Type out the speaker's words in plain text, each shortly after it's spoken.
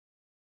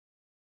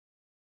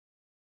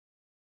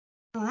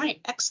All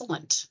right,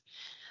 excellent.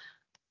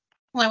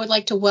 Well, I would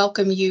like to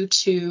welcome you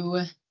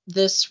to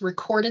this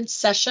recorded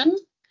session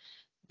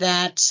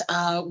that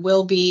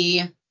will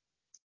be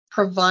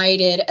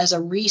provided as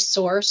a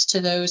resource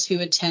to those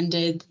who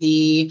attended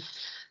the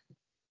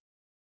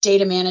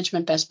data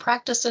management best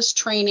practices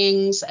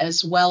trainings,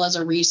 as well as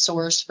a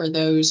resource for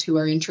those who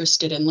are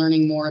interested in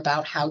learning more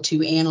about how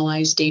to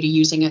analyze data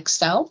using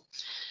Excel.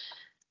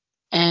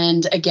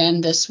 And again,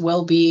 this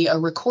will be a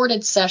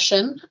recorded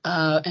session,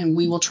 and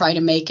we will try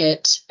to make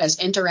it as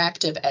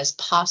interactive as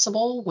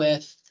possible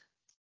with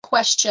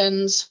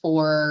questions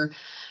for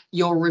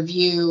your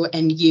review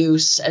and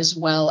use, as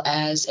well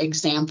as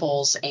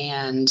examples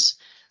and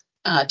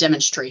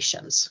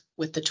demonstrations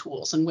with the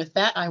tools. And with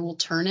that, I will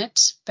turn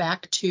it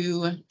back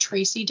to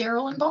Tracy,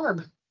 Daryl, and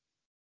Barb.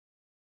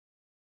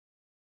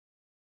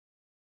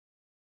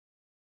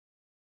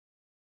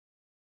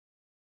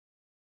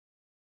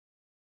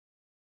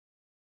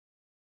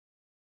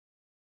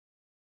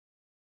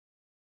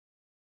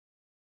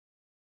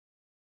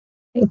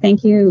 Hey,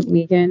 thank you,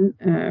 Megan,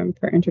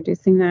 for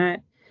introducing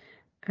that.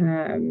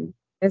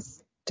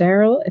 Yes,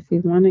 Daryl, if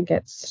you want to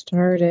get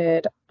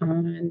started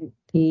on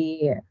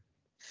the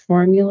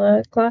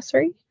formula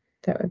glossary,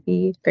 that would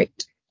be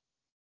great.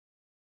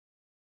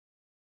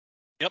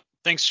 Yep,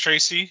 thanks,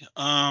 Tracy.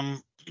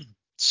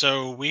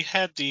 So we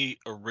had the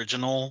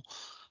original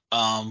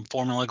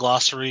formula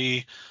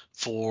glossary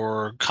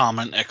for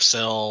common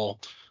Excel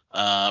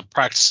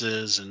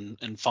practices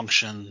and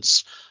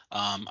functions.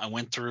 I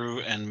went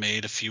through and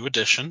made a few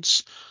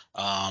additions.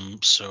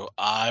 So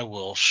I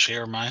will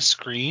share my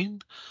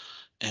screen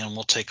and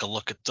we'll take a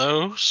look at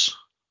those.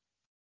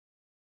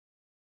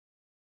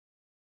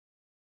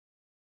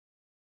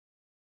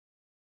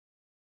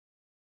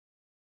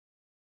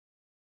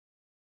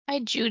 Hi,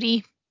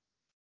 Judy.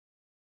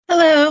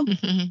 Hello.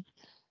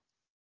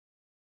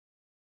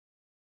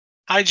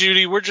 Hi,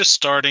 Judy. We're just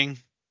starting.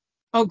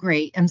 Oh,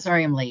 great. I'm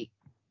sorry I'm late.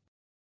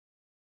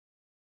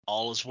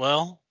 All is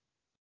well.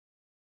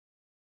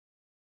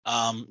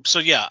 So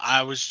yeah,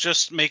 I was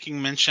just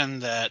making mention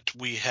that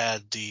we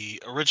had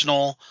the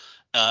original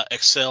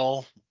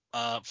Excel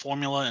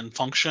formula and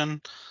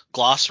function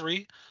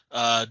glossary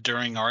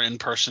during our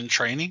in-person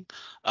training.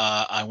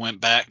 I went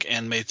back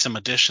and made some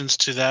additions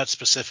to that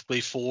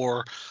specifically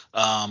for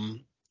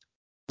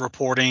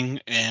reporting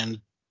and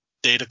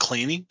data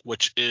cleaning,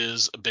 which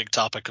is a big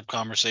topic of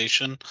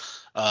conversation.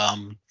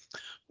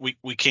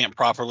 We can't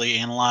properly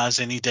analyze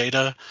any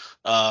data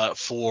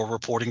for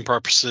reporting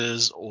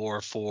purposes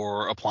or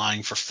for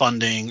applying for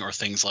funding or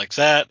things like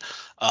that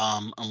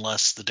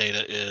unless the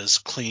data is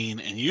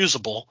clean and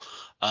usable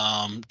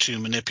to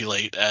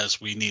manipulate as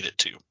we need it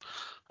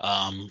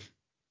to.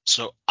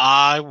 So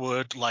I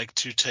would like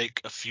to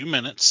take a few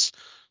minutes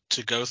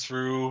to go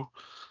through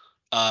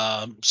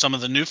some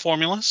of the new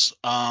formulas,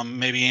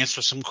 maybe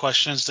answer some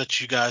questions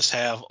that you guys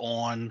have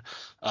on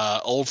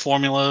old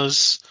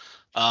formulas,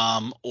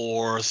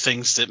 or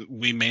things that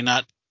we may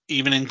not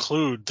even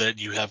include that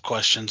you have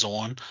questions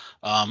on.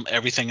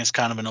 Everything is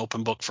kind of an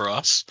open book for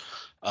us.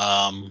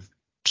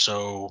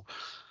 So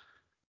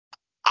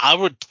I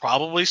would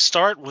probably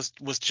start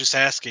with just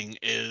asking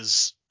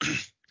is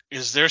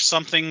there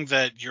something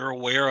that you're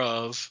aware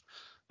of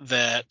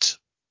that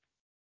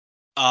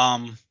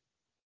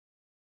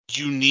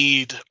you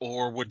need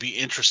or would be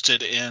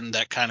interested in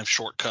that kind of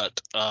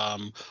shortcut,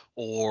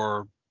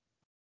 or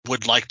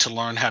would like to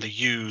learn how to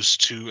use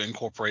to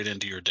incorporate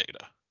into your data?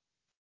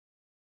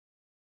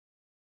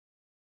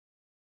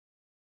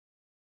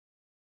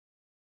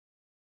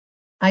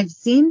 I've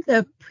seen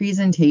the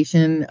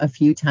presentation a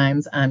few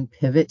times on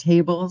pivot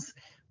tables,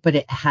 but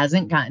it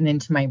hasn't gotten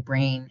into my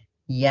brain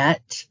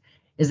yet.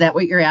 Is that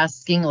what you're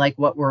asking? Like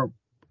what we're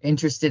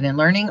interested in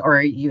learning, or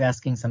are you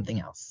asking something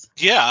else?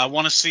 Yeah, I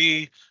want to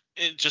see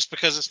it. Just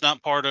because it's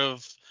not part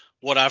of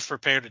what I've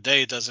prepared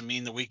today doesn't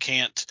mean that we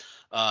can't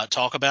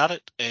talk about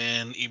it.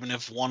 And even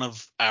if one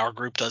of our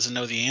group doesn't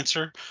know the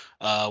answer,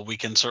 we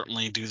can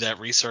certainly do that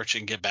research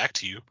and get back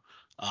to you.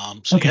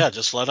 So Okay. yeah,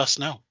 just let us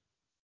know.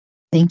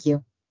 Thank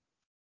you.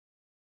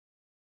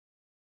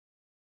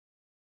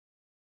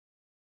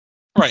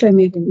 Right. So I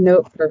made a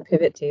note for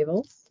pivot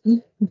tables.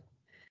 And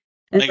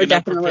Make we're a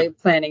note for definitely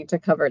planning to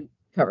cover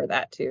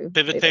that too.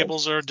 pivot later.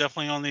 tables are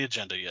definitely on the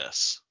agenda.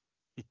 Yes.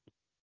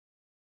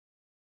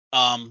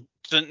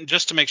 Then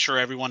just to make sure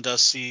everyone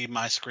does see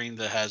my screen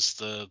that has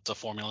the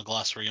formula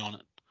glossary on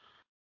it.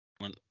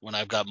 When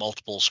I've got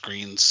multiple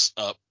screens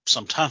up,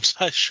 sometimes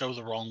I show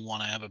the wrong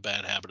one. I have a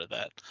bad habit of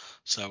that.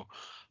 So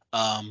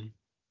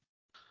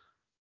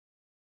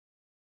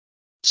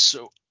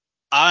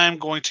I'm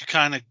going to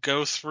kind of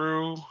go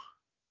through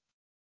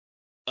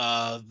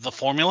the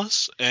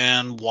formulas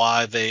and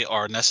why they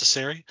are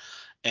necessary.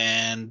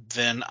 And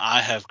then I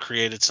have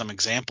created some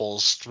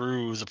examples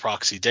through the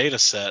proxy data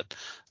set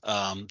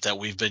that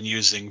we've been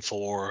using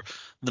for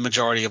the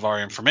majority of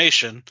our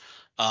information,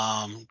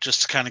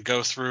 just to kind of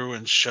go through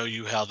and show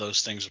you how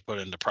those things are put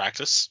into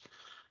practice.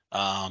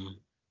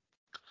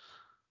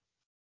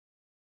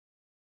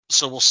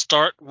 So we'll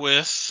start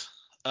with,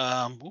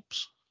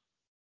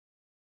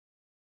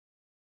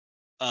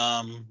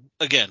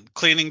 Again,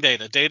 cleaning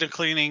data. Data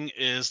cleaning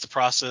is the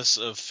process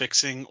of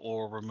fixing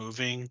or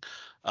removing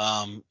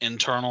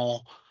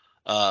internal,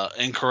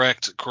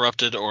 incorrect,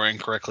 corrupted, or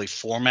incorrectly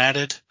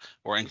formatted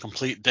or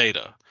incomplete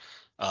data.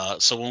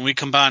 So when we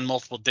combine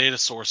multiple data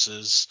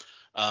sources,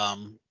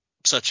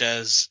 such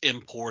as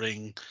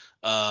importing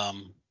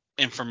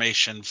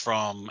information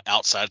from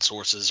outside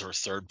sources or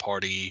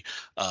third-party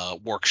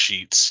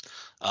worksheets,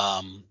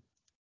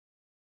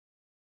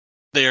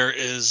 there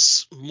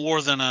is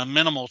more than a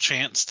minimal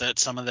chance that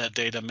some of that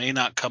data may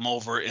not come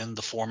over in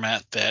the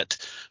format that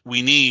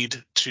we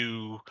need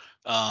to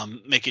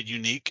make it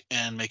unique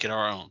and make it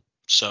our own.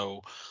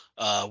 So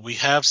we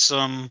have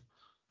some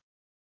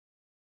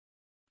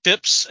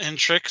tips and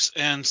tricks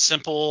and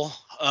simple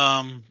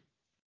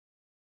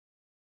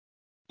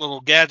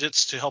little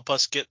gadgets to help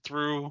us get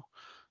through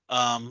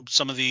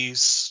some of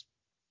these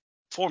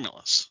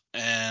formulas.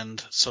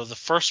 And so the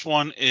first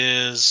one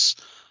is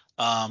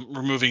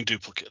removing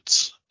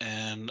duplicates.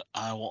 And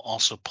I will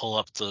also pull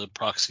up the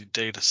proxy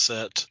data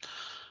set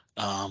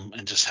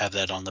and just have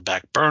that on the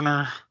back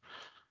burner.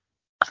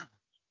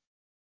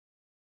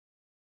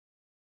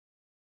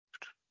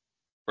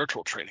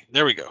 Virtual training.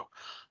 There we go.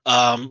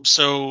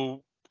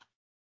 So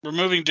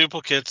removing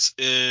duplicates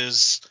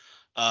is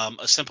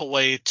a simple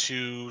way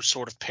to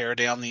sort of pare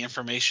down the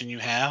information you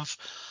have.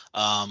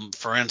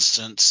 For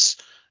instance,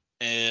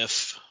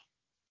 if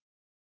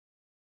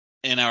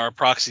in our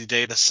proxy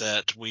data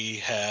set we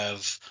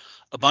have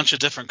a bunch of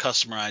different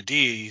customer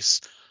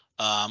IDs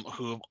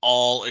who have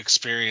all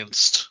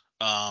experienced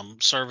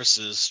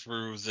services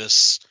through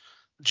this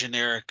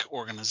generic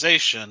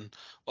organization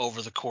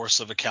over the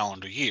course of a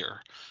calendar year.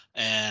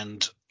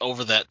 And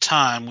over that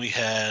time, we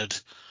had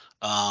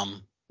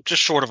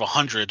just short of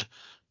 100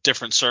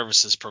 different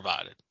services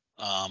provided,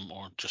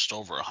 or just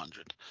over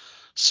 100.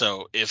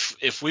 So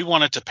if we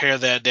wanted to pare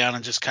that down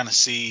and just kind of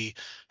see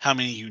how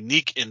many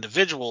unique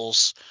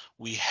individuals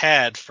we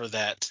had for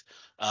that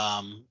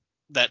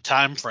that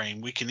time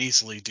frame, we can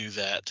easily do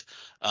that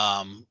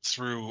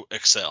through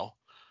Excel.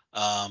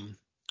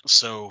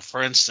 So,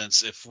 for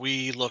instance, if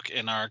we look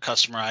in our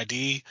customer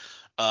ID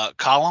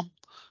column,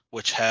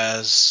 which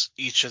has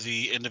each of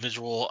the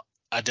individual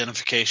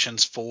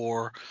identifications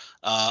for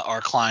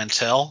our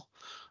clientele,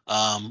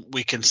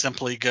 we can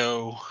simply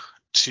go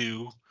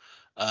to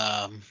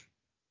the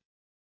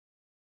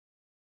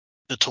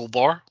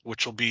toolbar,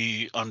 which will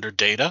be under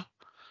data,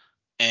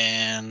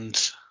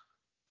 and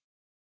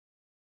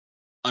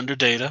under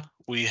data,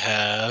 we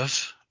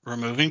have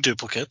removing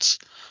duplicates.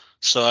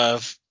 So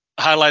I've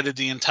highlighted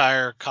the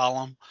entire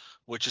column,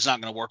 which is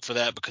not going to work for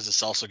that because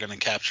it's also going to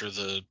capture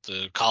the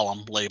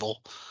column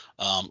label.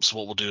 So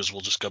what we'll do is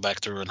we'll just go back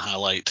through and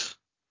highlight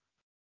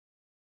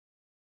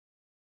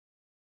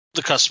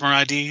the customer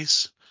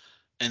IDs,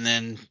 and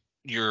then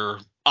your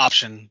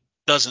option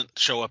doesn't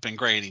show up in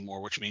gray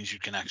anymore, which means you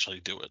can actually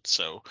do it.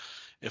 So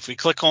if we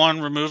click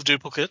on remove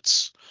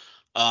duplicates,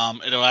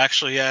 it'll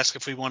actually ask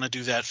if we want to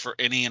do that for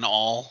any and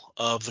all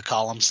of the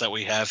columns that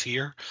we have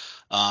here.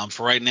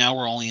 For right now,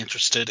 we're only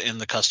interested in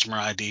the customer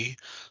ID.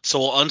 So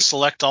we'll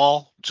unselect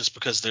all just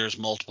because there's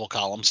multiple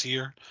columns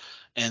here,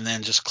 and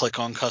then just click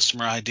on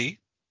customer ID.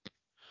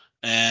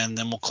 And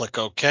then we'll click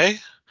OK.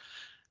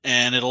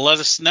 And it'll let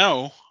us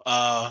know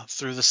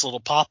through this little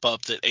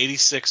pop-up that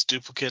 86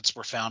 duplicates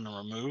were found and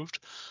removed,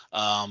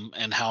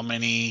 and how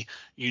many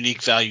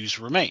unique values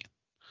remain.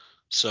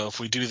 So if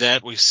we do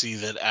that, we see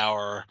that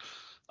our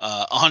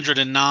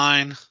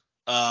 109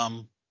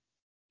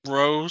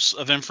 rows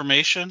of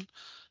information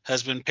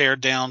has been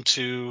pared down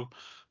to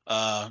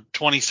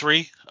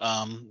 23.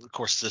 Of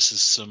course, this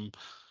is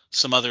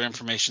some other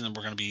information that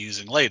we're going to be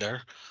using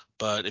later.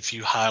 But if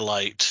you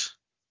highlight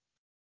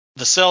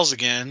the cells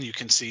again, you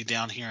can see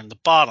down here in the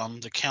bottom,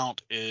 the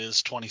count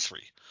is 23.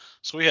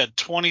 So we had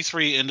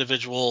 23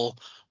 individual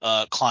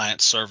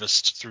clients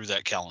serviced through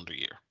that calendar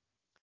year.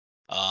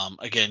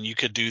 Again, you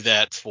could do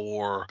that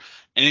for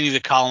any of the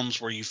columns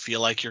where you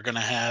feel like you're going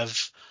to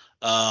have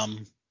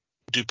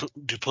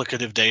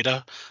duplicative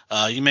data.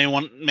 You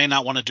may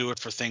not want to do it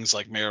for things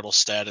like marital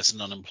status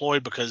and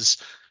unemployed because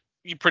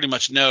you pretty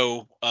much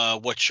know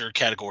what your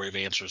category of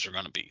answers are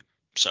going to be.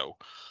 So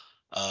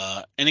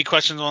any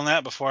questions on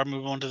that before I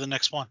move on to the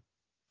next one?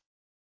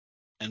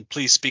 And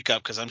please speak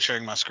up because I'm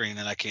sharing my screen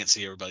and I can't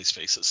see everybody's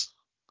faces.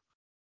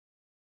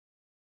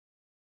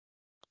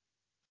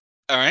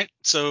 All right,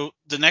 so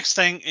the next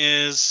thing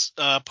is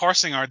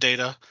parsing our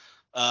data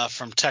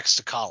from text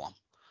to column.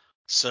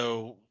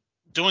 So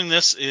doing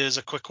this is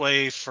a quick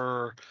way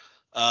for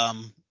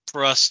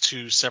us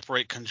to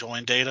separate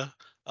conjoined data,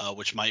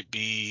 which might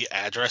be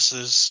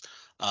addresses,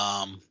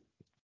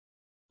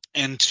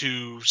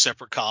 into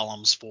separate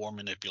columns for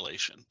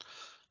manipulation.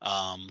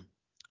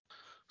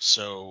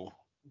 So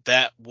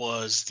that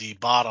was the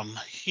bottom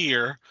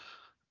here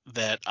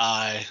that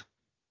I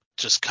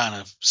just kind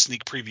of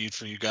sneak previewed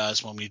for you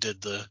guys when we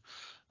did the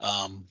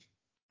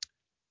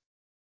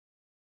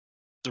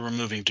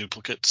removing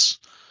duplicates.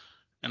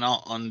 And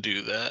I'll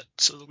undo that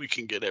so that we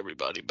can get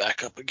everybody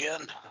back up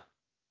again.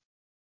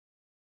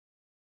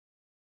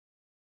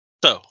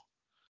 So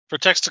for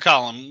text to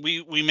column,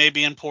 we may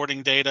be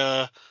importing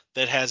data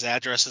that has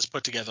addresses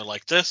put together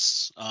like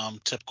this.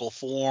 Typical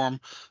form,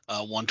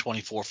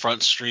 124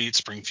 Front Street,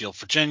 Springfield,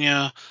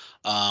 Virginia.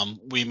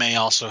 We may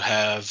also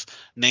have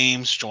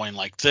names joined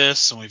like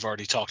this, and we've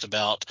already talked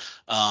about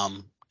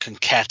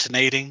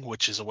concatenating,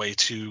 which is a way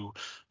to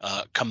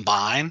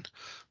combine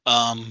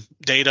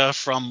data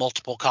from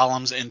multiple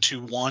columns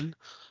into one.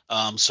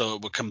 So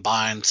it would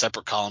combine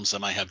separate columns that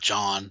might have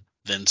John,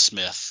 then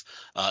Smith,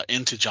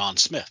 into John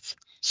Smith.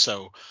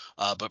 So,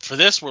 but for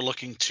this, we're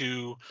looking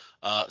to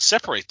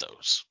separate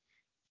those.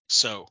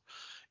 So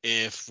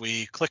if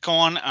we click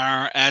on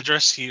our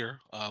address here,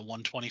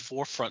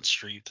 124 Front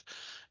Street,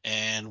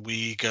 and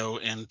we go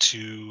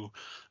into,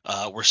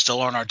 we're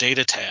still on our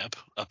data tab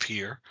up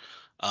here.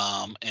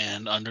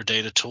 And under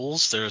data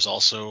tools, there's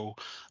also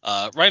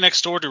right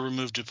next door to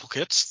remove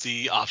duplicates,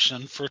 the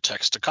option for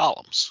text to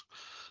columns.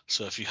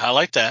 So if you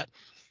highlight that,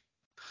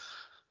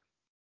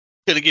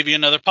 it's going to give you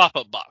another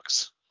pop-up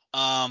box.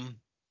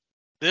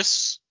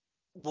 This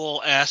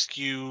will ask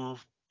you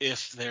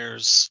if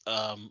there's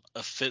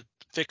a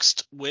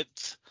fixed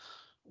width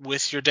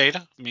with your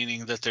data,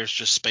 meaning that there's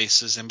just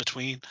spaces in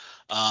between,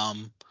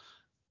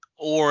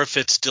 or if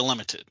it's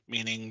delimited,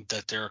 meaning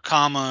that there are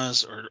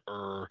commas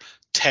or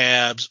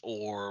tabs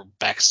or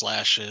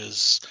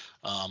backslashes,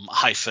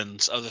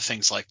 hyphens, other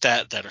things like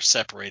that that are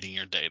separating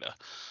your data.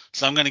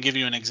 So I'm going to give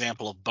you an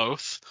example of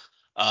both.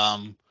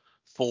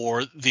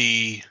 For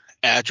the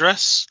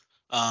address,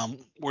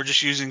 we're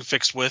just using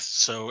fixed width,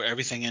 so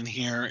everything in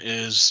here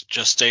is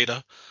just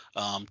data,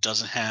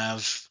 doesn't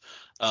have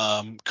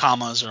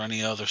commas or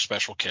any other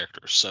special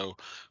characters. So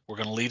we're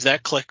going to leave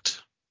that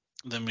clicked.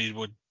 Then we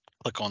would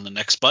click on the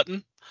next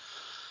button.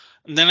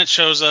 And then it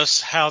shows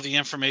us how the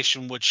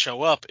information would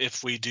show up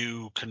if we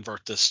do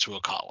convert this to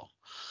a column.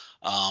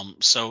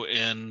 So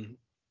in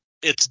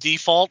its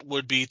default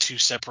would be to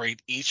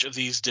separate each of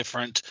these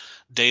different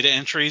data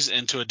entries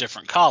into a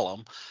different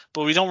column,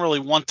 but we don't really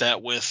want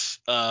that with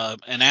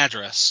an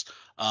address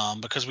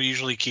because we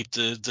usually keep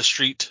the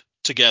street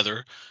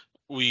together.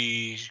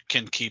 We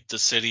can keep the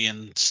city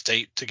and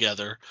state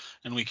together,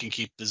 and we can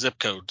keep the zip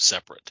code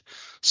separate.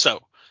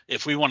 So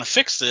if we want to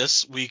fix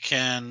this, we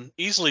can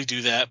easily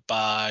do that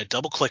by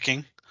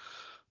double-clicking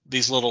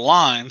these little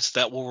lines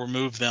that will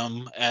remove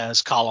them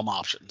as column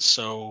options.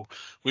 So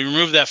we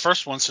remove that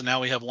first one, so now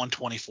we have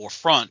 124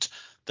 front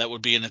that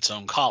would be in its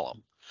own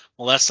column.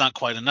 Well, that's not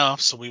quite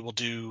enough, so we will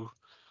do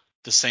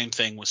the same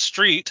thing with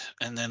street,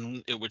 and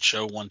then it would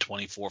show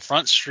 124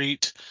 Front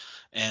Street,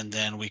 and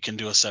then we can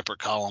do a separate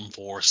column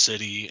for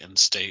city and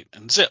state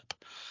and zip.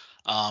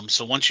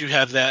 So once you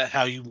have that,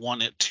 how you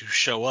want it to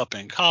show up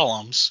in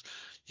columns,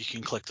 you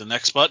can click the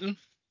next button,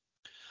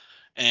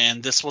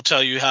 and this will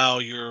tell you how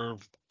your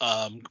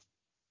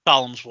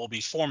columns will be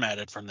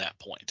formatted from that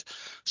point.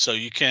 So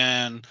you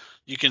can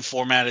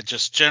format it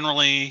just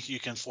generally. You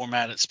can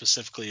format it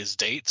specifically as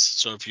dates.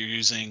 So if you're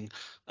using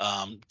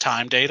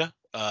time data,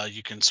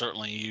 you can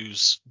certainly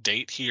use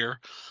date here,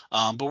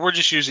 but we're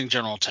just using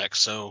general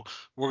text. So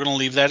we're going to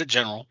leave that at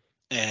general,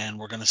 and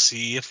we're going to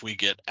see if we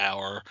get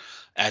our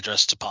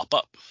address to pop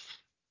up.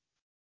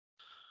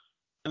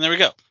 And there we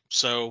go.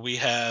 So we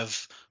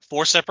have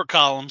 4 separate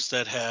columns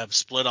that have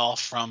split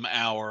off from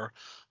our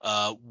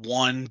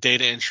one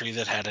data entry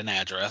that had an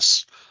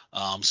address.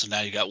 So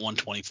now you got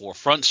 124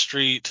 Front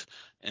Street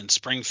in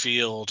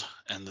Springfield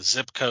and the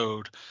zip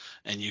code,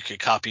 and you could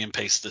copy and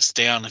paste this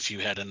down if you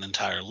had an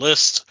entire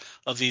list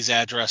of these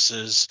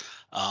addresses,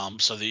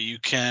 so that you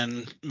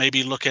can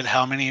maybe look at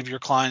how many of your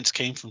clients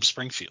came from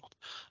Springfield,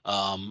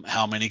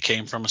 how many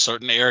came from a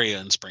certain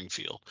area in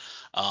Springfield,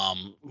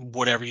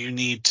 whatever you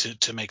need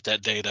to make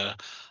that data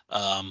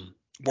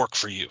work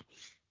for you.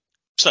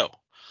 So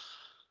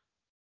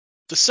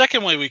the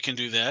second way we can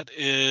do that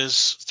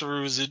is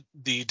through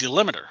the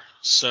delimiter.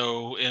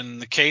 So in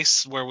the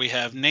case where we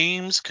have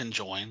names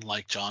conjoined,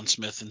 like John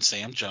Smith and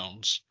Sam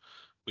Jones,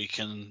 we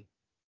can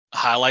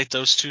highlight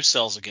those 2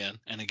 cells again.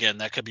 And again,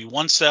 that could be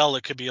 1 cell,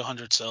 it could be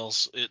 100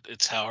 cells.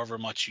 It's however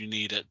much you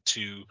need it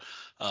to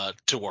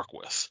work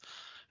with.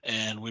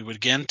 And we would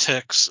again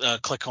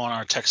click on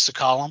our text to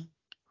column.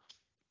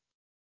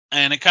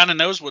 And it kind of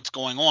knows what's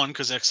going on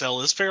because Excel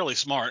is fairly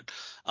smart,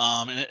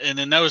 and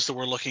it knows that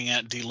we're looking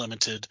at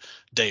delimited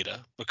data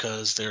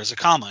because there's a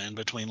comma in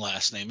between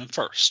last name and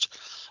first.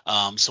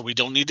 So we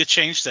don't need to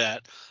change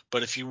that,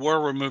 but if you were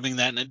removing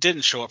that and it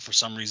didn't show up for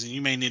some reason, you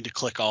may need to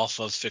click off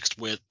of fixed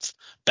width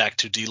back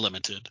to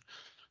delimited.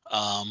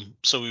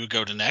 So we would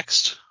go to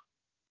next,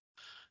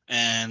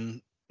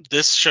 and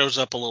this shows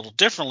up a little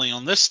differently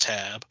on this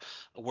tab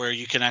where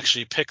you can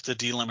actually pick the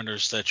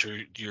delimiters that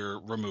you're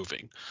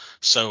removing.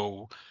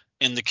 So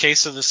in the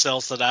case of the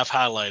cells that I've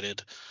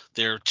highlighted,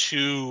 there are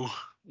 2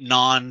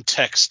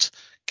 non-text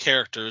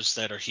characters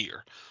that are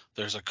here.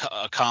 There's a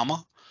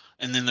comma,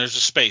 and then there's a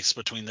space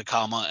between the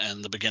comma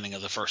and the beginning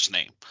of the first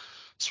name.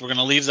 So we're going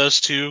to leave those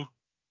 2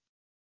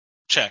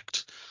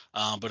 checked.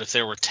 But if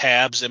there were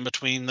tabs in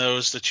between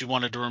those that you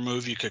wanted to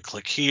remove, you could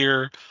click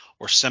here,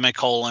 or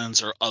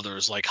semicolons, or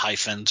others like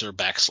hyphens or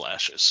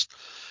backslashes.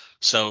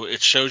 So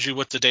it shows you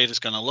what the data is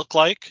going to look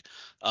like,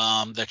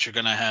 that you're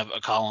going to have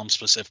a column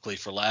specifically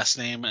for last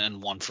name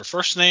and one for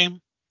first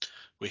name.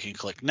 We can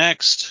click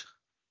next.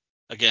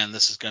 Again,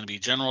 this is going to be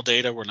general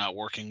data. We're not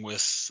working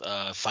with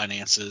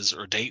finances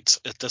or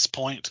dates at this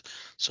point.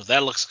 So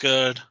that looks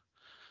good.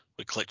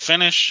 We click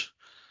finish.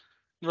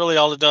 Really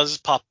all it does is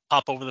pop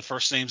over the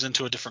first names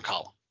into a different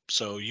column.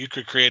 So you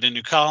could create a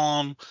new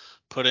column,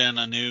 put in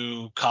a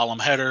new column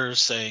header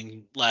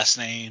saying last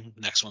name,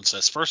 next one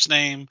says first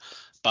name,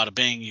 bada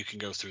bing, you can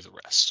go through the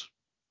rest.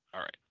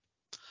 All right.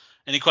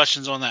 Any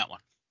questions on that one?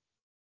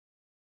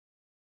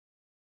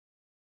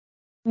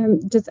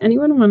 Does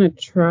anyone want to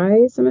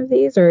try some of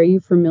these, or are you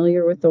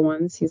familiar with the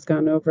ones he's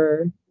gone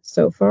over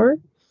so far?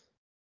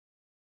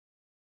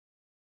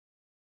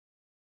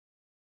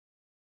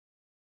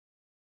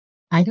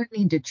 I don't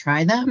need to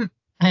try them.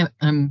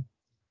 I'm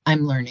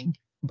learning.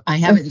 I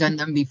haven't done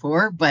them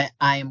before, but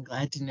I am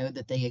glad to know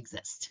that they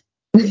exist.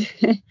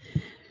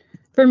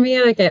 For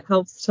me, like, it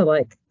helps to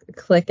like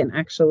click and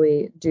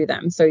actually do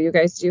them. So you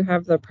guys do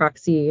have the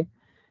proxy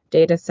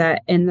data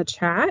set in the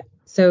chat.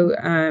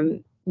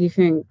 So you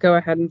can go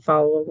ahead and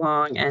follow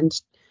along. And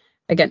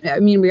again, I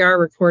mean, we are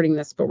recording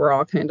this, but we're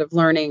all kind of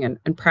learning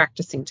and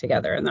practicing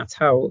together. And that's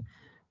how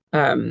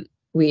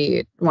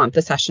we want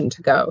the session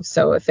to go.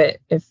 So if it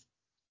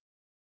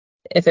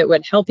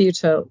would help you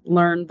to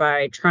learn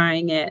by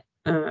trying it,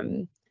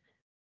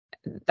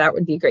 that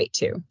would be great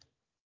too.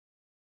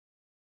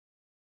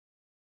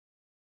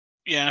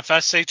 Yeah, and if I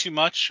say too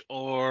much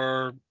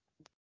or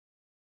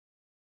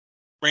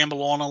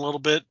ramble on a little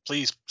bit,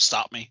 please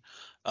stop me.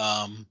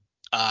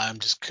 I'm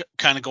just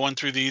kind of going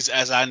through these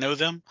as I know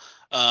them.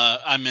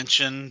 I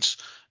mentioned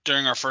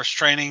during our first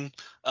training,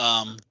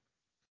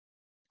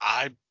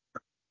 I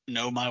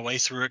know my way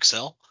through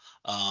Excel.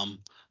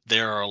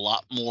 There are a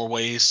lot more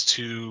ways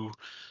to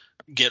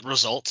get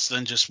results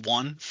than just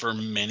one for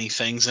many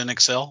things in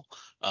Excel.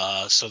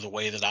 So the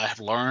way that I have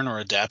learned or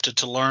adapted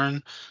to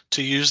learn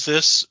to use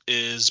this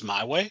is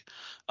my way.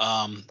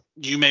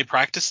 You may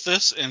practice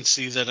this and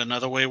see that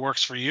another way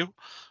works for you,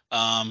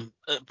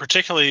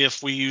 particularly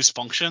if we use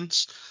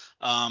functions.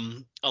 A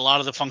lot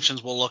of the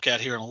functions we'll look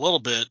at here in a little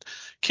bit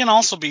can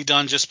also be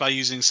done just by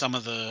using some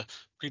of the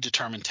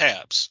predetermined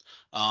tabs.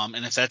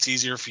 And if that's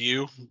easier for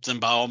you, then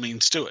by all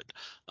means do it.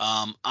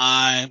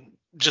 I'm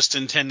just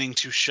intending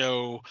to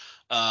show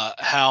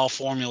how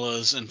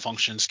formulas and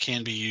functions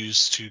can be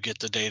used to get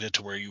the data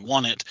to where you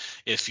want it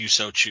if you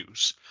so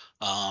choose.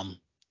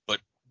 But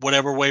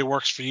whatever way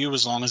works for you,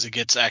 as long as it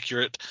gets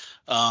accurate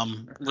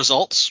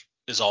results,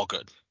 is all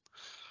good.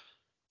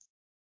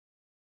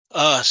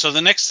 So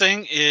the next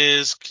thing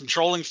is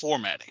controlling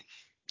formatting.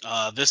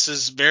 This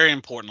is very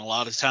important. A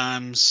lot of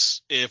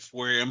times, if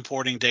we're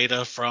importing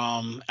data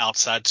from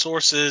outside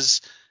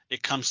sources,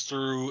 it comes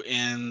through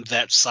in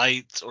that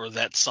site or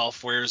that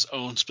software's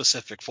own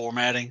specific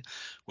formatting,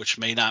 which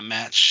may not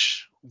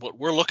match what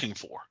we're looking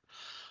for.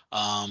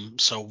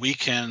 So we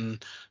can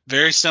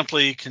very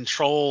simply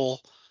control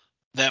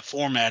that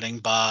formatting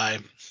by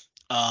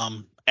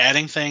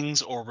adding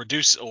things or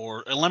reduce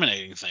or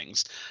eliminating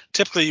things.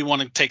 Typically, you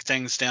want to take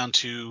things down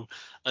to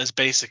as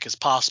basic as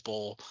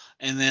possible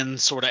and then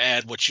sort of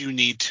add what you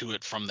need to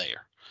it from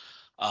there.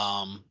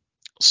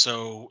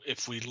 So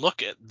if we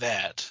look at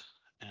that,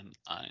 and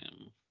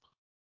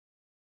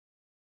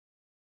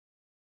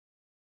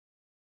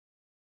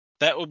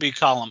that would be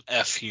column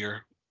F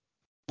here,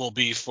 will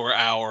be for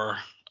our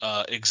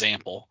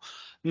example.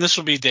 And this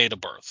would be date of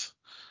birth.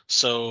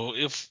 So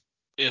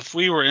if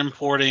we were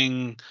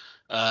importing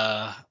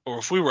or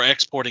if we were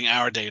exporting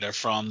our data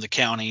from the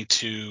county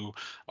to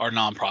our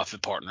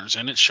nonprofit partners,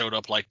 and it showed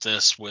up like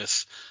this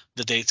with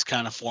the dates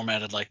kind of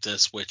formatted like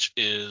this, which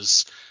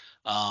is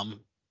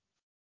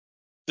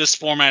this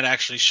format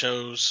actually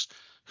shows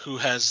who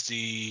has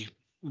the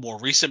more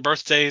recent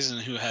birthdays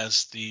and who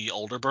has the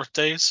older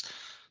birthdays.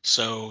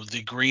 So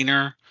the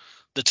greener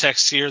the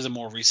text here, the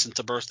more recent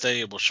the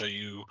birthday, it will show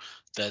you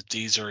that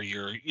these are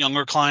your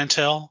younger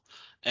clientele.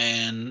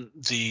 And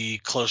the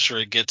closer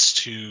it gets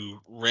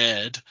to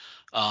red,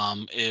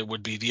 it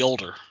would be the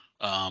older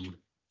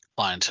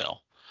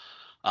clientele.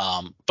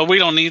 But we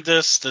don't need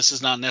this. This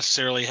is not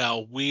necessarily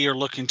how we are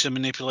looking to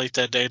manipulate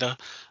that data.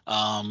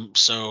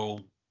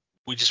 So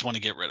we just want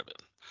to get rid of it.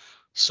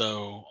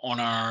 So on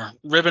our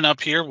ribbon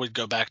up here, we'd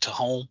go back to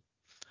home.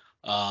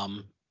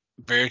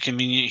 Very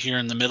convenient here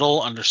in the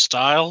middle under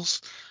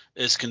styles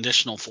is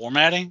conditional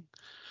formatting.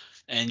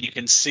 And you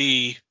can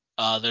see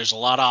there's a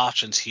lot of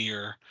options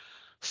here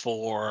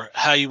for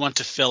how you want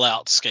to fill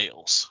out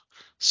scales.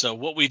 So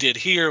what we did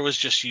here was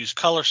just use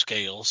color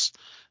scales,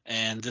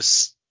 and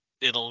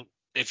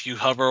if you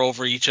hover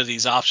over each of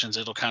these options,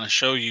 it'll kind of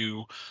show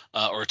you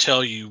or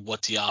tell you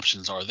what the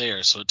options are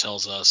there. So it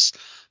tells us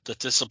that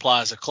this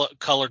applies a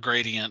color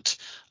gradient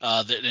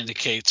that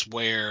indicates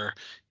where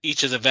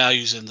each of the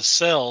values in the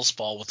cells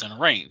fall within a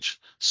range.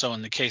 So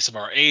in the case of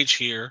our age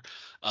here,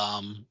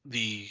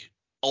 the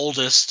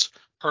oldest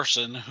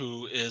person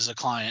who is a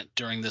client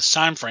during this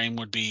time frame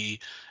would be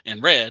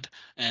in red,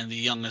 and the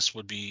youngest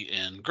would be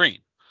in green.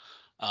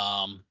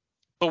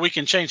 But we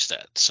can change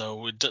that. So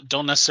we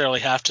don't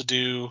necessarily have to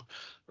do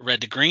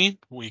red to green.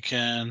 We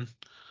can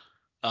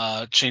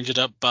change it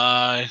up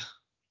by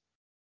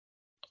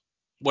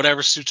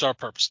whatever suits our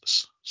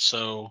purposes.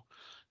 So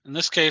in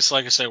this case,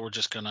 like I said, we're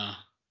just gonna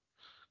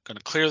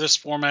clear this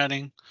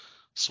formatting.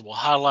 So we'll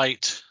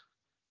highlight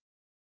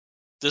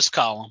this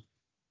column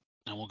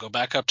and we'll go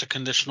back up to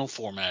conditional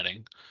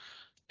formatting.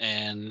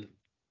 And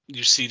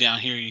you see down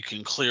here you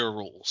can clear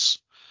rules.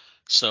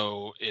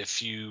 So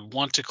if you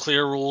want to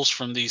clear rules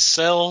from these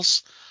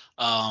cells,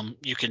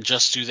 you can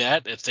just do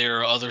that. If there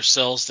are other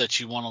cells that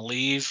you want to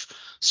leave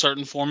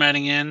certain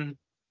formatting in,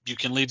 you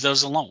can leave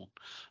those alone.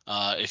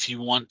 If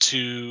you want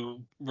to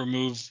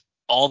remove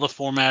all the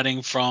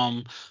formatting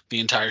from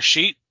the entire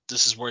sheet,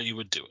 this is where you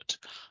would do it.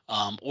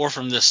 Or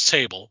from this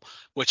table,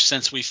 which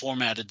since we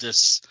formatted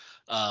this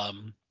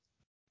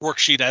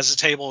worksheet as a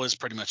table is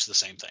pretty much the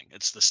same thing.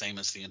 It's the same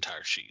as the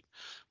entire sheet.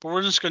 But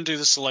we're just going to do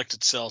the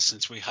selected cell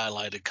since we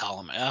highlighted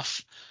column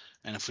F.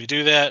 And if we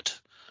do that,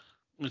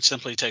 it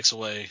simply takes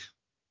away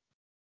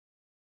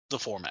the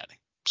formatting.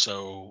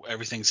 So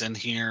everything's in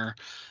here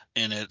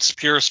in its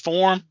purest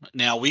form.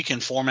 Now we can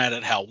format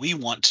it how we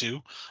want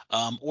to,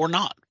 or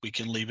not. We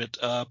can leave it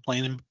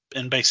plain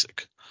and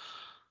basic.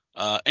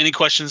 Any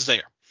questions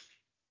there?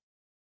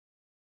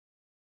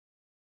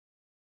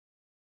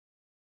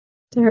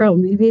 Daryl,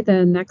 maybe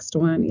the next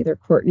one, either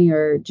Courtney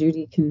or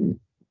Judy can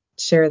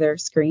share their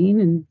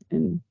screen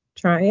and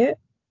try it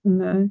in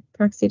the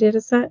proxy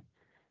data set,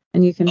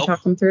 and you can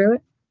talk them through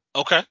it.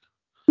 Okay.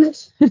 It'll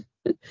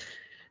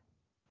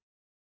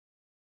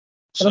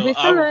be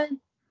fun.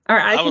 Or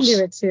I can do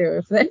it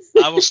too.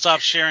 I will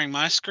stop sharing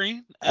my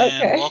screen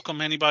and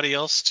welcome anybody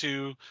else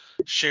to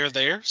share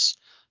theirs.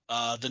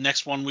 The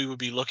next one we would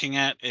be looking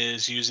at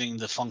is using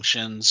the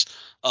functions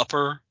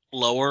upper,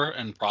 lower,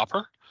 and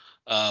proper,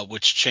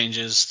 which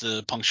changes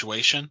the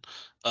punctuation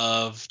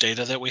of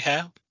data that we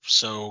have.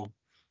 So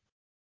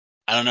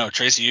I don't know,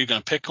 Tracy, you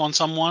going to pick on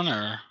someone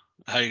or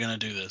how are you going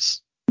to do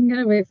this? I'm going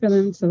to wait for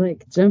them to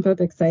like jump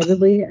up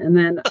excitedly, and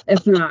then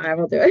if not, I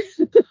will do it.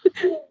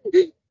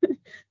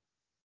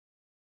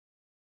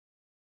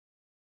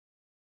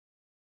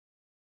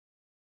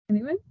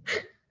 Anyone?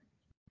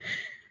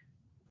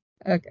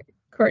 Okay.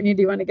 Courtney,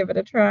 do you want to give it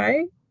a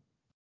try?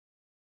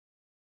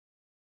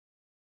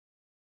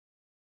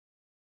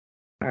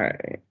 All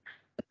right.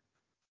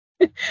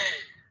 There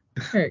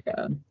we go.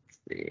 Let's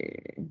see.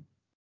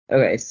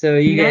 Okay, so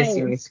you guys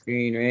see my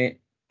screen, right?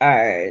 All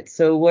right.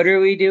 So what are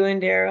we doing,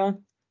 Daryl?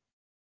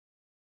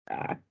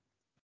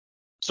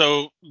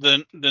 So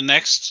the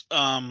next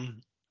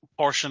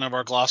portion of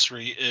our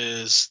glossary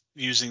is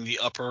using the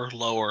upper,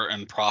 lower,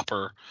 and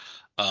proper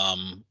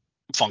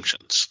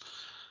functions.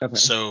 Okay.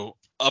 So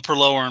upper,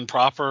 lower, and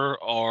proper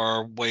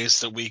are ways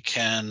that we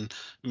can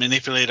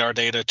manipulate our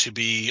data to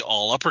be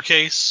all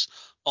uppercase,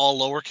 all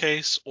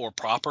lowercase, or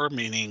proper,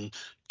 meaning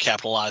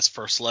capitalized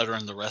first letter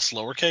and the rest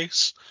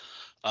lowercase.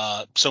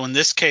 So in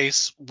this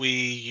case, we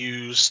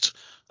used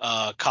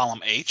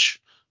column H,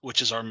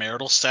 which is our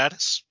marital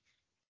status.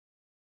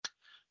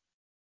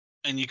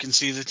 And you can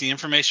see that the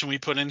information we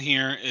put in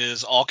here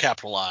is all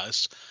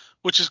capitalized,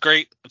 which is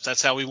great. If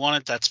that's how we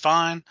want it, that's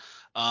fine.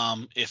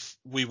 If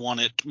we want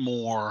it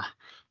more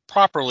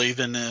properly,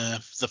 then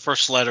the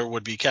first letter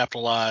would be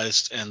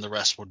capitalized and the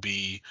rest would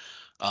be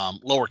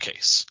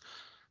lowercase.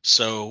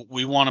 So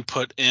we want to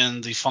put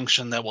in the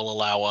function that will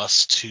allow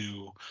us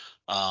to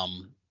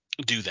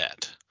do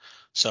that.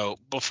 So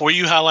before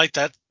you highlight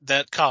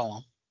that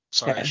column,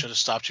 sorry, I should have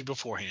stopped you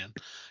beforehand.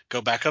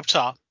 Go back up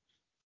top.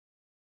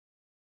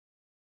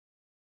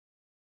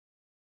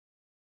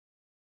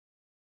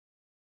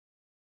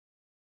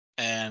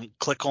 And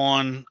click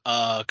on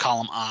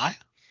column I.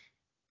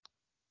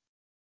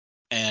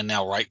 And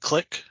now right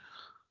click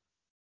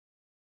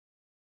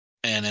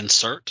and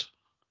insert.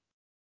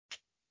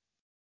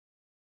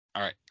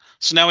 All right.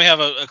 So now we have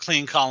a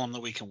clean column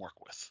that we can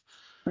work with.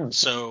 Okay.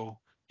 So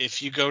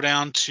if you go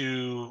down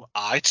to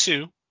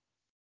I2,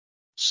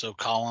 so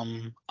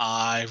column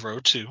I, row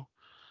 2,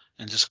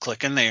 and just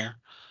click in there,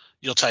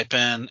 you'll type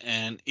in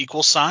an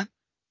equal sign.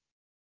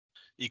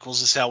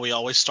 Equals is how we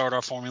always start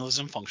our formulas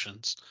and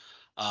functions.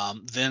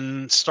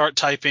 Then start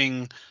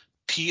typing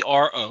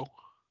PRO.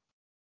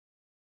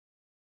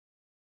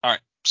 All right,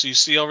 so you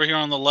see over here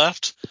on the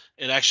left,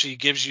 it actually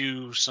gives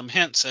you some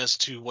hints as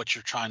to what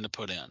you're trying to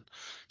put in.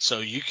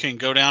 So you can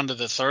go down to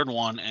the third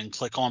one and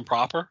click on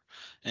proper.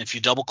 And if you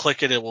double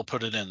click it, it will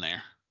put it in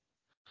there.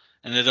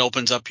 And it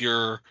opens up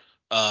your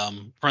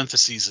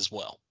parentheses as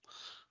well.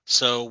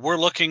 So we're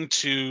looking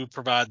to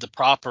provide the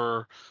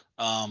proper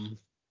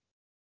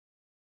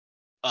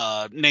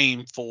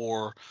name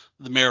for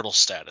the marital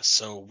status.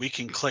 So we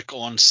can click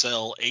on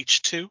cell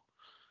H2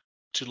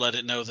 to let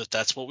it know that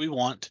that's what we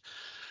want.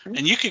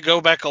 And you could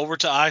go back over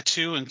to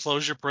I2 and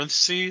close your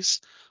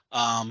parentheses.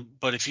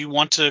 But if you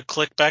want to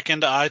click back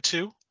into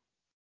I2,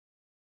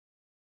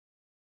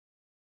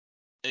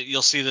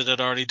 you'll see that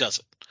it already does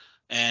it.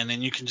 And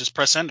then you can just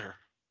press enter.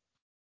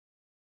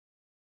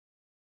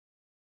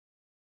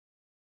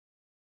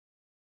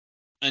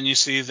 And you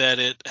see that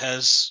it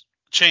has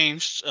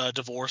changed,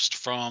 divorced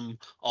from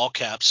all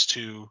caps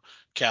to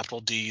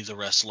capital D, the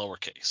rest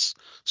lowercase.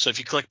 So if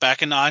you click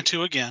back into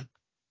I2 again,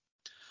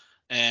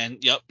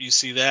 and yep, you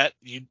see that,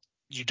 you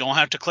don't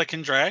have to click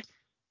and drag.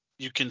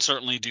 You can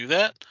certainly do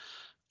that.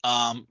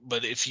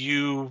 But if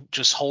you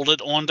just hold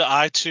it onto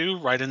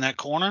I2 right in that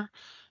corner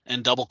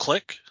and double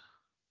click,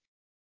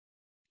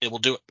 it will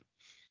do it.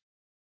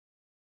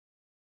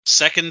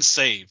 Seconds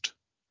saved.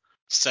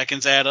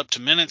 Seconds add up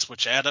to minutes,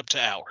 which add up to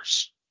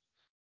hours.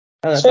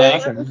 Oh, that's So-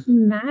 awesome.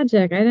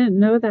 Magic. I didn't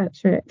know that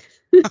trick.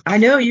 I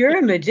know you're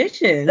a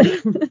magician.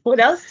 What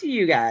else do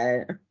you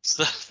got?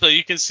 So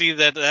you can see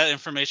that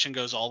information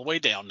goes all the way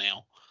down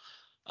now.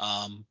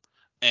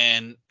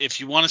 And if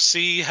you want to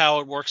see how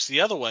it works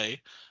the other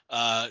way,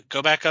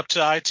 go back up to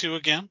I2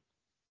 again.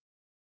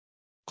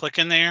 Click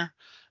in there.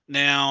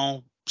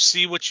 Now,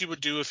 see what you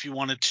would do if you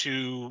wanted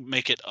to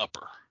make it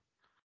upper.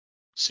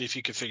 See if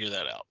you can figure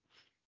that out.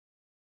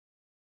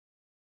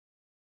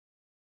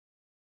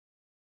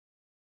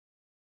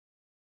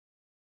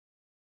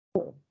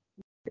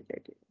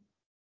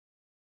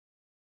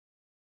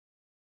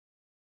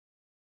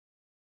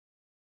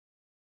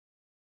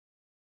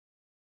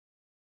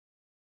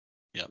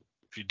 Yep.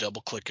 If you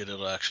double click it,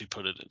 it'll actually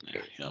put it in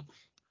there. Yep.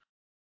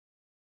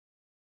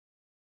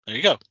 There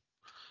you go.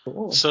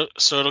 Cool. So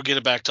it'll get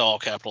it back to all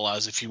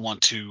capitalized if you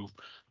want to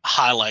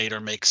highlight or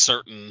make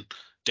certain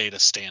data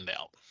stand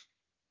out.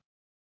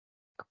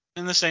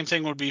 And the same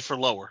thing would be for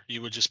lower.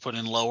 You would just put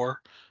in lower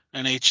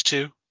and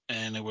H2,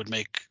 and it would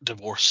make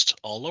divorced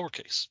all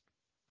lowercase.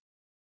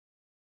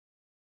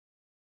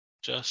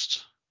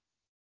 Just.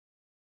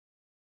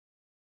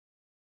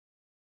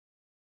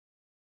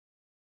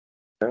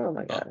 Oh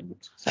my God.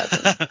 What's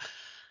happening?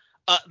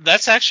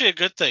 That's actually a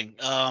good thing.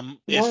 What?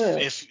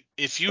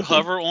 If you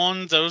hover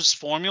on those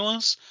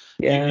formulas,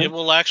 Yeah. it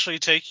will actually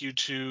take you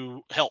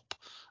to help.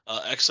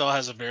 Excel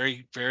has a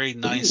very, very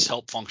nice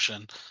help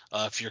function.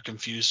 If you're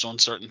confused on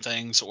certain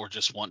things or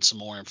just want some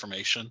more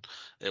information,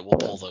 it will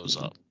pull those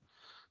up.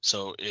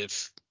 So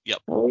yep.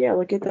 Oh yeah,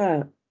 look at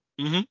that.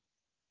 Mm-hmm.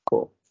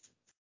 Cool.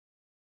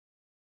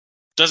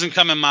 Doesn't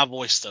come in my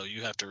voice though.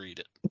 You have to read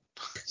it.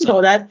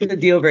 So that's the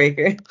deal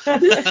breaker.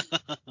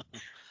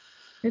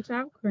 Good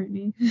job,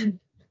 Courtney.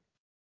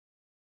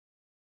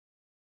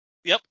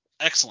 Yep,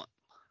 excellent.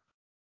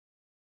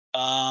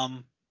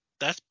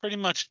 That's pretty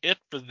much it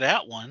for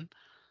that one.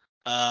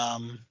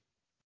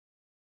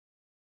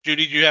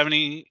 Judy, do you have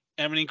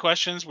any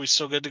questions? We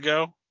still good to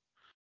go?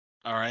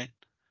 All right.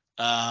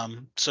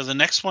 So the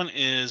next one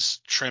is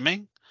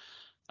trimming.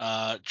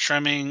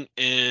 Trimming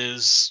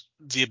is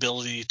the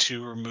ability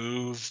to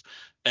remove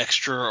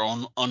extra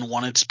or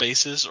unwanted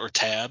spaces or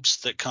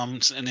tabs that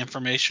comes in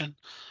information.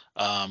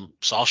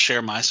 So I'll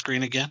share my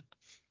screen again.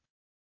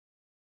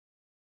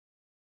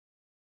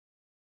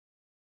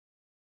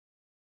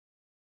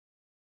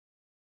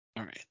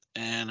 All right.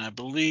 And I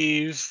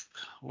believe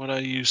what I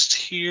used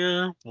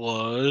here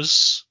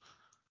was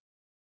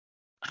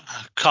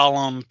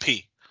column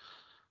P.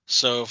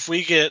 So if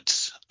we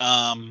get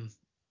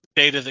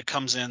data that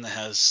comes in that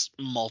has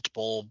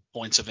multiple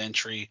points of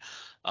entry,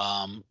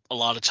 a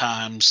lot of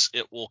times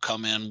it will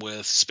come in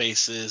with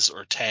spaces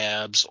or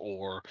tabs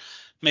or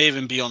may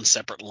even be on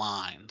separate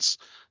lines.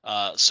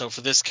 So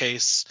for this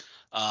case,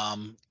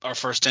 our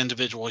first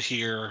individual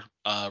here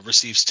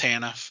receives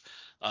TANF,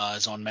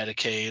 is on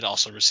Medicaid,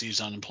 also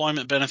receives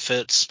unemployment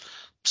benefits.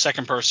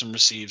 Second person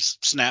receives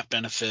SNAP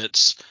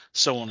benefits,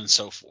 so on and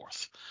so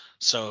forth.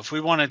 So if we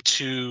wanted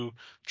to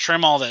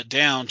trim all that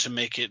down to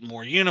make it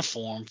more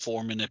uniform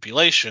for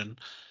manipulation,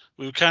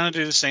 we would kind of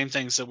do the same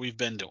things that we've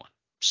been doing.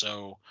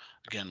 So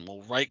again,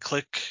 we'll right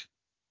click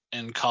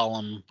in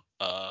column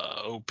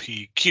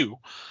OPQ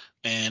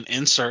and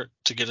insert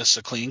to get us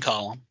a clean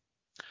column.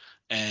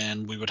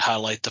 And we would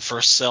highlight the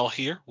first cell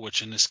here,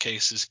 which in this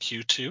case is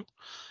Q2.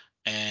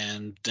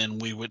 And then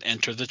we would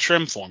enter the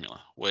trim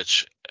formula,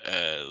 which,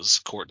 as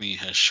Courtney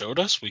has showed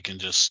us, we can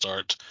just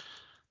start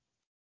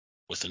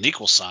with an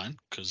equal sign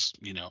because,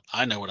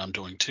 I know what I'm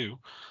doing too.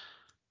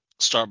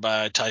 Start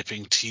by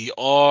typing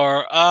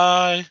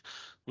TRI.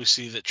 We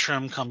see that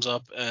trim comes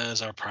up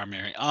as our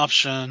primary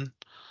option.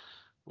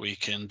 We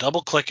can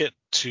double click it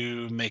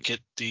to make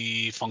it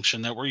the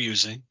function that we're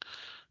using.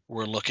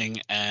 We're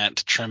looking at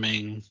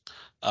trimming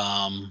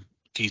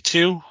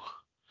D2,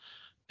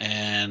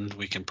 and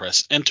we can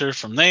press enter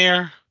from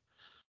there.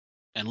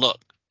 And look,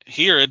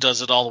 here it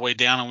does it all the way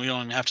down, and we don't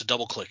even have to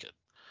double click it.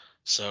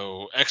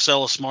 So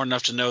Excel is smart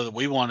enough to know that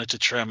we wanted to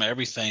trim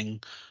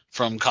everything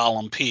from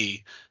column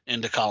P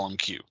into column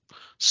Q.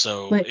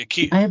 So But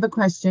I have a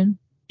question.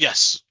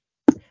 Yes.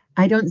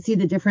 I don't see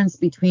the difference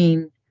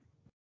between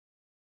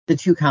the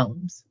two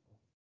columns.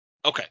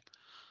 Okay.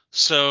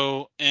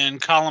 So in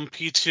column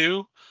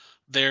P2,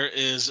 there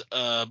is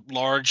a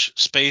large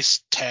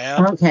space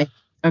tab Okay.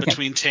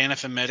 between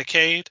TANF and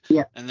Medicaid.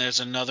 Yep. And there's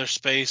another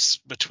space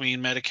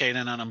between Medicaid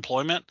and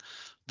unemployment.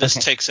 This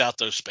takes out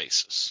those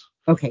spaces.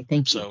 Okay,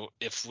 thank you. So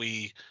if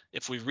we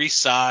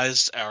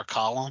resize our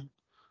column,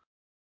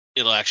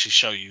 it'll actually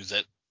show you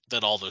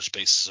that all those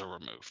spaces are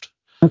removed.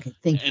 Okay,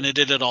 thank you. And it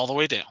did it all the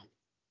way down.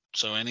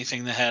 So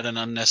anything that had an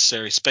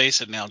unnecessary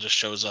space, it now just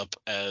shows up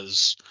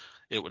as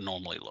it would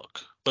normally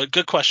look. But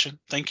good question.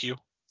 Thank you.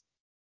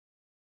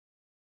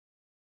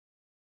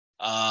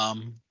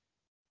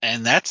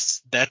 And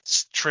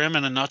that's trim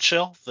in a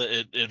nutshell.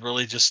 It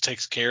really just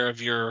takes care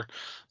of your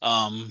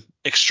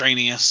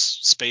extraneous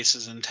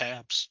spaces and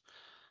tabs.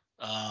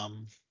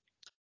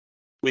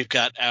 We've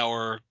got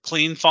our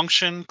clean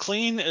function.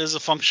 Clean is a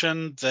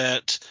function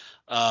that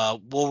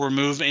will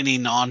remove any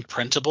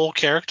non-printable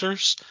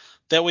characters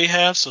that we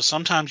have. So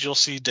sometimes you'll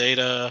see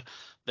data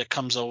that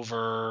comes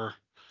over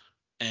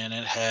and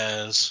it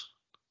has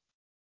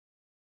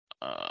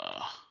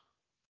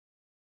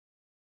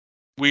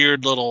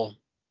weird little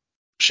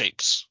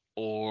shapes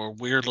or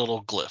weird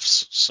little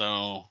glyphs.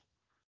 So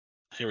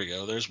here we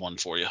go. There's one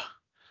for you.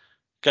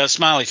 Got a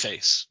smiley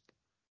face.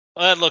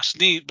 Well, that looks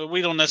neat, but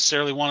we don't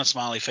necessarily want a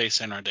smiley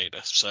face in our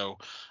data. So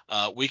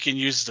we can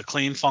use the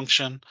clean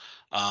function,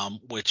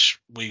 which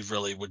we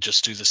really would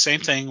just do the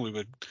same thing. We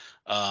would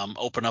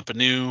open up a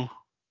new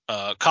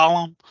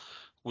column.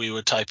 We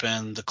would type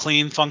in the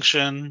clean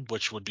function,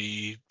 which would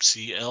be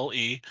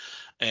CLE,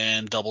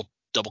 and double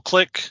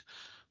click.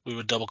 We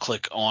would double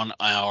click on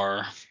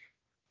our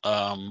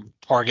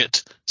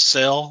target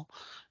cell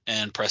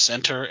and press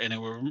enter, and it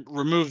will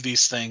remove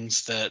these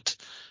things that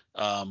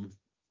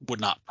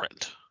would not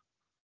print.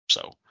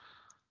 So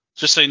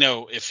just so you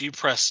know, if you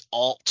press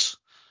Alt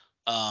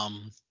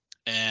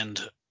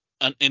and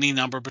any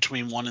number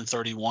between 1 and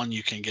 31,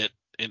 you can get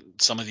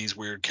some of these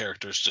weird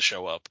characters to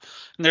show up.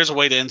 And there's a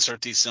way to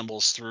insert these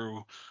symbols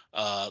through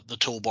the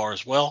toolbar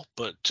as well,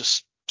 but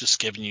just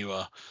giving you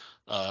a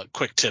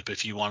quick tip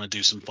if you want to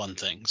do some fun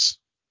things.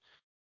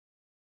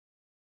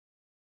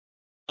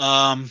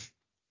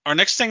 Our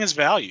next thing is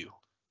value.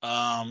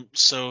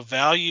 So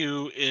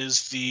value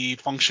is the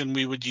function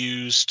we would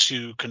use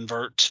to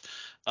convert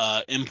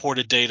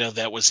imported data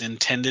that was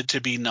intended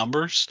to be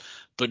numbers,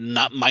 but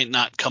might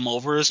not come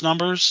over as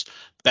numbers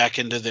back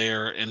into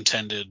their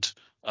intended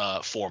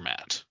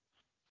format.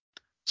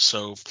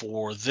 So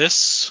for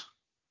this,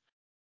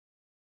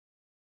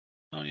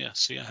 oh yeah,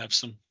 see, I have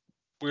some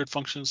weird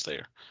functions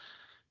there.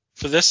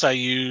 For this, I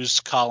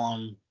use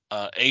column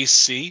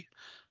AC,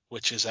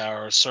 which is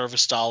our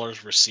service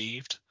dollars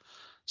received.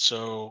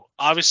 So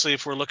obviously,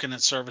 if we're looking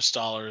at service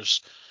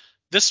dollars,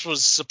 this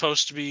was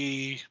supposed to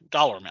be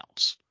dollar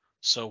amounts.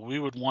 So we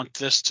would want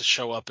this to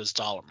show up as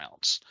dollar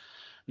amounts.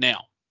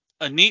 Now,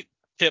 a neat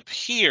tip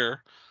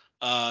here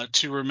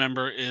to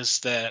remember is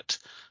that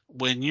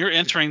when you're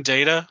entering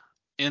data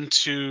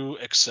into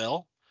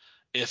Excel,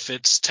 if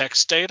it's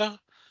text data,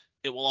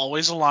 it will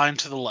always align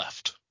to the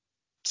left.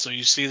 So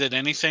you see that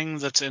anything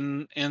that's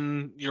in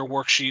your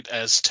worksheet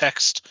as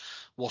text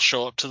will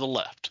show up to the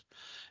left.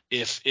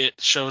 If it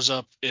shows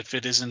up, if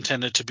it is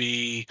intended to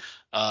be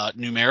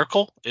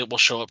numerical, it will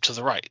show up to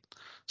the right.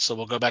 So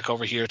we'll go back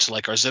over here to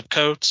like our zip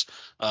codes.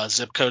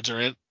 Zip codes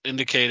are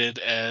indicated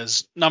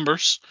as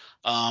numbers,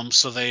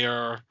 so they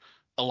are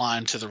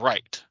aligned to the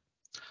right.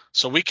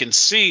 So we can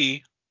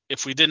see,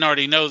 if we didn't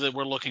already know that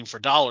we're looking for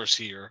dollars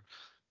here,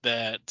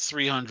 that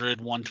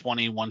 300,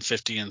 120,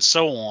 150, and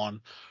so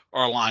on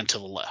are aligned to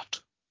the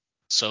left.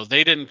 So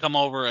they didn't come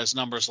over as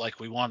numbers like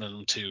we wanted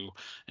them to,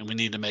 and we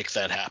need to make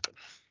that happen.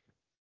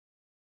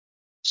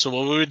 So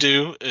what we would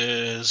do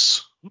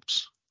is,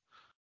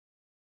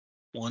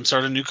 we'll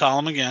insert a new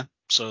column again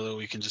so that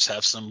we can just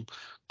have some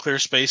clear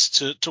space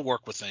to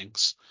work with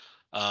things.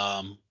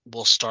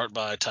 We'll start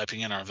by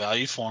typing in our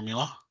value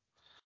formula.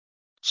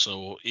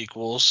 So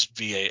equals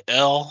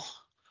VAL.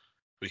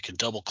 We can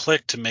double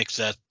click to make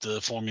that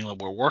the formula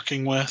we're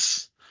working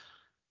with.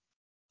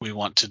 We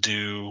want to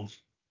do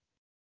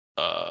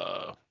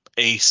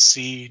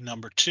AC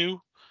number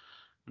 2,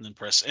 and then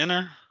press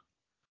enter.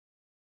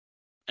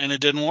 And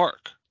it didn't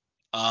work.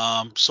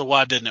 So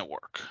why didn't it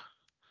work?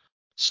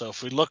 So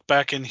if we look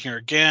back in here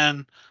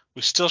again,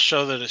 we still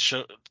show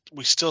that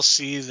we still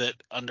see that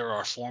under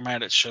our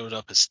format it showed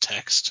up as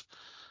text.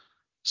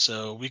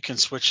 So we can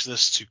switch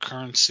this to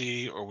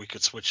currency, or we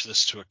could switch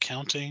this to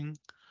accounting.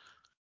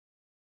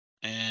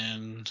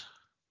 And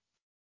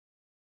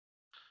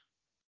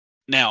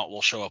now it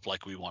will show up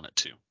like we want it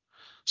to.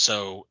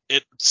 So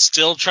it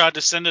still tried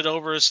to send it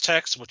over as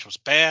text, which was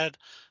bad,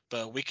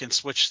 but we can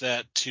switch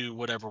that to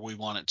whatever we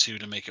want it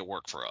to make it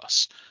work for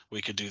us.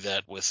 We could do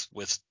that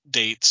with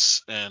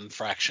dates and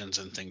fractions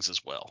and things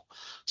as well.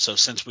 So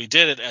since we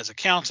did it as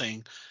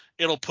accounting,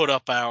 it'll put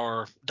up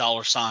our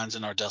dollar signs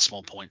and our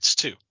decimal points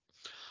too.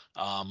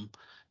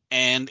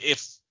 And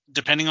if,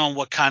 depending on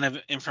what kind of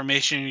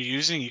information you're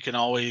using, you can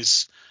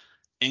always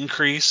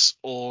increase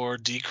or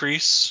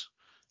decrease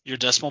your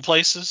decimal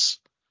places.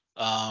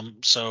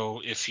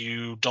 So if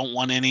you don't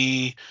want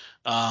anything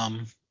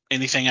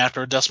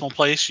after a decimal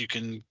place, you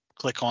can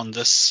click on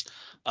this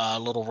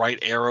little right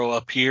arrow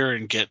up here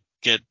and get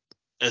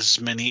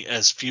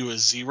as few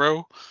as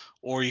 0,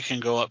 or you can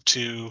go up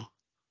to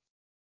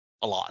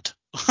a lot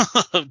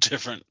of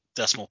different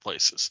decimal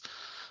places.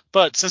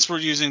 But since we're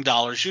using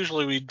dollars,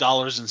 usually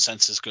dollars and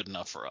cents is good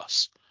enough for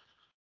us.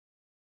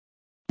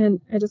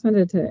 And I just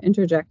wanted to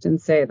interject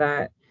and say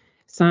that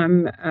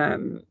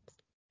some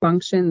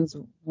functions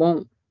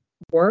won't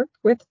work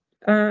with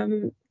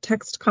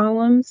text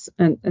columns,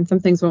 and some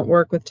things won't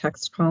work with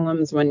text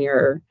columns when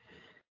you're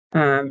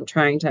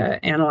trying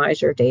to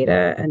analyze your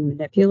data and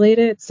manipulate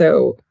it.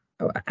 So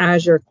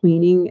as you're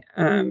cleaning,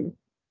 and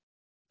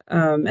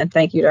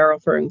thank you,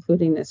 Daryl, for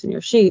including this in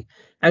your sheet,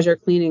 as you're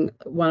cleaning,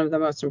 one of the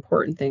most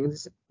important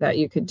things that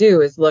you could do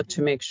is look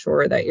to make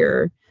sure that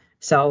your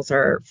cells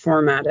are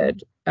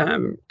formatted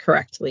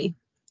correctly,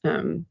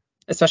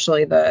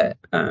 especially the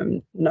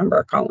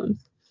number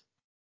columns.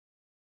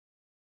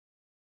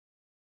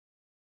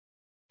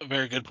 A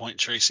very good point,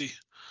 Tracy.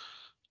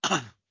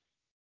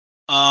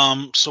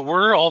 So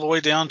we're all the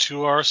way down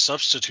to our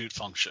substitute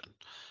function.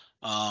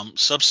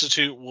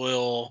 Substitute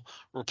will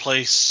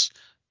replace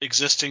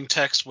existing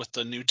text with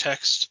the new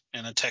text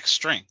in a text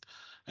string.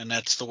 And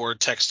that's the word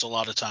text a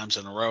lot of times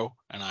in a row,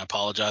 and I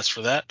apologize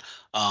for that.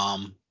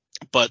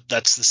 But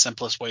that's the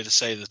simplest way to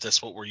say that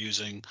that's what we're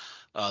using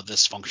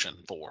this function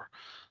for.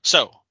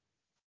 So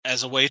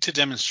as a way to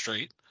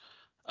demonstrate,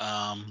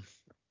 we'll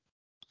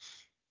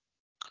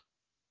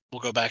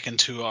go back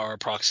into our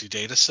proxy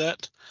data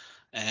set.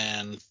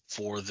 And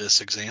for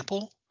this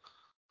example,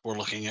 we're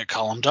looking at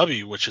column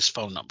W, which is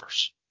phone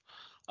numbers.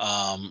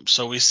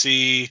 So we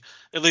see,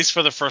 at least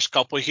for the first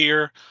couple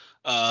here,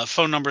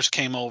 phone numbers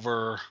came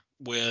over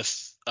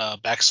with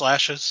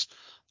backslashes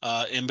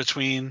in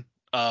between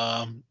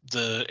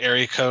the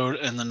area code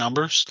and the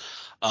numbers.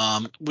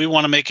 We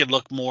want to make it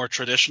look more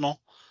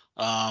traditional.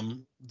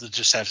 That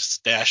just have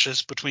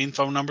dashes between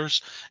phone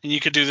numbers, and you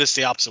could do this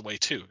the opposite way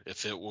too.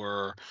 If it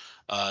were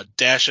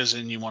dashes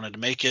and you wanted to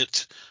make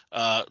it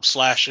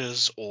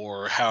slashes,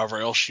 or however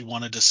else you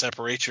wanted to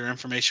separate your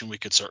information, we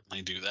could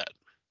certainly do that.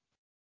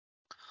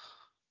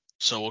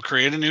 So we'll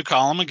create a new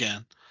column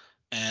again,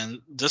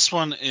 and this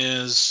one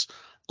is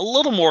a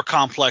little more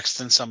complex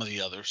than some of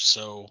the others.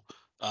 So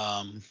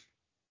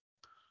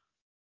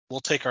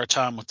we'll take our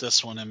time with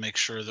this one and make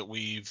sure that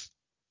we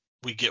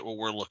get what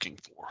we're looking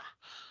for.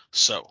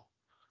 So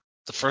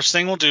the first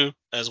thing we'll do,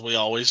 as we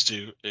always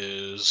do,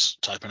 is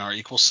type in our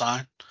equal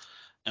sign,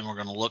 and we're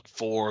going to look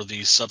for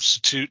the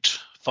substitute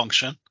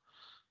function,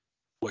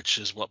 which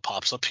is what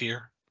pops up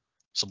here.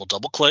 So we'll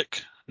double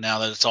click. Now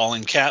that it's all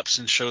in caps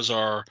and shows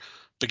our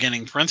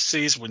beginning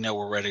parentheses, we know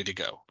we're ready to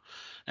go.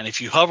 And if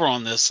you hover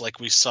on this, like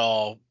we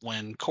saw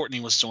when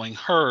Courtney was doing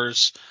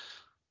hers,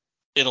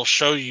 it'll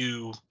show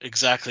you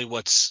exactly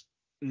what's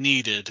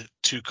needed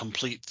to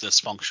complete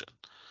this function.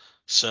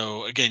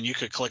 So again, you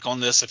could click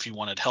on this if you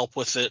wanted help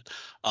with it,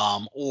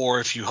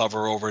 or if you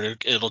hover over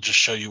it, it'll just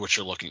show you what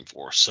you're looking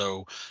for.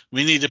 So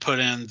we need to put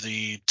in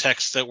the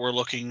text that we're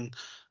looking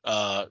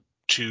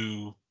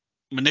to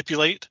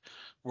manipulate.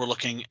 We're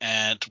looking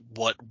at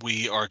what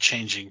we are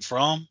changing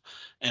from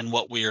and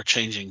what we are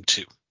changing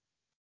to.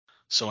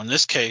 So in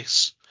this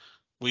case,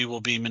 we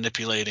will be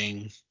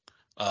manipulating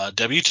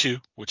W2,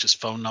 which is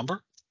phone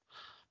number.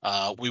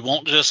 We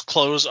won't just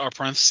close our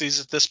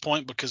parentheses at this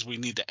point because we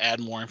need to add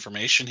more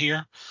information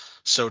here.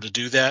 So to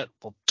do that,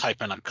 we'll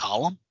type in a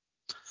column,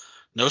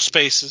 no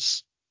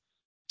spaces.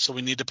 So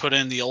we need to put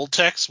in the old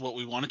text, what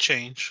we want to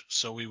change.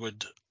 So we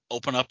would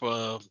open up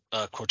a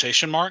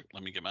quotation mark.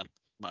 Let me get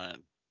my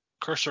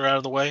cursor out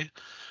of the way.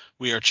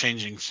 We are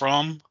changing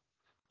from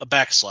a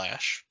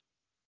backslash.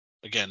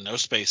 Again, no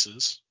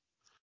spaces.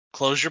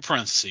 Close your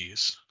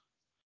parentheses.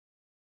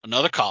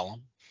 Another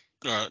column,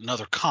 or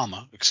another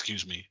comma,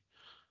 excuse me.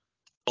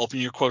 Open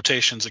your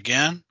quotations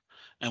again,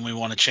 and we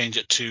want to change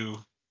it to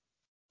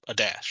a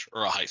dash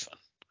or a hyphen.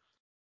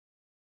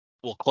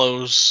 We'll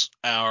close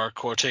our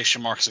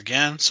quotation marks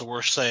again. So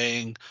we're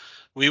saying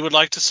we would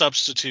like to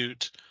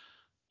substitute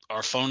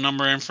our phone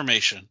number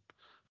information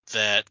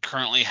that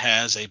currently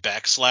has a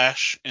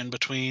backslash in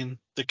between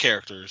the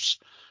characters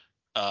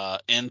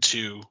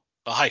into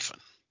a hyphen.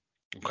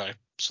 Okay,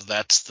 so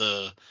that's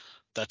the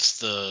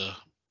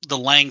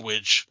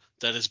language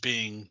that is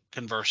being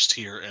conversed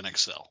here in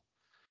Excel.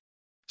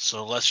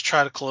 So let's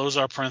try to close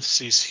our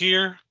parentheses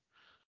here.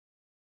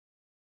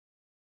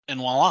 And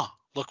voila,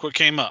 look what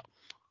came up.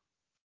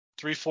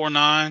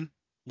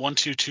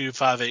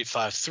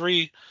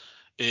 349-122-5853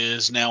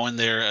 is now in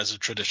there as a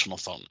traditional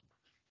phone number.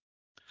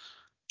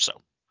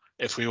 So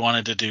if we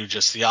wanted to do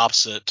just the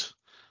opposite,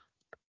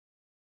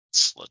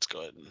 let's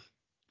go ahead and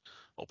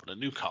open a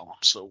new column.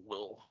 So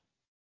we'll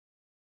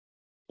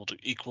do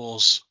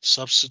equals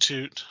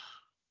substitute,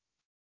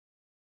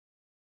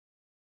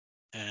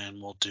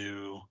 and we'll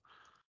do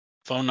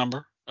phone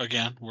number.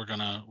 Again, we're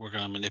gonna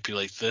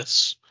manipulate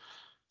this,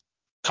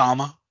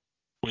 comma.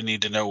 We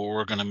need to know what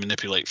we're going to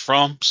manipulate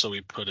from, so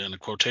we put in a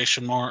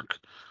quotation mark,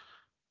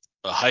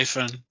 a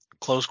hyphen,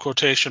 close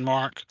quotation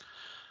mark,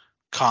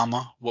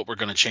 comma, what we're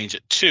going to change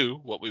it to,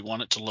 what we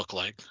want it to look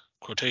like,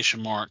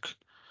 quotation mark,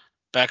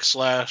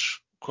 backslash,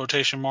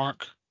 quotation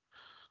mark,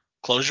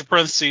 close your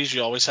parentheses.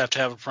 You always have to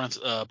have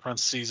a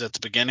parentheses at the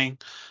beginning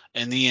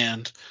and the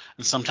end.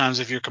 And sometimes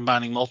if you're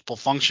combining multiple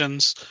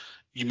functions,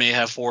 you may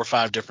have 4 or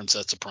 5 different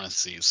sets of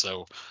parentheses.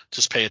 So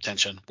just pay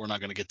attention. We're not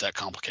going to get that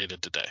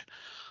complicated today.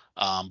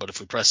 But if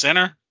we press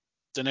enter,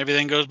 Then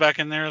everything goes back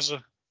in there as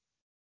a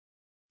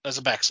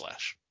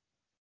backslash.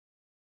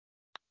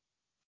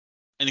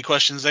 Any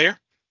questions there?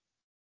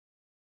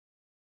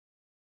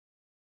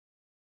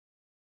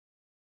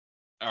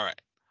 All right.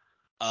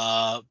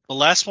 The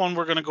last one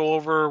we're going to go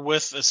over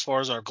with as far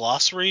as our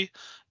glossary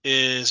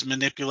is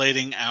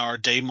manipulating our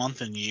day,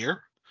 month, and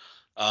year.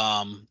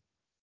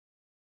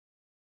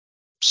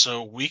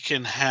 So we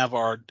can have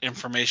our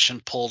information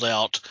pulled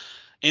out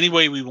any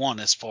way we want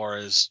as far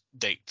as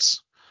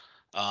dates.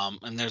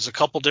 And there's a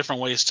couple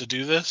different ways to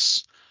do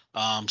this.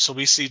 So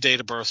we see date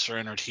of births are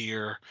entered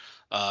here,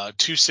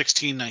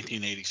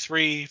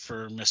 2/16/1983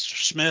 for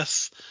Mr.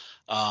 Smith.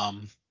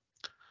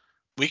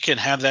 We can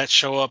have that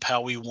show up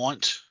how we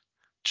want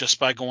just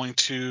by going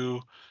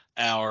to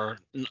our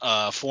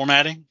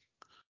formatting.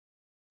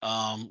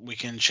 We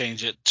can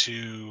change it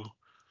to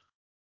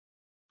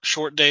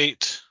short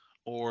date,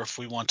 or if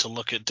we want to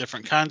look at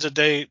different kinds of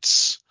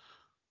dates,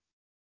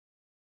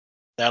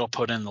 that'll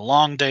put in the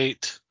long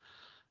date.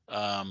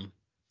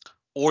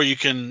 Or you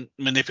can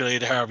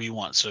manipulate it however you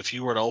want. So if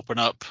you were to open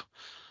up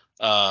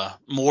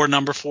more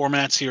number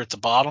formats here at the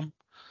bottom,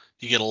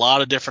 you get a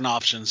lot of different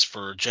options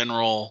for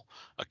general,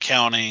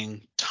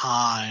 accounting,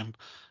 time,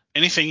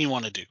 anything you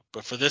want to do.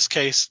 But for this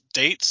case,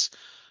 dates,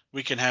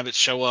 we can have it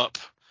show up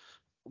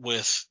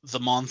with the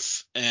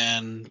month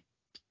and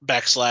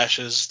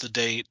backslashes, the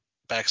date,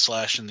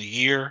 backslash, and the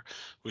year.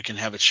 We can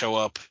have it show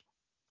up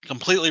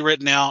completely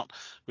written out.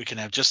 We can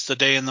have just the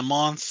day and the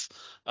month.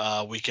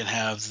 We can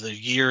have the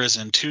year as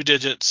in 2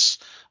 digits.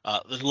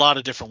 There's a lot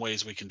of different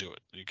ways we can do it.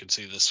 You can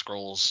see this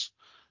scrolls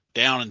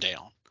down and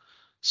down.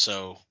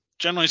 So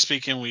generally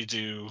speaking, we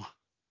do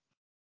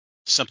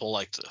simple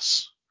like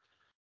this.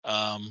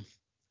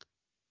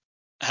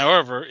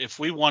 However, if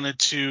we wanted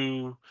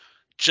to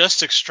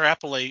just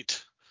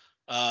extrapolate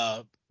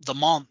the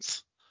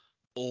month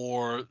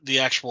or the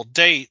actual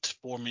date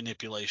for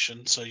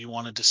manipulation, so you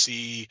wanted to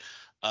see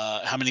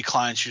how many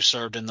clients you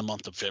served in the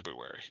month of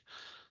February.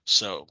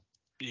 So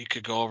you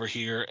could go over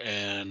here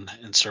and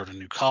insert a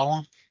new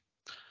column.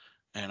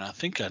 And I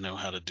think I know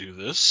how to do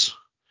this.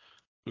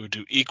 We would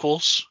do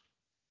equals.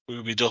 We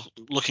would be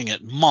looking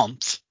at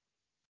month.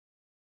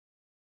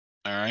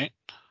 All right.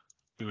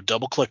 We would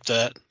double click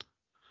that.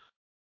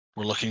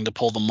 We're looking to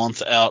pull the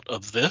month out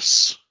of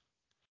this.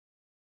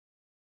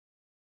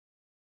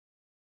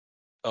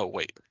 Oh,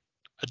 wait.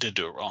 I did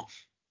do it wrong.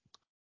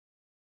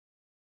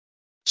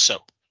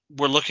 So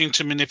we're looking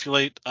to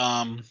manipulate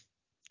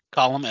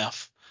column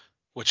F,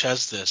 which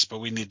has this, but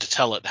we need to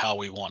tell it how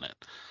we want it.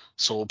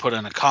 So we'll put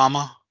in a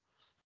comma.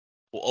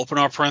 We'll open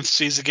our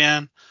parentheses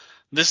again.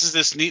 This is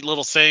this neat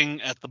little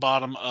thing at the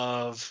bottom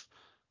of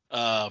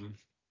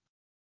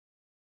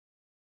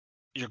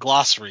your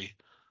glossary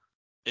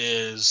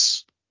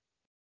is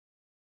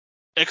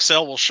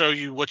Excel will show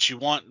you what you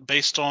want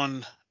based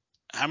on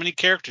how many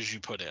characters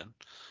you put in.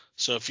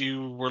 So if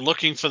you were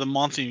looking for the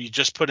month and you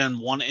just put in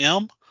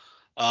 1M,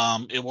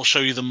 it will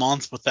show you the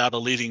month without a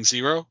leading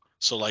 0.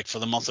 So like for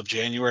the month of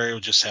January, it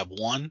would just have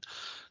 1.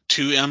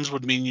 2 M's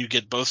would mean you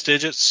get both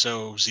digits,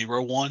 so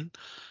 0, 1.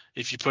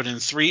 If you put in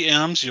 3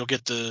 M's, you'll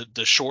get the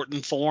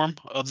shortened form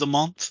of the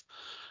month.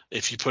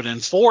 If you put in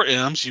 4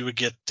 M's, you would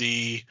get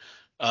the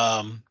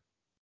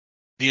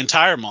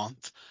entire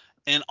month,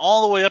 and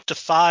all the way up to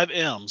 5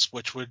 M's,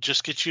 which would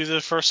just get you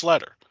the first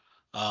letter,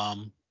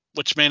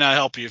 which may not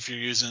help you if you're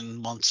using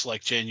months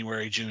like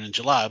January, June, and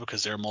July,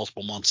 because there are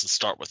multiple months that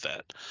start with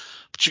that.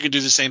 But you can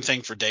do the same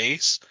thing for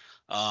days.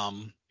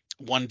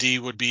 1D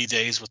would be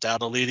days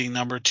without a leading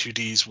number.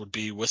 2Ds would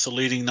be with a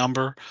leading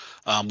number,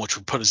 which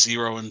would put a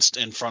 0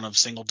 in front of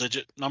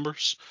single-digit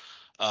numbers.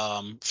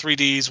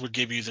 3Ds would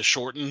give you the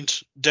shortened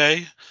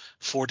day.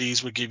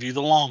 4Ds would give you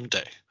the long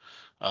day.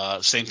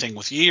 Same thing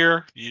with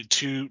year.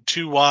 Two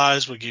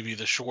Ys would give you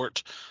the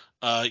short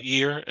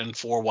year, and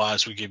 4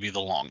 Ys would give you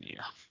the long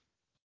year.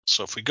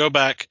 So if we go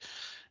back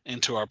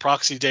into our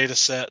proxy data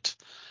set,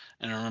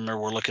 and remember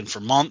we're looking for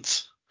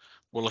month,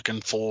 we're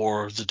looking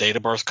for the date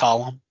of birth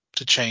column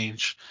to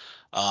change,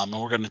 and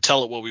we're going to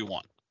tell it what we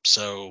want.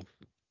 So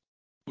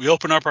we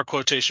open up our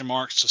quotation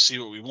marks to see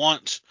what we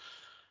want.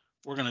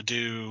 We're going to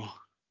do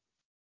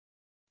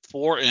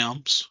 4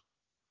 M's.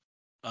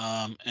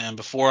 And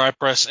before I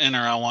press enter,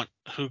 I want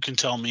who can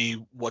tell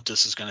me what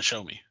this is going to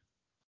show me.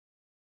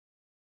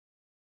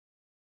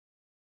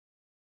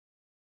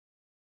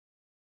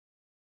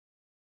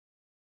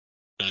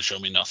 Going to show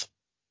me nothing.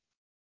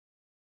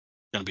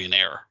 Going to be an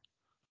error.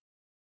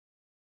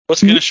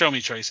 What's going to show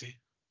me, Tracy?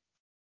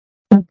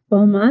 A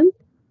full month?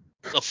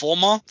 A full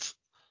month?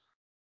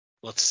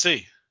 Let's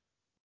see.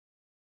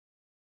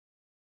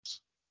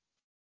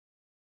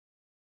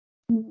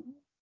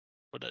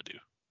 What did I do?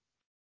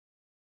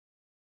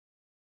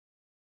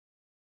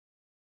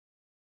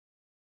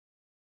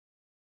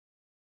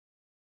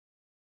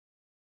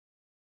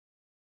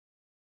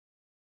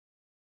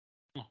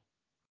 Oh,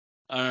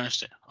 I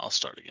understand. I'll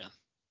start again.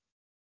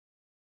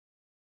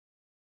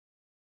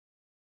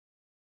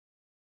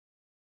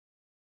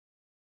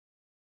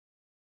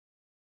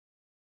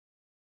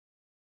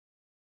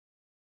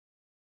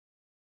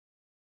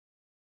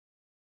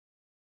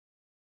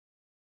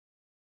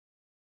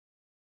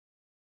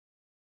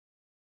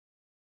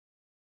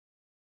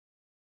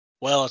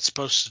 Well, it's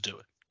supposed to do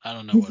it. I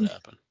don't know what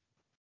happened.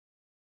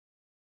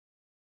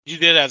 You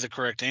did have the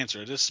correct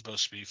answer. It is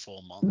supposed to be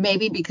full month.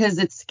 Maybe because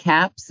it's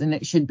caps and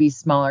it should be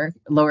smaller,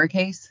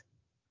 lowercase.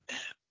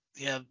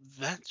 Yeah,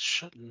 that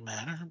shouldn't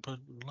matter, but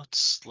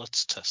let's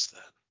test that.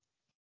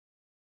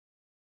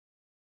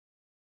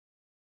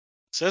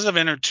 It says I've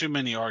entered too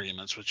many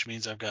arguments, which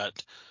means I've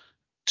got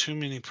too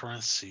many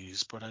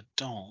parentheses, but I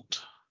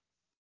don't.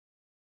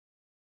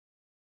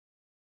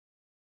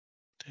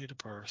 Date of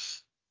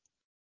birth.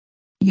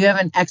 You have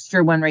an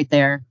extra one right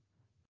there.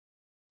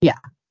 Yeah.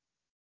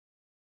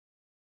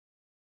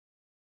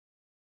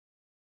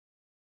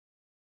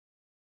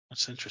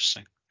 That's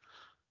interesting.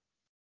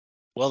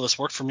 Well, this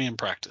worked for me in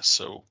practice,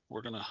 so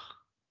we're gonna.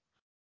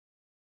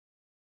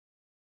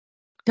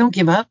 Don't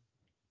give up.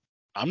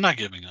 I'm not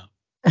giving up.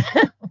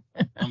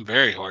 I'm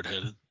very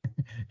hard-headed.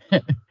 All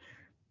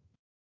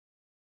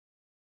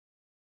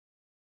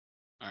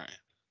right.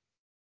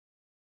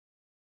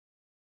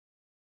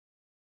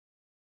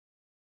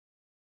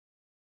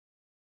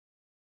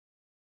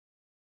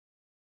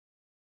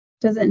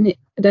 Does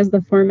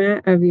the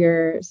format of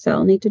your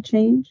cell need to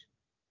change?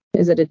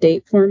 Is it a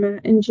date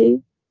format in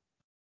G?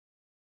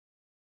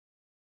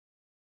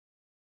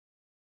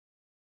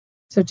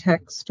 So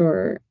text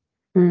or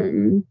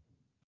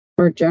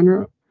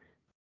general.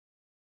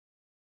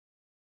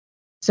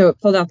 So it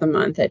pulled out the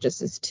month. It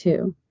just is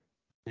 2.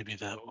 Maybe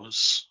that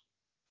was.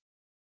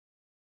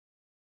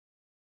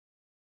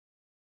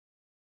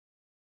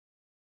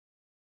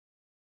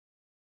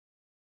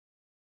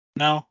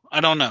 No,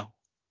 I don't know.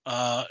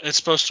 It's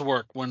supposed to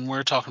work. When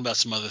we're talking about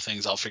some other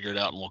things, I'll figure it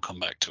out and we'll come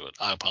back to it.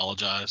 I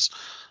apologize.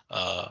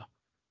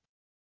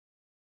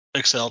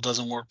 Excel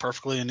doesn't work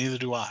perfectly, and neither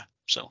do I.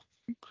 So,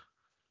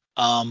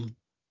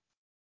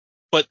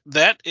 but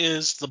that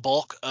is the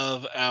bulk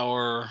of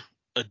our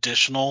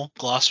additional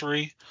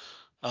glossary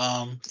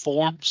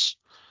forms.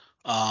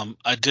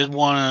 I did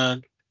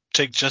want to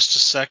take just a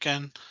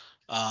second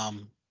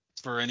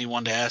for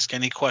anyone to ask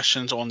any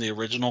questions on the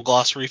original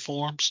glossary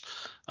forms.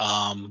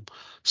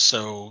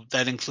 So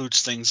that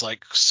includes things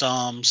like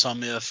sum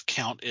if,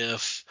 count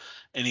if,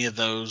 any of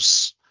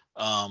those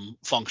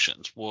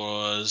functions.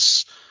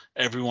 Was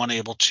everyone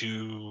able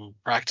to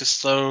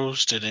practice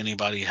those? Did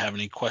anybody have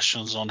any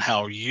questions on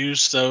how to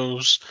use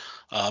those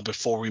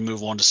before we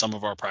move on to some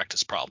of our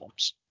practice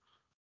problems?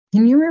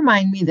 Can you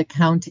remind me the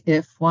count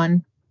if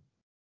one?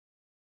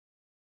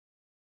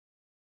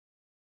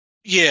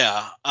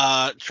 Yeah.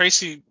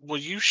 Tracy, will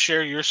you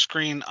share your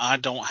screen? I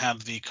don't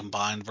have the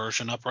combined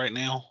version up right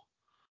now.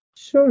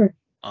 Sure.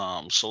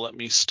 So let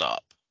me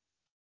stop.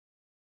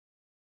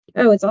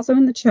 Oh, it's also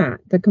in the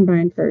chat. The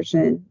combined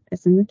version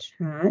is in the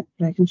chat,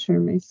 but I can share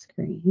my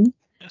screen.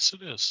 Yes,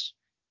 it is.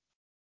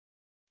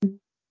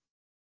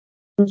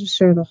 I'll just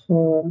share the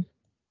whole.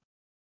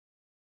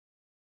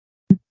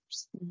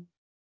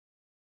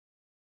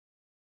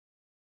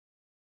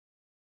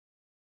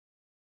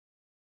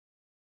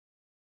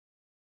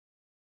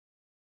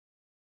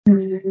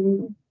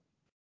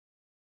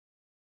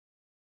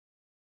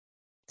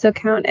 So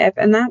count if,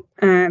 and that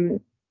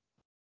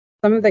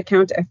some of the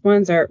count if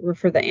ones were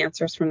for the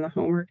answers from the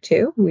homework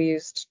too. We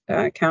used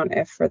count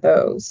if for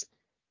those.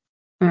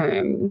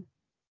 You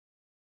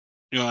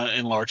want to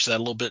enlarge that a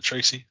little bit,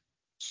 Tracy?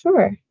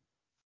 Sure.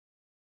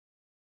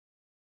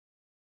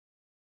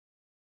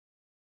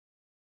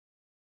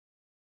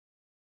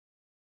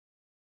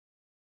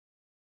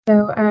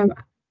 So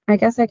I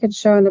guess I could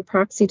show in the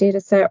proxy data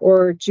set,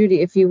 or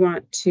Judy, if you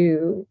want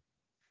to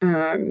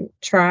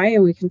try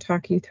and we can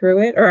talk you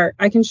through it, or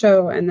I can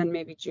show and then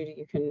maybe Judy,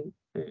 you can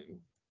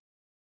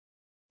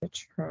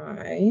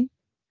try.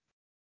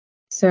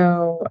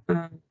 So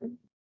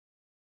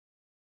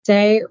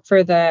say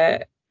for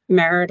the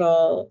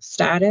marital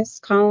status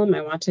column,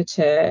 I wanted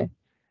to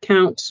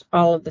count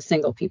all of the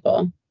single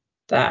people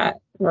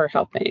that we're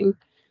helping.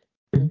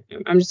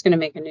 I'm just going to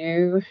make a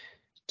new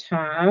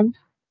tab,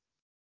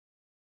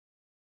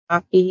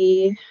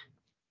 copy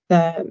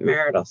the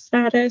marital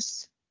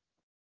status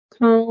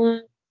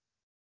column.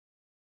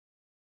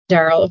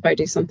 Daryl, if I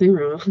do something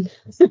wrong,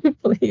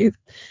 please.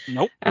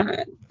 Nope.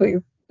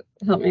 Please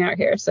help me out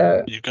here.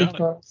 So you got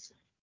equals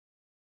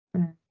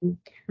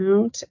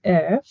count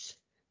if.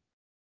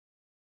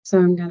 So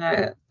I'm going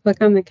to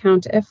click on the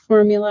count if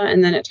formula,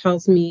 and then it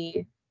tells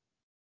me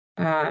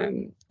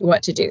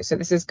what to do. So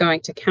this is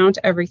going to count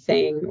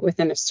everything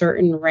within a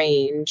certain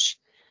range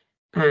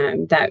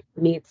that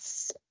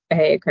meets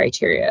a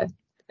criteria.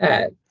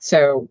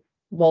 So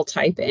we'll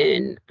type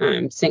in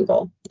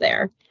single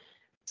there.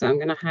 So I'm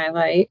going to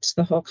highlight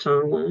the whole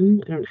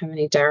column. I don't have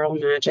any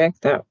Daryl magic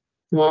that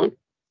won't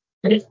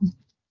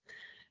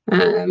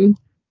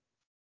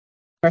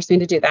force me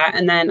to do that.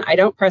 And then I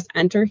don't press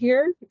enter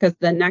here because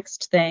the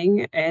next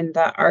thing in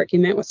the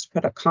argument was to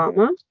put a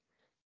comma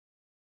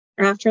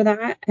after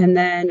that. And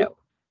then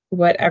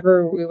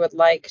whatever we would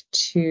like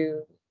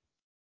to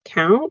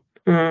count,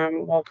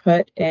 we'll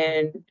put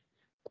in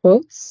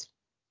quotes.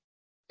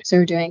 So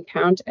we're doing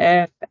count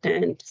if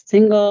and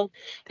single.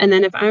 And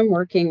then if I'm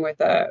working with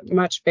a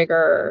much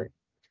bigger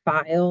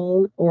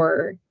file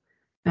or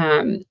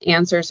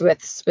answers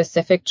with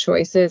specific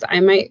choices. I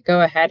might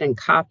go ahead and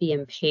copy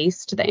and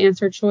paste the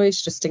answer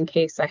choice just in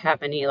case I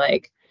have any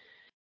like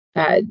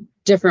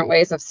different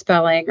ways of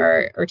spelling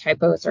or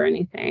typos or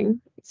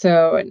anything.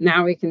 So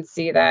now we can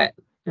see that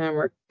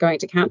we're going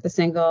to count the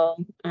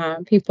single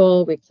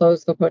people. We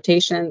close the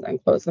quotations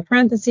and close the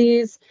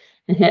parentheses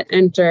and hit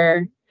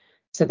enter.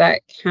 So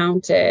that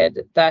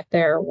counted that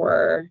there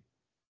were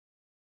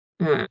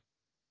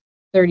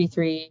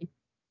 33.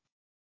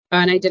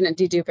 And I didn't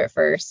dedupe it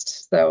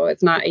first, so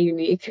it's not a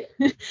unique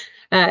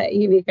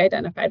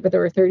identified, but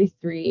there were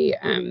 33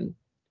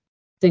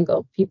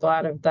 single people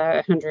out of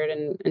the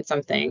 100 and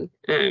something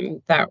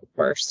that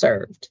were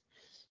served.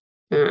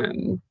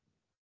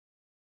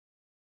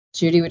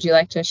 Judy, would you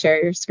like to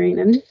share your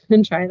screen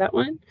and try that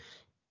one?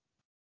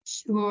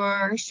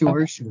 Sure.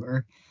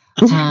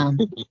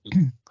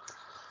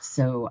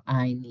 So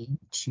I need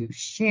to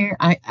share.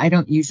 I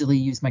don't usually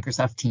use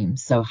Microsoft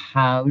Teams. So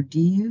how do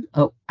you?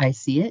 Oh, I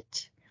see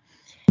it.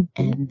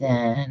 And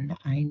then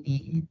I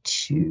need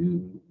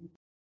to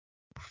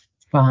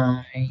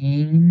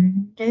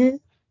find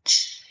it.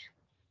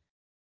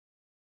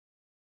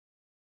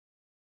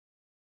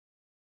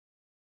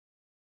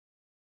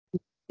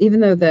 Even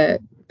though the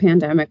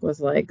pandemic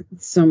was like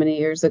so many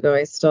years ago,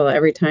 I still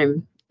every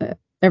time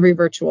every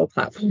virtual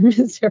platform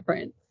is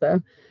different.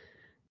 So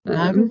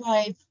How do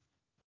I?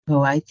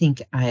 Oh, I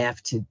think I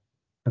have to.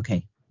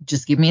 Okay,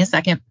 just give me a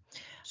second.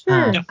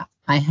 Sure.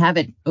 I have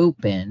it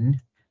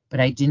open, but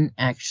I didn't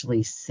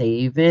actually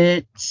save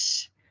it.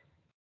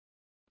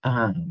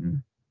 I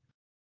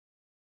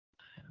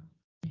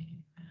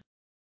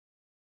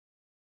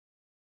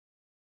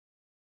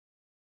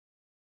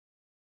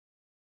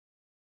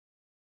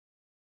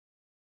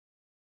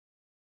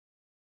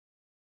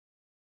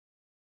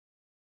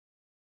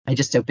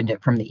just opened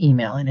it from the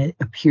email, and it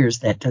appears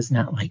that does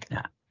not like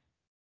that.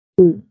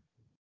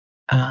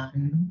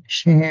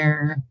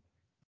 Share.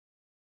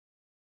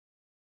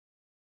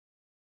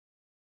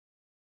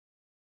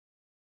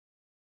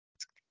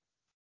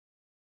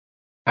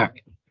 All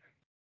right.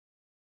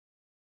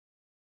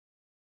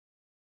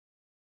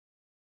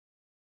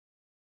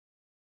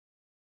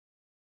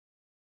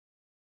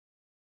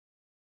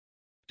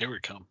 Here we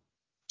come.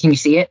 Can you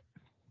see it?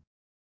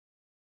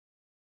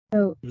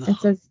 Oh, No. it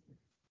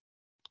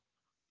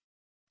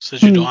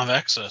says you don't have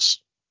access.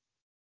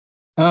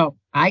 Oh,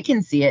 I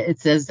can see it. It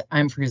says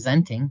I'm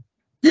presenting.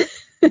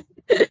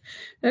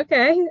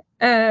 Okay.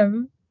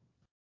 All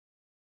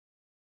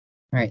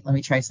right, let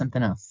me try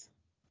something else.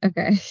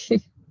 Okay.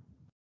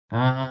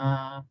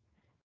 How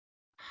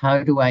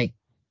do I?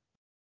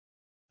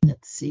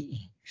 Let's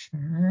see.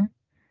 Sure.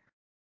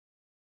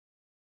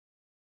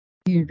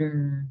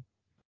 Computer.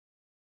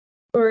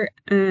 Or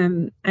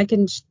I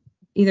can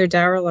either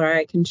Daryl or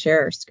I can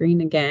share our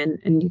screen again,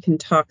 and you can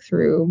talk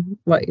through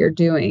what you're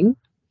doing,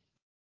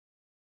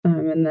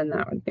 and then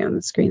that would be on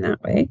the screen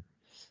that way.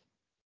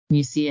 Can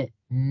you see it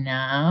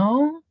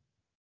now?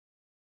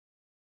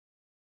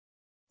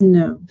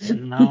 No.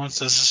 No, it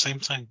says the same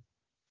thing.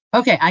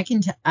 Okay, I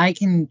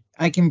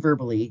can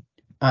verbally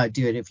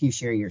do it if you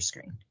share your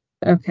screen.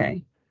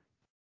 Okay.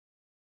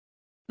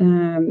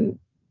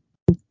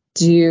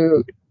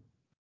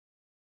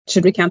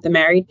 Should we count the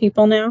married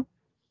people now?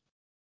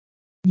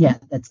 Yeah,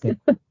 that's good.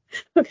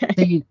 Okay.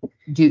 So you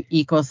do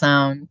equal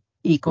sign,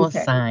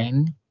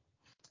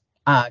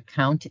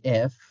 count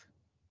if,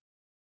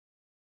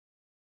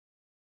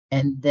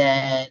 and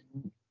then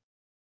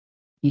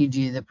you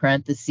do the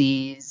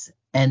parentheses,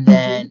 and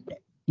then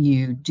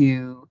you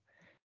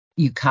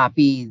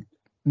copy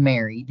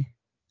married,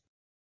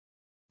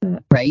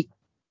 right?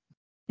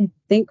 I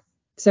think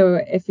so.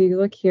 If you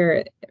look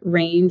here,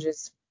 range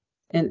is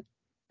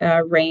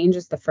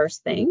the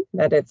first thing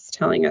that it's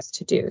telling us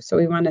to do. So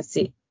we want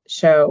to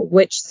show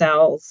which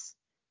cells.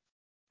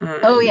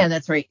 Oh yeah,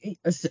 that's right.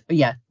 So,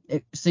 yeah,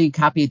 so you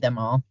copied them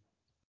all.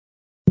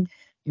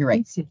 You're right.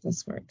 Let's see if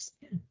this works.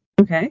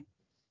 Okay.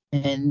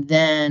 And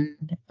then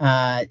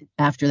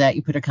after that,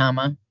 you put a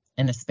comma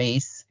and a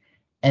space,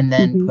 and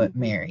then put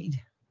married,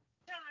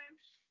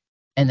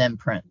 and then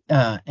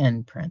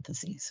end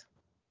parentheses.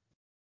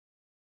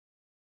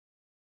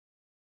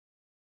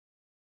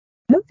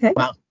 Okay.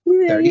 Wow.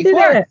 Yeah, 34. you did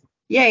it.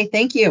 Yay!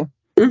 Thank you.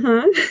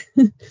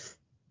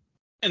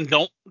 And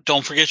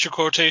don't forget your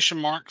quotation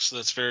marks.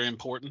 That's very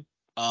important.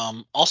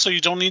 Also,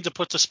 you don't need to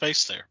put the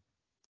space there.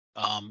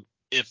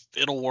 If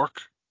it'll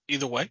work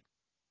either way.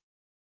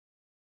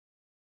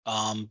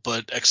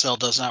 But Excel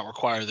does not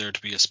require there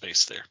to be a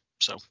space there.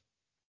 So.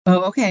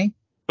 Oh, okay.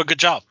 But good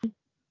job.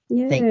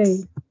 Yay.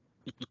 Thanks.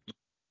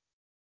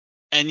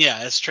 And yeah,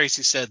 as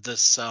Tracy said,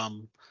 this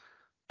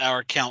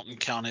our count and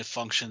count if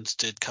functions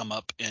did come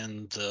up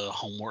in the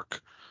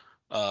homework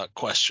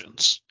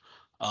questions.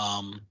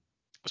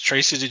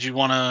 Tracy, did you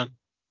want to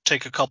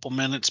take a couple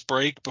minutes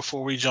break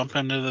before we jump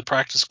into the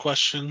practice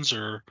questions,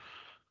 or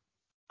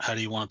how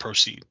do you want to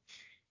proceed?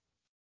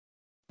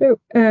 So,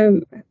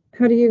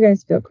 how do you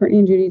guys feel, Courtney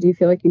and Judy? Do you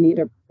feel like you need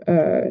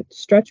a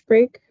stretch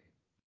break?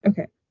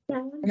 Okay.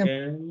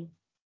 Okay.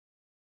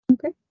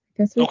 Okay. I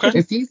guess we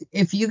Okay.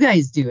 If you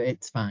guys do it,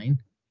 it's fine.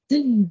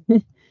 could.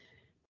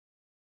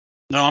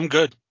 No, I'm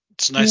good.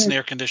 It's nice and Yeah.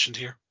 air conditioned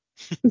here.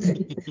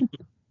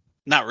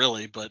 Not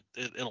really, but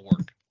it'll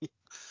work.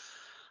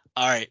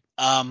 All right.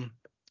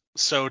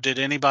 So did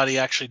anybody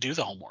actually do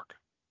the homework?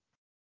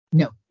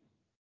 No.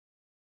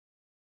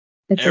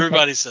 It's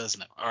Everybody says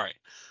no. All right.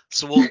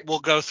 So we'll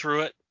go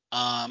through it,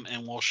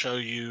 and we'll show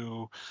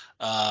you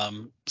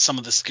some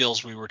of the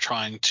skills we were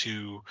trying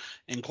to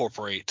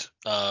incorporate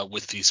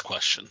with these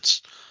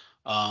questions.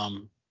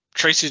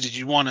 Tracy, did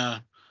you want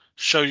to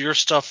show your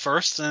stuff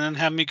first and then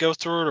have me go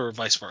through it, or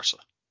vice versa?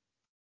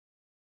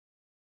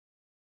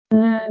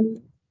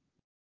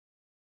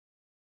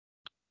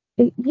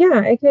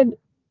 Yeah,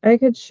 I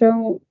could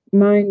show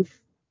mine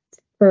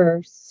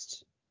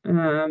first.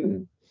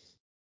 I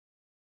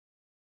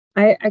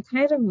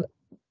kind of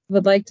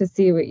would like to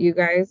see what you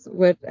guys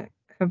would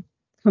have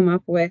come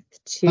up with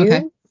too.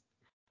 Okay.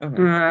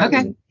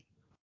 Okay.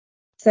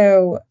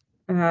 So,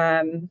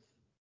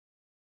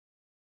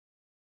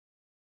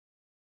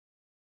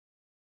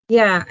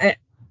 yeah,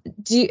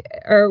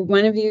 are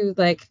one of you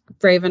like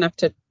brave enough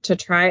to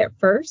try it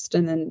first,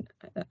 and then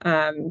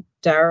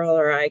Daryl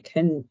or I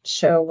can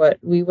show what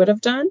we would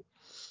have done?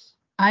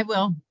 I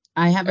will.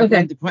 I haven't Okay.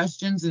 read the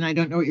questions and I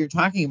don't know what you're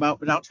talking about,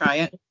 but I'll try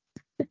it.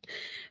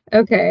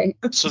 Okay.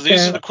 So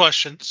these are the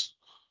questions.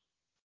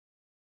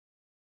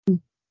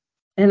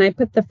 And I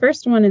put the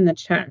first one in the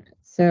chat.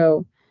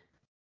 So,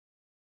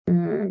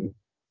 and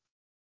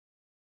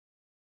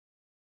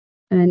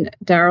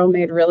Daryl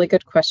made really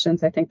good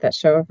questions, I think, that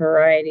show a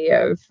variety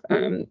of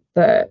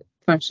the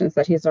functions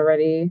that he's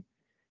already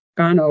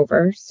gone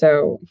over.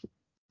 So,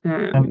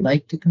 I would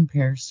like to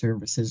compare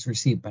services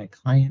received by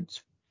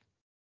clients.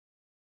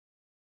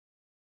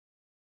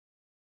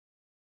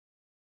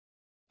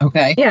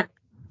 Okay. Yeah,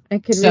 I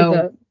could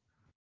read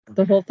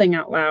the whole thing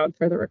out loud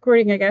for the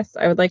recording, I guess.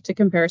 I would like to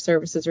compare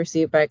services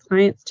received by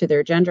clients to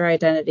their gender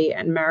identity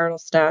and marital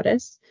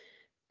status.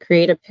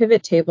 Create a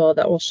pivot table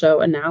that will show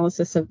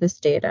analysis of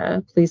this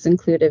data. Please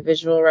include a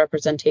visual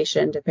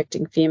representation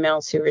depicting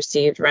females who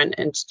received rent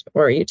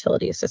or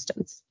utility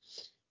assistance.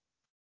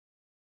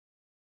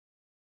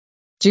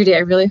 Judy, I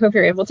really hope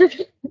you're able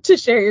to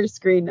share your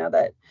screen now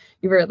that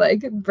you were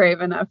like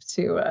brave enough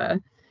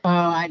to. Oh,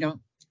 I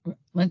don't.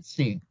 Let's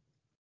see.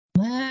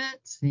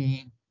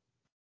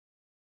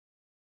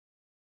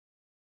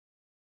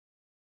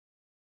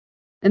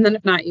 And then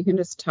if not, you can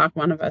just talk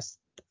one of us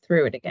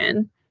through it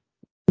again.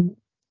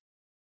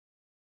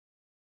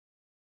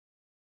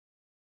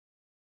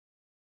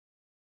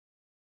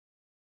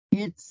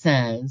 It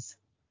says,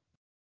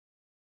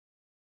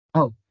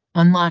 oh,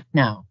 unlock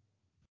now.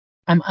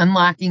 I'm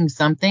unlocking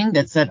something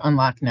that said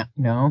unlock now.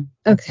 No.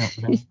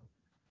 Okay.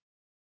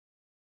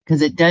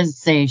 Because it does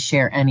say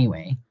share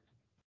anyway.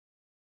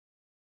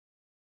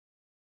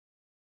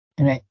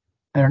 And I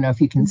don't know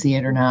if you can see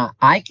it or not.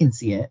 I can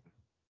see it.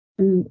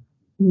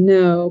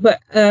 No, but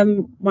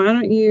why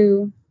don't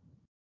you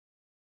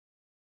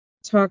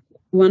talk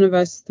one of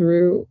us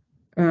through?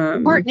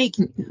 Courtney,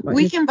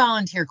 we can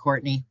volunteer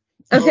Courtney.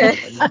 Okay.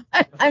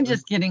 I'm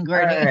just kidding,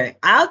 Courtney. All right,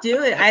 I'll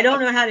do it. I don't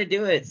know how to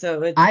do it,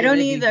 so I don't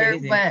either,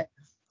 but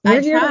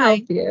we're here to help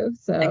you.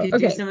 So I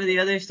could do some of the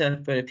other stuff,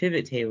 but a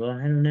pivot table,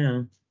 I don't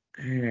know.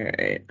 All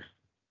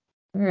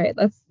right.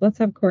 Let's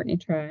have Courtney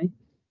try.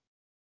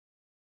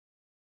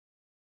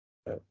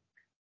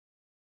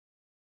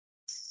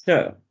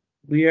 So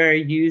we are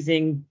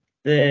using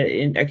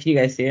can you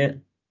guys see it?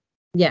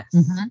 Yes.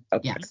 Mm-hmm.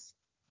 Okay. Yes.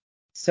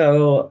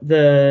 So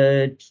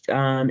the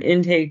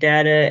intake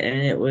data,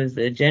 and it was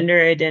the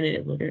gender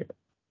identity,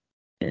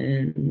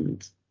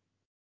 and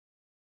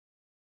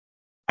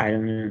I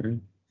don't know.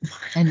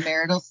 And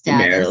marital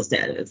status. And marital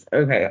status.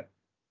 Okay.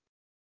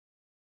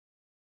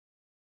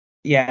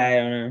 Yeah, I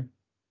don't know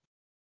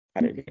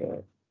how to do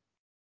it.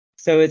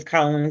 So it's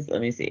columns.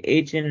 Let me see.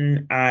 H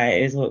and I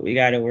is what we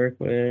got to work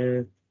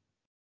with,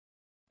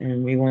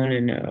 and we want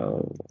to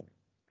know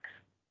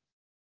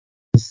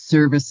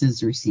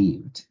services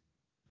received.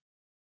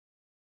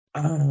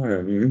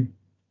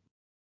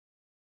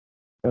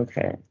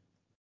 Okay.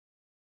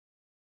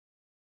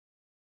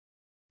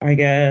 I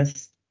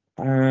guess.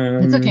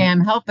 It's okay.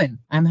 I'm helping.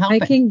 I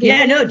can get.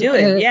 Yeah, no, do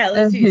it. Yeah,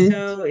 let's see.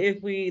 So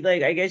if we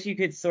I guess you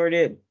could sort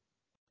it,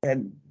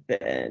 and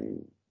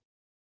then.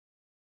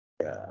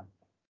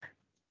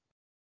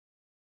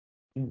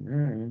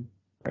 Right,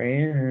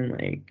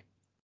 and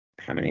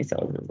how many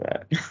cells is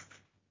that?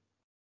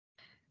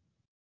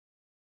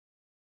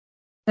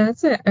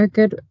 That's a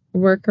good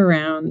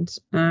workaround.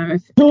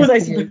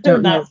 If you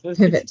don't know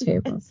pivot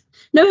tables.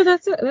 No,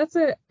 that's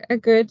a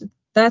good.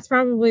 That's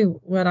probably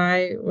what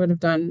I would have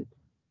done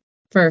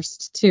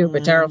first too.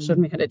 But Daryl showed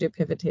me how to do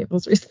pivot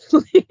tables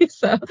recently,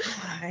 so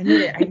I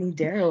need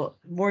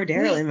more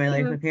Daryl in my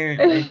life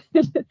apparently.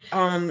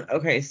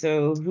 Okay,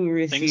 so who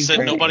received things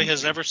that nobody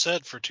has ever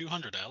said for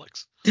 200,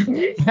 Alex. All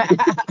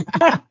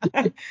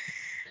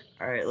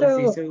right, let's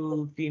see.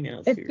 So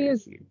females. If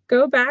you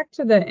go back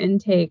to the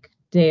intake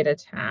data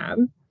tab.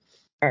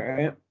 All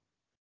right.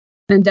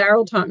 And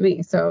Daryl taught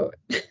me, so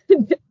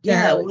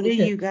Yeah, Daryl, what do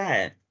you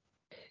got?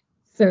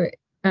 So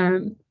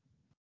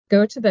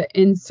go to the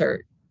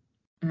insert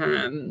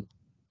tab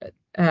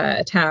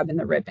in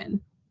the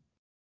ribbon.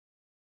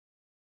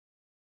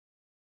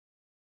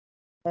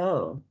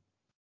 Oh,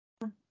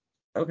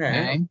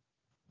 okay.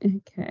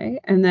 Okay,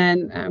 and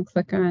then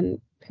click on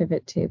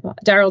pivot table.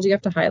 Daryl, do you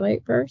have to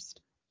highlight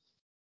first?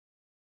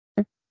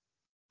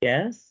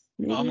 Yes,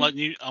 I'm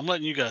maybe.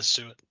 letting you guys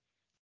do it.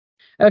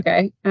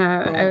 Okay,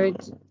 I would.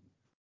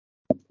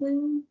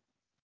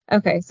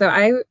 Okay, so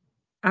I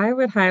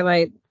would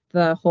highlight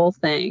the whole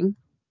thing.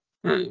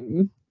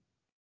 I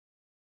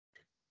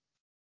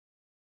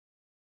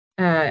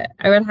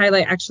would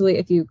highlight actually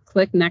if you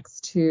click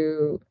next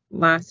to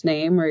last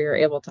name where you're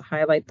able to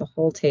highlight the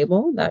whole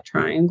table, that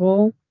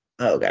triangle.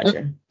 Oh,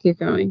 gotcha. Keep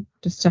going,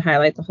 just to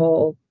highlight the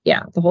whole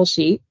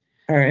sheet.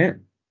 All right.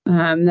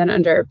 Then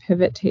under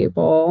pivot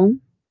table,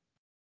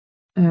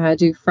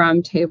 do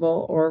from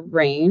table or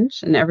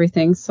range, and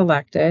everything's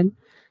selected.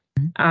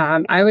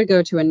 I would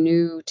go to a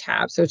new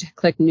tab, so to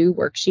click new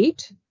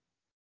worksheet,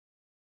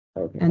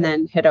 Okay. and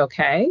then hit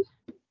OK.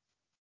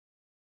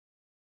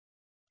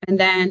 And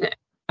then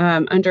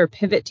under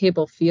pivot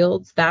table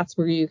fields, that's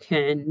where you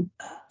can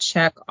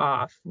check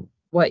off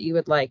what you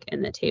would like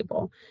in the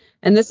table.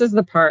 And this is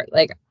the part,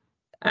 like,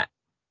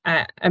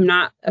 I'm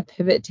not a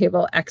pivot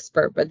table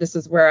expert, but this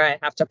is where I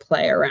have to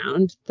play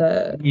around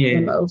the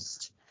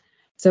most.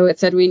 So it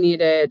said we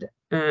needed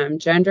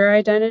gender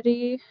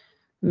identity,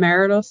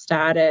 marital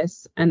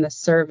status, and the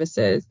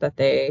services that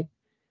they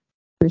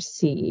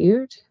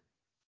received.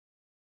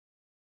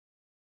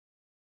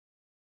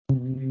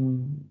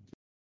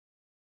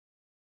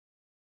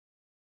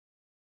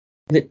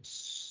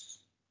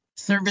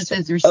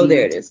 Services received. Oh,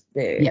 there it is.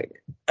 There. Yep.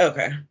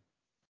 Okay.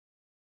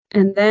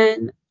 And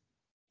then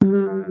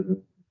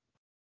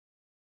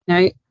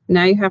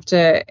now you have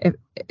to, if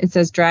it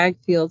says drag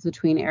fields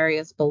between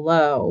areas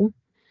below,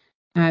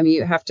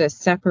 you have to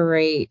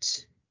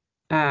separate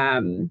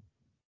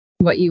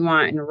what you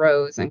want in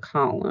rows and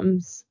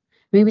columns.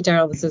 Maybe,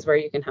 Daryl, this is where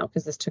you can help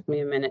because this took me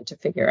a minute to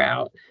figure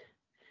out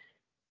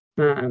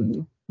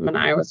when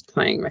I was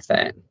playing with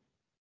it.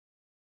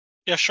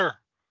 Yeah, sure.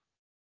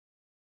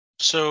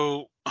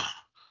 So,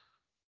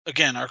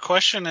 again, our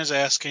question is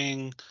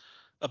asking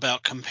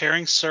about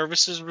comparing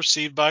services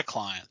received by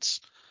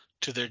clients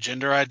to their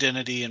gender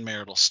identity and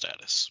marital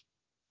status.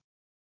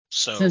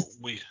 So go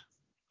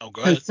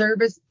ahead.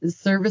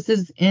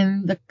 Services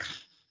in the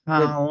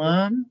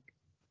column.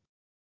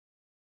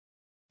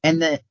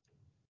 And the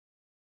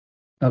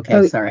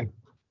sorry.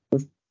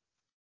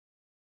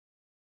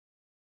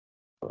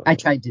 I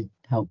tried to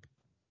help.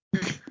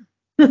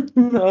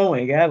 Oh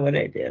my God, what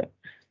I do?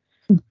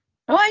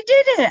 Oh, I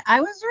did it. I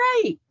was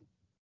right.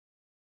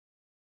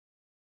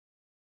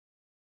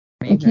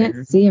 I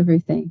can't see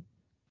everything.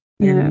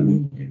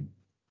 Well,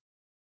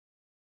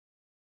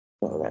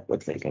 that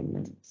looks like a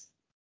mess.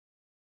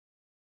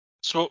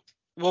 So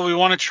what we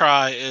want to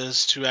try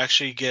is to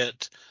actually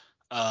get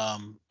a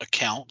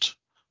count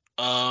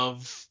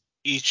of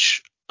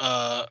each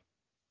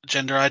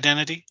gender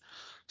identity.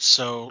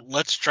 So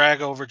let's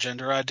drag over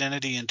gender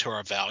identity into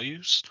our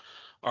values.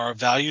 Our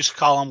values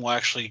column will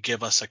actually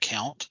give us a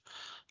count.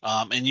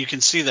 And you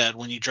can see that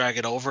when you drag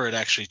it over, it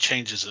actually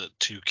changes it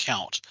to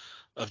count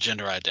of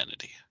gender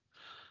identity.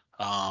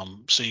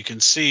 So you can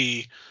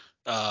see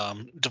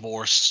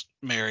divorced,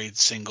 married,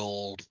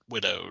 single,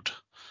 widowed.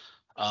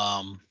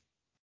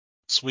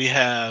 So we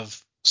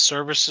have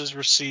services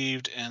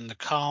received in the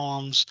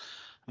columns,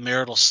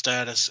 marital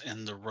status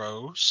in the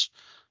rows.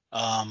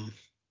 And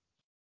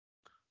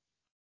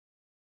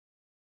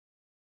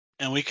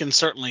we can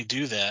certainly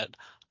do that.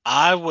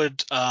 I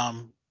would,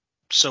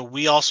 so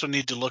we also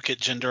need to look at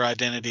gender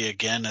identity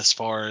again as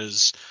far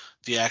as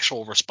the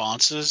actual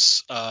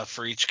responses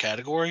for each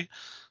category.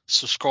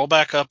 So scroll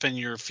back up in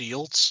your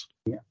fields.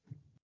 Yeah.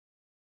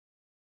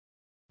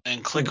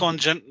 And click on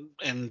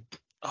and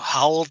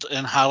hold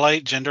and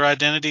highlight gender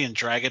identity and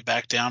drag it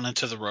back down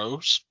into the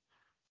rows.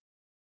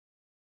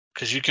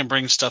 Because you can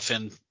bring stuff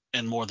in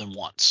more than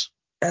once.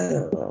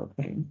 Oh,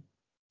 okay.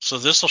 So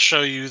this will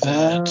show you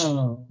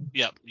that,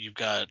 yep, you've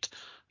got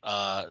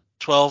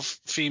 12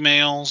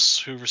 females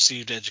who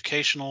received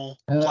educational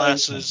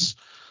classes,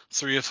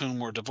 3 of whom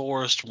were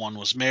divorced, 1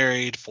 was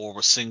married, 4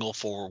 were single,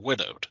 4 were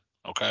widowed.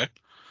 Okay.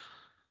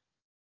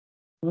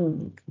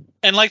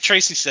 And like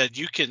Tracy said,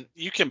 you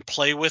can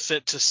play with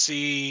it to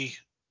see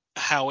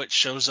how it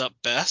shows up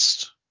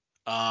best,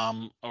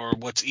 or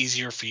what's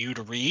easier for you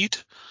to read.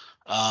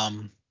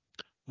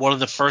 One of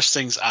the first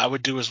things I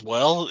would do as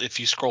well, if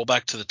you scroll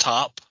back to the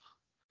top,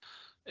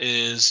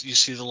 is you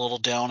see the little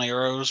down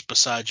arrows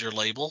beside your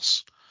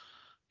labels.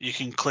 You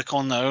can click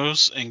on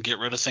those and get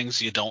rid of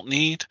things you don't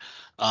need.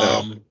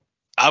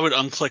 I would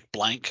unclick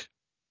blank.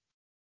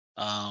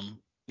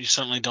 You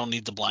certainly don't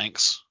need the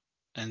blanks,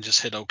 and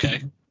just hit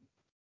OK.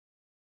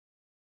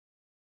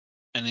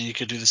 And then you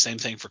could do the same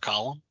thing for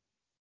column,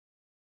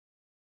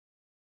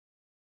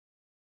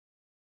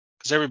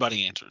 because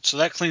everybody answered. So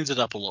that cleans it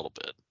up a little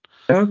bit.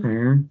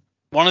 Okay.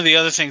 One of the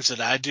other things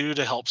that I do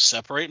to help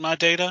separate my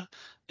data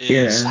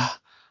is Yeah.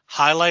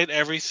 highlight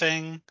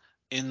everything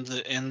in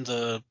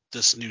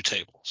this new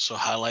table. So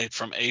highlight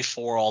from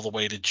A4 all the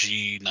way to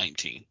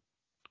G19.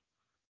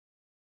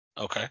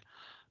 Okay.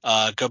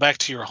 Go back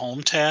to your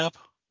home tab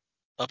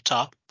up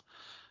top,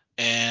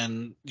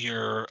 and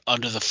you're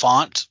under the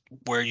font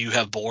where you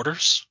have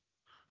borders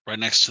right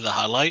next to the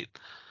highlight.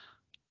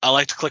 I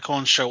like to click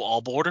on show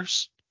all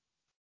borders.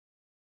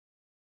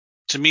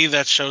 To me,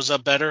 that shows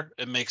up better.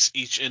 It makes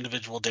each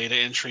individual data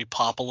entry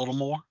pop a little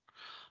more.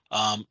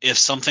 If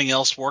something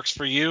else works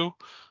for you,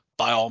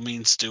 by all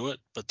means do it,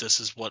 but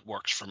this is what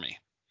works for me.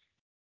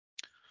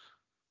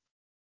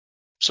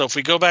 So if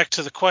we go back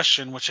to the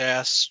question, which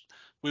asks,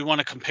 we want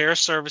to compare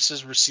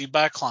services received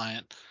by a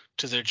client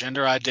to their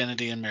gender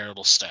identity and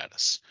marital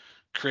status.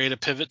 Create a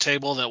pivot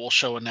table that will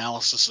show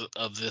analysis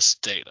of this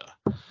data.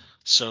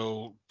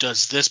 So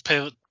does this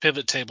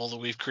pivot table that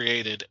we've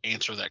created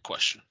answer that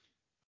question?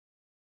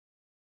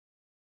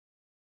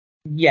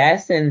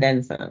 Yes, and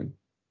then some.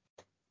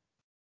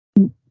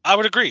 I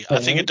would agree. I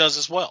think it Right. does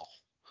as well.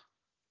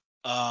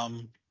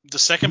 The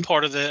second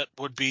part of that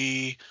would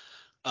be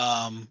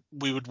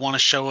we would want to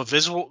show a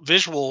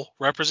visual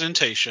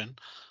representation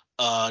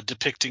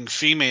depicting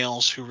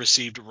females who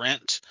received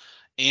rent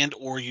and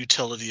or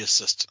utility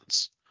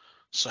assistance.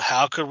 So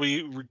how could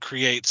we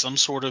create some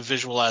sort of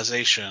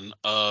visualization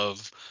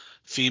of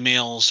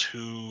females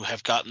who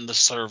have gotten the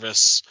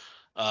service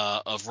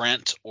of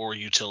rent or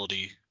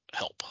utility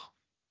help?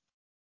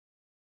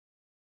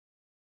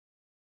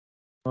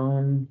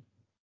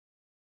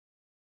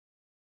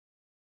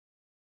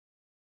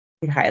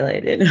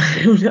 Highlighted.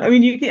 I don't know. I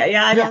mean, you can,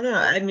 yeah, I don't know.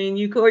 I mean,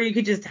 you could, or you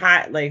could just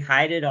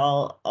hide it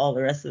all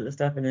the rest of the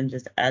stuff and then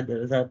just add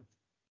those up.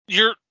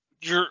 You're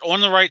on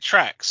the right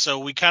track. So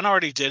we kind of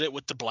already did it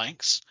with the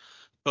blanks,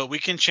 but we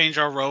can change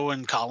our row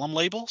and column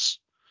labels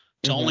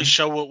to only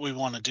show what we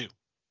want to do.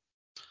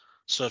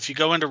 So if you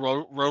go into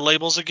row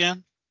labels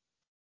again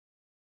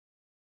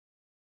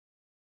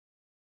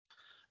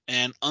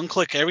and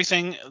unclick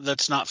everything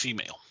that's not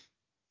female.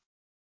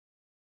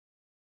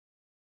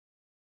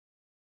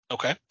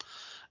 Okay.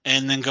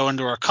 And then go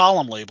into our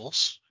column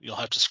labels. You'll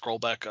have to scroll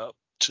back up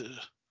to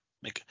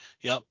make it.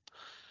 Yep.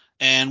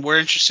 And we're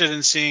interested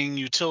in seeing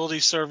utility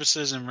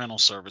services and rental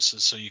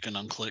services. So you can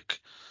unclick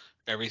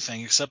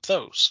everything except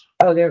those.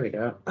 Oh, there we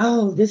go.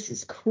 Oh, this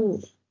is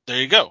cool.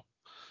 There you go.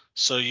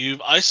 So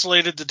you've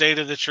isolated the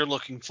data that you're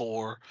looking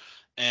for,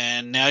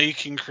 and now you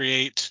can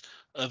create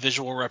a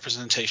visual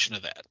representation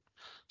of that.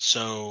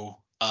 So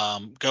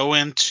go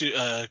into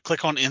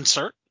click on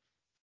Insert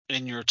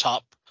in your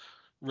top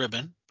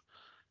ribbon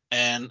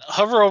and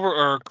hover over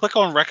or click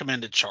on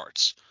Recommended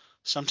Charts.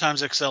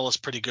 Sometimes Excel is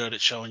pretty good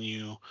at showing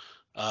you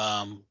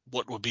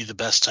what would be the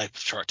best type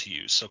of chart to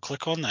use. So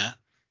click on that.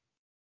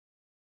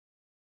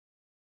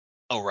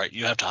 Oh, right,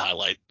 you have to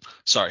highlight.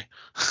 Sorry.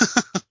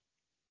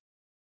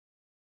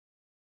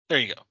 There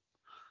you go.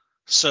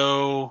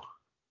 So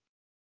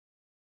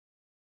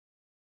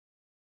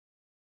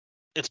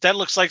if that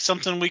looks like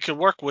something we could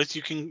work with,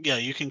 you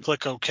can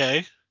click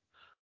OK.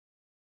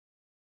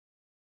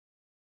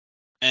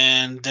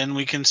 And then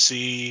we can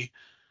see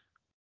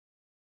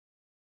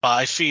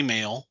by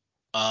female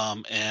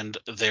and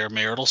their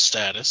marital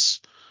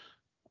status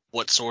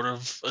what sort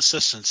of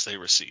assistance they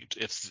received,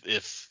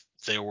 if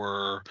there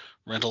were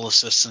rental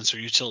assistance or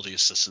utility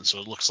assistance. So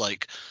it looks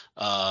like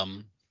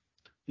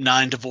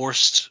 9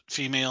 divorced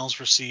females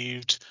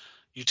received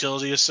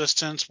utility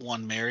assistance,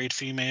 1 married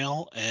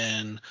female,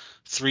 and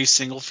 3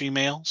 single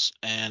females.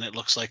 And it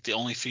looks like the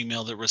only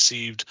female that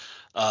received,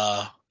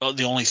 the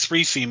only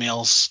 3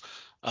 females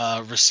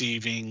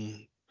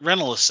receiving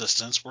rental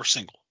assistance were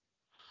single.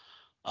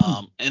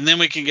 And then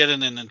we can get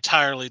in an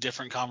entirely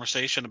different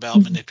conversation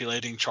about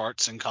manipulating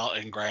charts and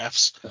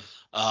graphs.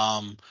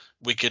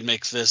 We could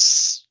make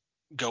this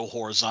go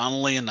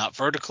horizontally and not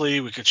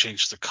vertically. We could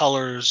change the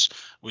colors.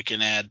 We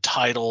can add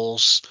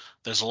titles.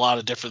 There's a lot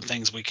of different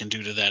things we can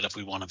do to that if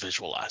we want to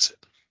visualize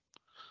it.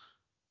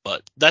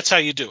 But that's how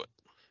you do it.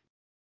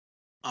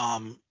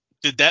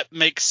 Did that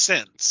make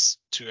sense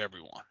to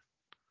everyone?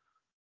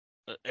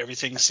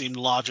 Everything seemed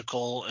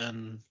logical,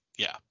 and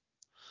yeah.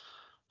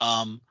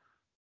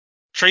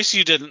 Tracy,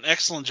 you did an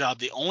excellent job.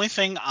 The only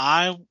thing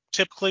I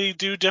typically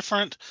do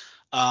different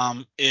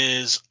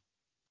is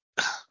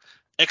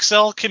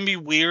Excel can be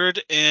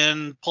weird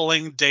in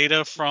pulling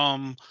data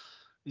from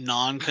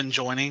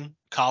non-conjoining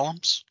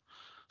columns.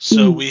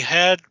 So we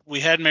had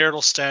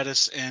marital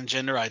status and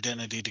gender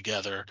identity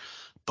together,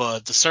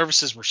 but the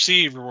services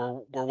received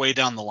were way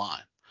down the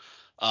line.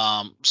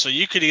 So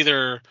you could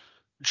either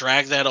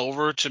drag that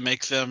over to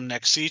make them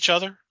next to each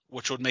other,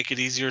 which would make it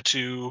easier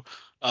to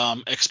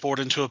export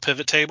into a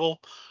pivot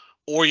table,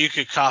 or you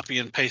could copy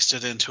and paste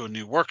it into a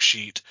new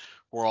worksheet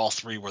where all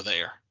 3 were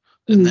there,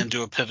 and then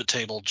do a pivot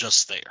table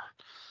just there.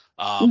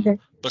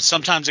 But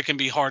sometimes it can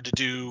be hard to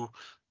do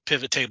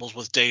pivot tables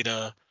with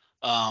data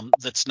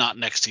that's not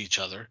next to each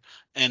other,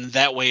 and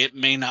that way it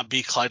may not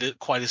be quite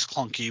as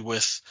clunky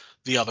with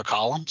the other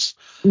columns.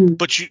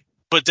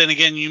 But then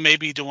again, you may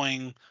be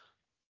doing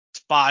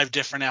 5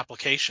 different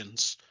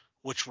applications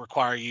which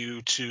require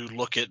you to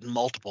look at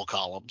multiple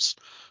columns.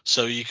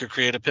 So you could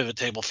create a pivot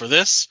table for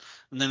this,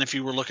 and then if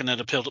you were looking at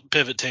a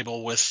pivot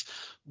table with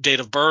date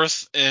of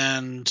birth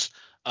and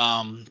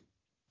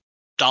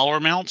dollar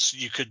amounts,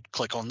 you could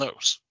click on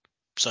those.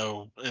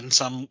 So in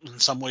some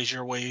ways,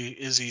 your way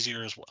is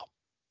easier as well.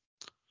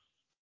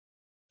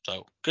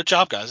 So good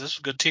job, guys. This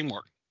was good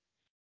teamwork.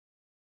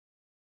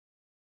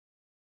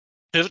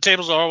 Pivot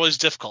tables are always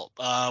difficult.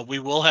 We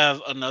will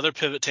have another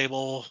pivot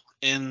table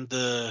in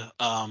the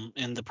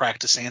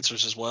practice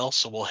answers as well,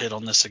 so we'll hit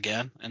on this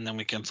again, and then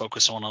we can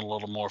focus on it a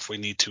little more if we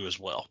need to as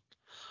well.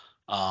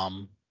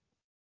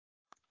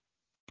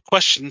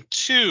 Question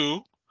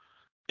 2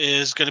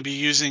 is going to be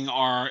using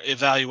our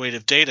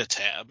evaluative data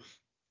tab,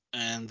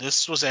 and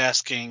this was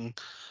asking,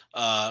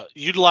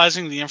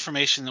 utilizing the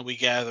information that we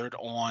gathered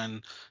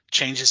on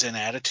changes in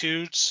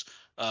attitudes,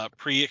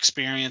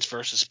 pre-experience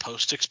versus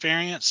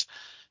post-experience,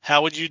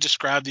 how would you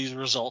describe these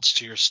results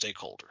to your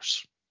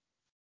stakeholders?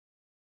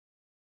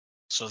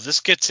 So this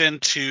gets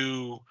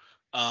into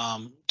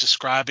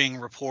describing,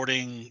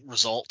 reporting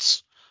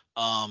results,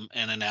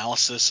 and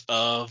analysis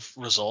of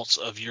results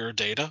of your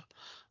data.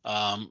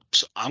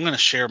 So I'm going to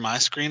share my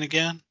screen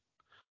again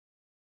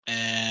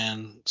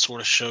and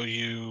sort of show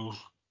you.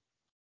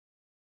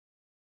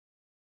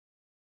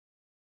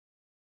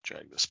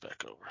 Drag this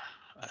back over.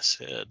 I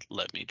said,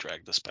 let me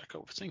drag this back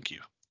over. Thank you.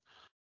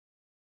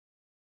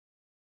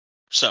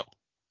 So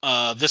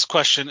this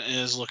question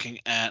is looking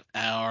at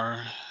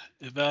our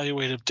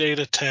evaluative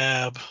data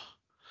tab,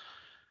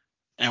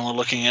 and we're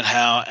looking at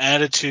how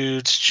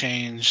attitudes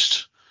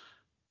changed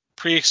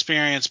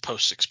pre-experience,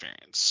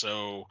 post-experience.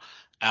 So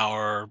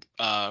our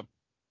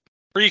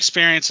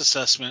pre-experience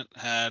assessment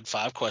had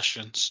 5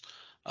 questions.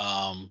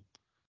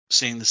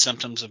 Seeing the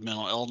symptoms of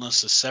mental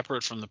illness is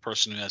separate from the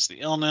person who has the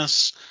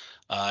illness.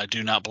 I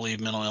do not believe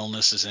mental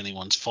illness is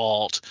anyone's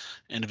fault.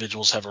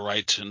 Individuals have a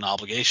right to an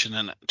obligation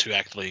and to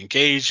actively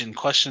engage and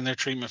question their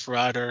treatment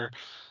provider.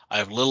 I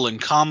have little in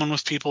common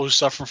with people who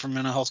suffer from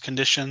mental health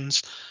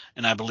conditions,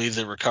 and I believe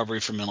that recovery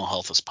from mental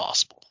health is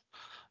possible.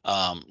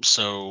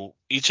 So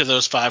each of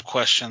those 5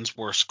 questions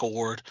were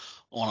scored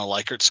on a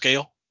Likert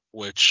scale,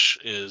 which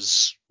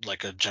is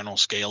like a general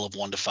scale of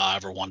 1 to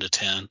 5 or 1 to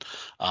 10.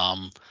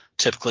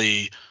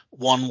 Typically,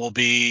 1 will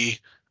be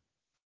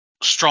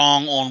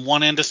strong on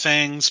one end of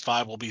things,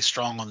 5 will be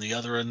strong on the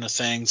other end of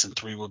things, and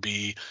 3 will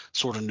be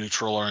sort of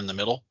neutral or in the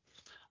middle.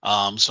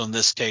 So in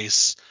this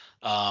case,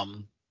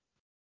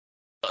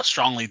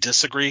 strongly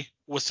disagree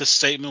with this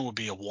statement would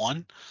be a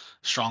 1.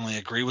 Strongly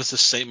agree with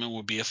this statement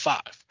would be a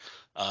 5.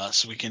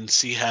 So we can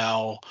see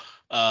how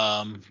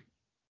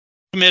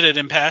committed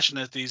and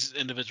passionate these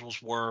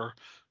individuals were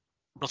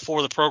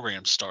before the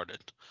program started.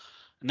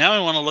 Now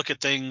we want to look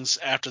at things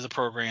after the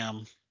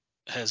program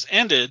has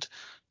ended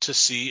to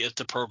see if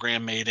the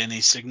program made any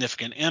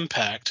significant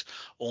impact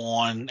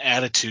on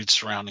attitudes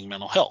surrounding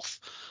mental health.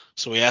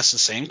 So we ask the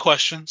same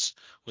questions,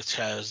 which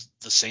has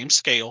the same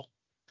scale,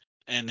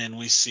 and then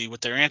we see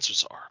what their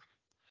answers are.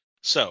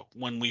 So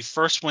when we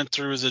first went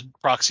through the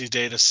proxy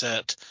data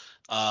set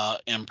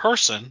in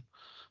person,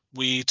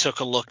 we took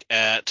a look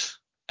at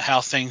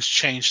how things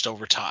changed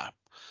over time.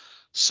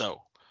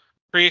 So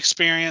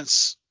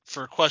pre-experience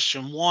for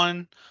question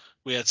 1,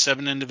 we had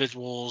 7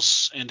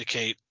 individuals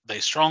indicate they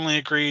strongly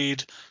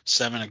agreed,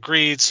 7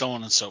 agreed, so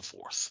on and so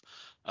forth.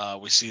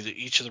 We see that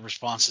each of the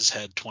responses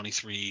had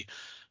 23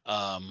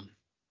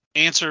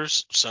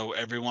 answers, so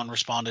everyone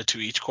responded to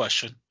each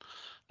question.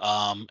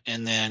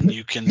 And then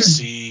you can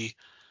see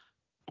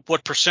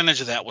what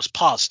percentage of that was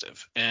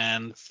positive.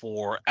 And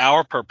for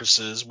our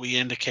purposes, we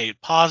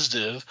indicate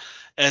positive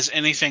as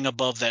anything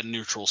above that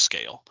neutral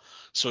scale.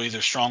 So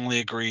either strongly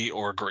agree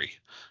or agree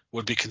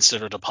would be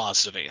considered a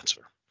positive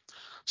answer.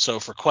 So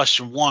for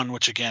question 1,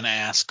 which again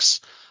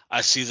asks,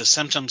 I see the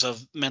symptoms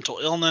of mental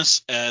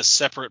illness as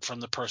separate from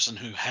the person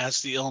who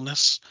has the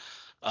illness.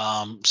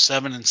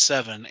 7 and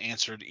 7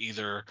 answered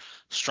either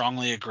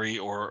strongly agree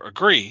or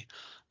agree,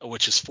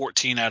 which is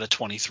 14 out of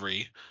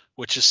 23,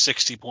 which is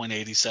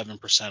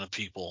 60.87% of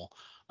people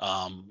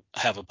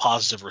have a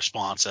positive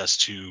response as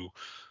to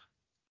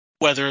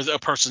whether a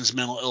person's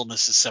mental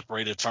illness is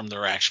separated from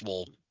their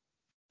actual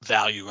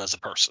value as a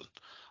person,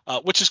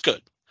 which is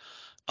good.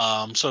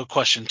 So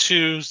question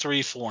 2,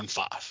 3, 4, and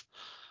 5.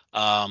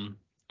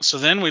 So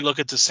then we look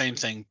at the same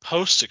thing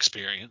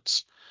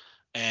post-experience,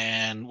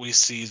 and we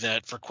see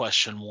that for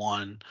question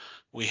 1,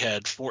 we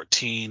had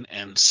 14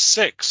 and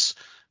 6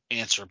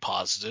 answer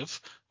positive,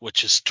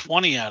 which is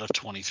 20 out of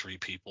 23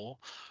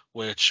 people,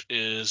 which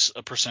is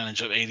a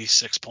percentage of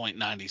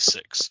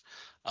 86.96.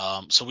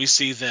 So we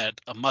see that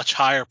a much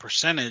higher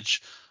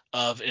percentage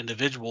of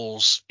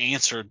individuals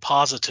answered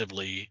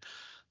positively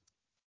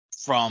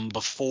from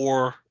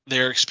before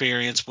their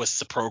experience with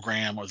the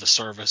program or the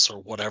service or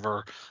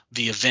whatever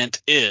the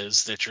event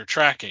is that you're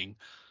tracking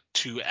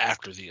to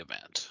after the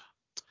event.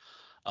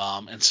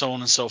 And so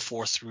on and so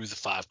forth through the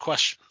 5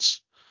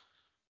 questions.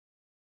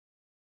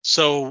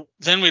 So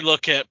then we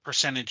look at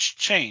percentage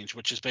change,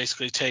 which is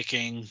basically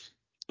taking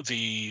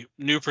the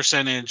new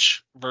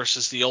percentage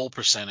versus the old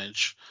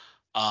percentage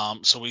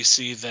So we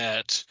see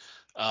that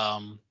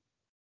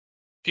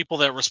people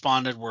that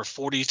responded were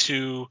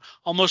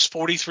almost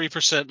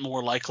 43%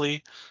 more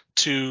likely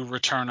to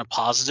return a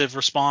positive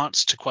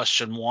response to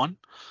question 1,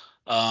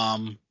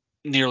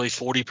 nearly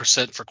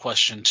 40% for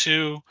question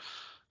 2,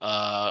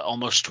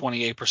 almost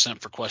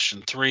 28% for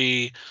question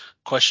 3.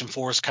 Question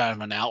 4 is kind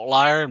of an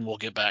outlier, and we'll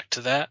get back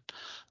to that.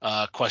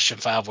 Question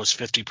 5 was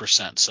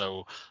 50%.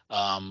 So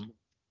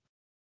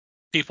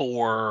people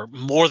were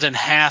more than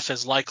half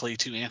as likely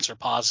to answer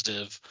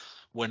positive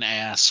when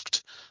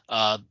asked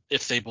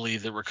if they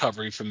believe that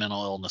recovery from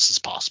mental illness is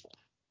possible.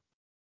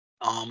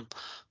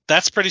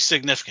 That's pretty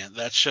significant.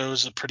 That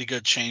shows a pretty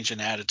good change in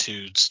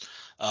attitudes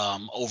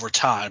over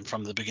time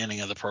from the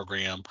beginning of the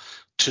program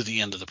to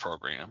the end of the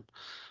program.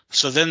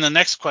 So then the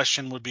next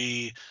question would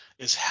be,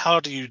 is how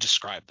do you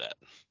describe that?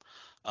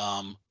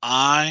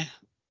 I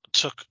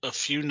took a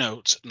few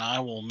notes, and I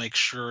will make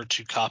sure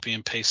to copy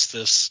and paste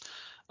this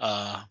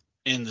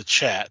in the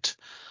chat.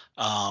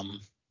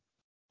 And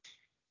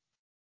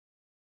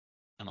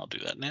I'll do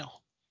that now.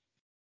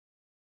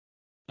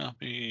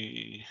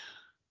 Copy,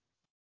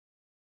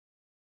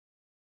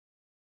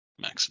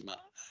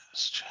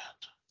 maximize chat.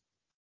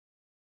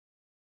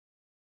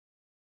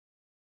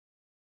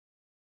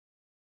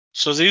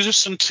 So these are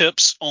some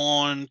tips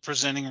on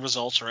presenting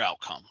results or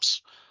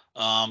outcomes.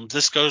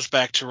 This goes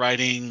back to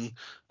writing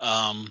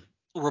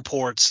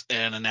reports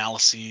and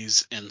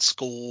analyses in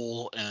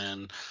school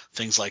and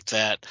things like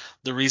that.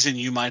 The reason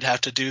you might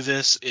have to do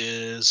this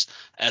is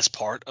as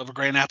part of a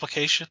grant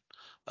application.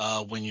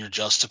 When you're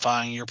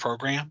justifying your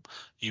program,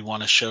 you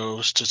want to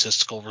show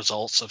statistical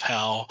results of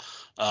how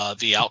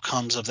the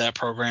outcomes of that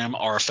program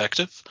are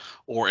effective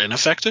or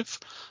ineffective.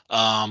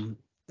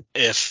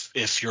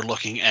 If you're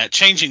looking at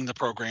changing the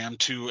program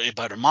to a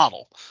better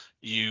model,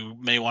 you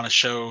may want to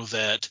show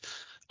that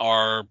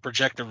our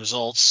projected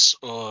results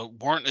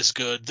weren't as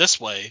good this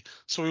way,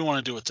 so we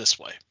want to do it this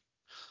way.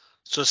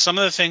 So some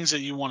of the things that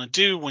you want to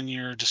do when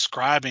you're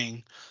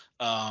describing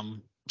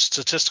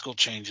statistical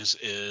changes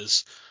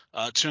is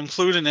to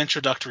include an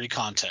introductory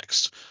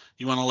context.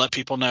 You want to let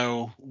people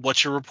know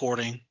what you're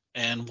reporting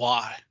and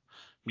why.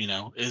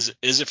 Is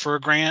it for a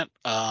grant,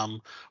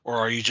 or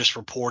are you just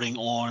reporting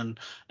on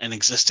an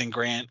existing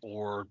grant,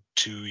 or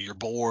to your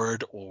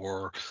board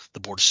or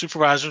the board of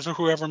supervisors or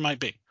whoever it might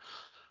be?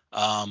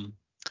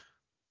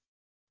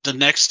 The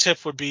next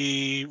tip would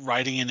be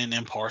writing in an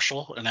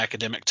impartial and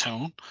academic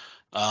tone.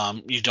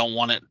 You don't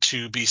want it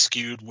to be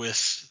skewed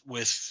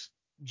with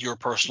your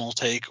personal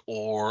take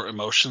or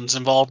emotions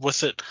involved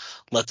with it.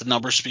 Let the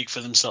numbers speak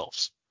for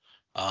themselves.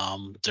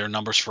 They're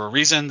numbers for a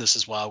reason. This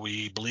is why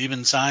we believe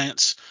in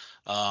science.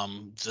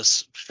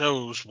 This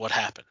shows what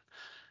happened.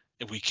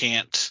 If we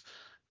can't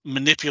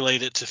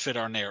manipulate it to fit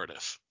our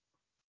narrative,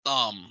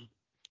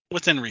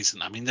 within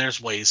reason. I mean, there's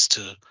ways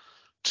to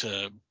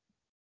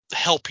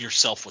help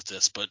yourself with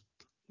this, but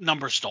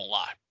numbers don't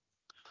lie.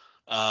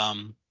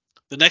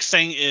 The next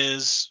thing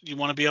is you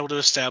want to be able to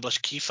establish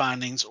key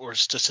findings or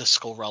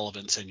statistical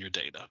relevance in your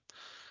data.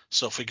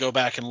 So if we go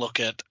back and look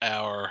at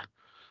our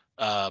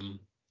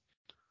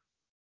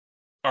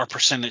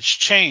percentage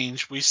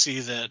change, we see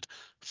that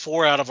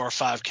 4 out of our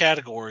 5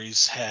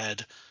 categories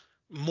had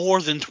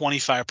more than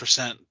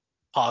 25%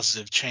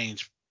 positive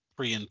change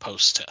pre and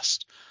post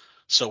test.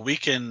 So we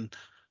can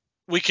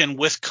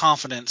with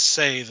confidence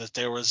say that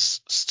there was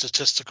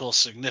statistical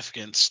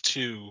significance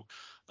to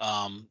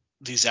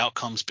these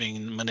outcomes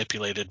being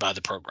manipulated by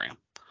the program.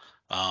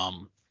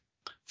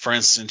 For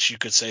instance, you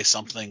could say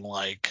something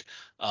like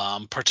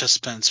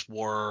participants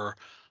were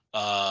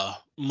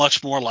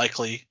much more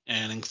likely,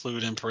 and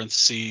include in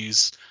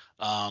parentheses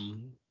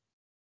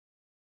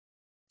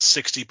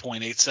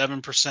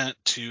 60.87%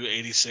 to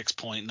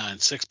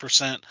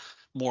 86.96%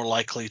 more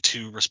likely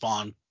to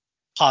respond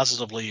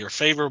positively or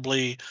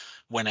favorably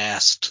when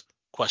asked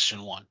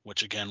question 1,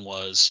 which again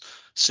was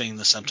seeing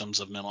the symptoms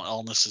of mental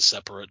illness is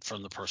separate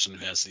from the person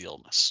who has the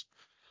illness.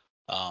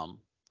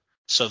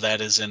 So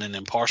that is in an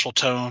impartial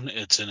tone.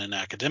 It's in an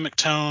academic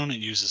tone. It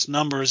uses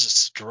numbers.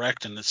 It's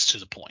direct, and it's to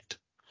the point.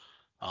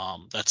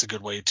 That's a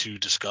good way to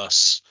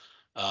discuss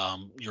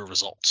your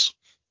results.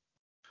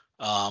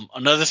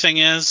 Another thing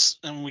is,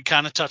 and we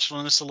kind of touched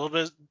on this a little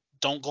bit,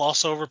 don't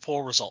gloss over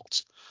poor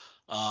results.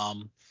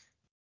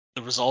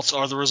 The results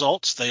are the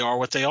results. They are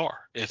what they are.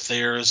 If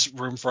there's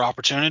room for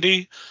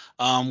opportunity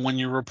when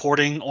you're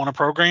reporting on a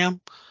program,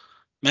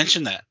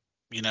 mention that.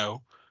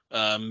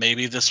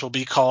 Maybe this will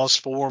be cause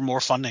for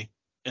more funding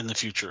in the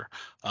future.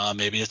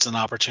 Maybe it's an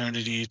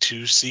opportunity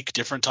to seek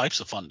different types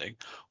of funding,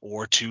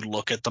 or to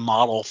look at the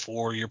model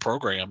for your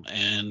program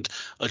and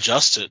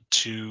adjust it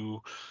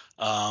to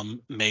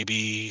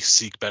maybe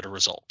seek better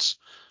results.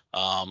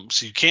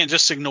 So you can't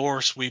just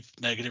sweep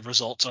negative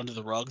results under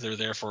the rug. They're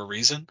there for a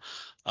reason.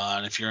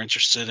 And if you're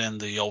interested in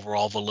the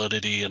overall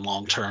validity and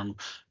long-term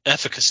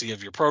efficacy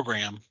of your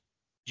program,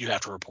 you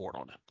have to report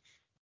on it.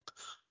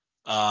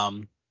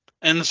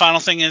 And the final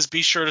thing is,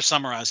 be sure to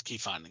summarize key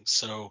findings.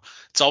 So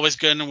it's always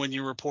good when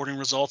you're reporting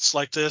results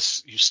like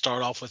this, you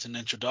start off with an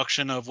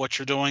introduction of what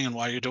you're doing and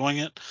why you're doing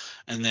it,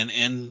 and then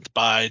end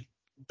by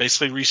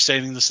basically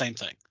restating the same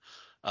thing.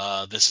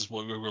 This is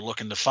what we were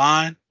looking to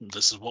find.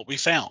 This is what we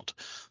found.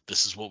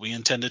 This is what we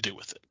intend to do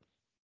with it.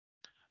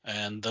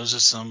 And those are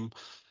some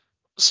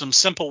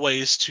simple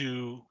ways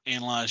to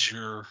analyze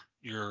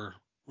your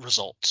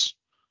results.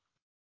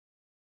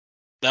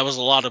 That was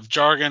a lot of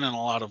jargon and a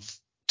lot of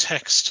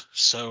text.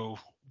 So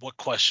what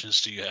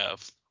questions do you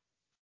have?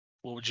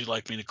 What would you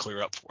like me to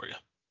clear up for you?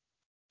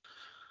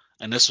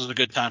 And this was a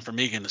good time for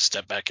Megan to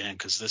step back in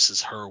because this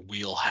is her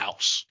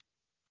wheelhouse.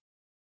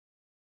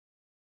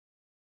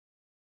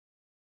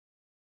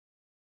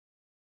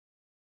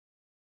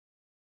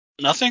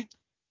 Nothing?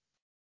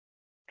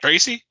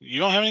 Tracy, you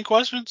don't have any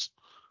questions?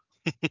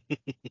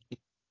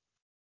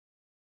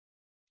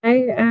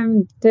 I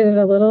did it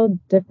a little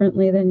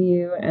differently than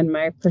you, and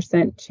my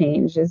percent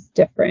change is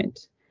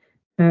different.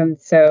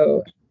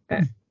 So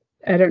I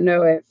don't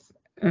know if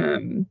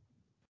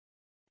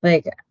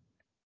like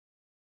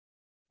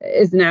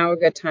is now a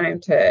good time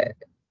to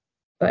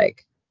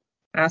like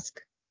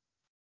ask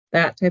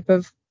that type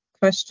of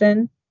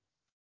question.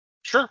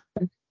 Sure.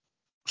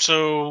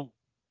 So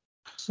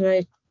Should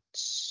I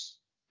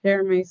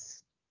share my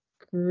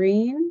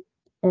screen?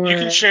 Or you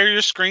can share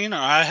your screen, or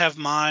I have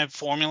my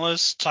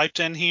formulas typed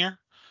in here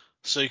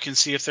so you can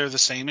see if they're the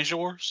same as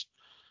yours.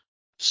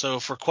 So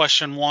for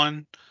question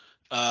 1,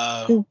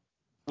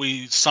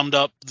 we summed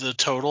up the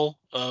total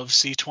of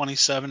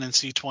C27 and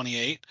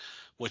C28,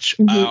 which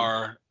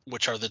are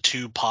the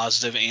two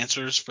positive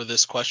answers for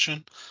this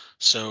question.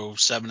 So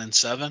 7 and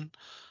 7.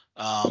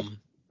 And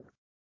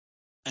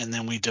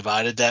then we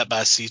divided that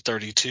by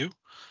C32,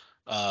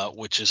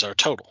 which is our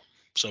total.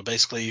 So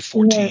basically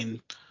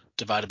 14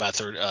 divided by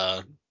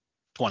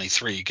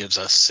 23 gives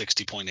us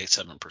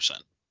 60.87%.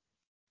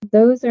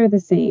 Those are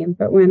the same,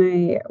 but when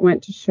I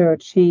went to show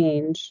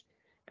change,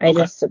 I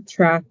just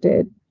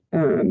subtracted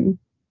the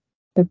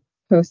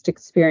post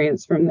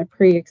experience from the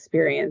pre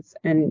experience,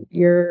 and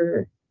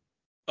your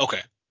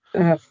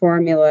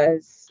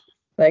formulas,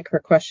 like for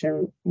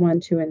question 1,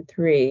 2, and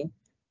 3.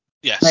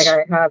 Yes. Like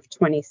I have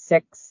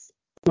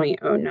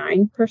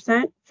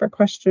 26.09% for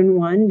question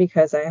 1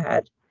 because I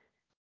had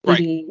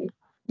 80. Right.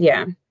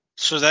 Yeah.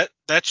 So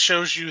that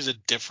shows you the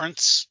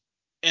difference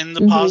in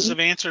the positive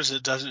answers.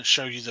 It doesn't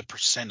show you the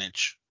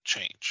percentage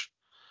change.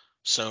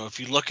 So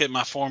if you look at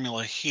my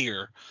formula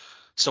here,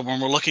 so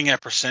when we're looking at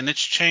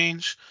percentage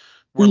change,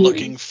 we're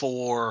looking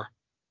for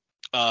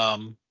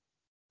the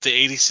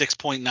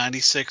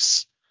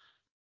 86.96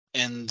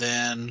 and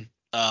then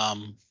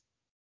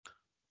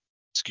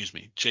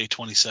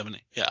J27.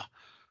 Yeah.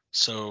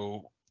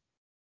 So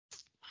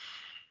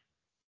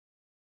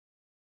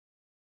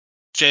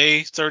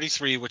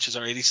J33, which is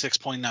our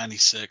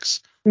 86.96,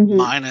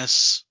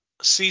 minus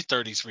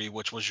C33,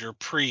 which was your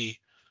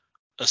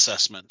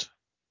pre-assessment.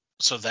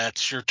 So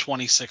that's your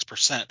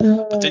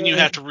 26%. But then you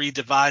have to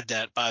redivide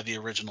that by the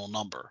original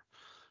number.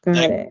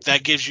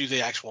 That gives you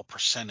the actual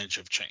percentage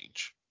of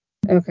change.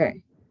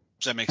 Okay.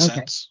 Does that make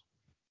sense?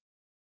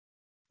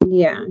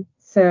 Yeah.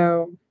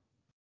 So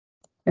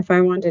if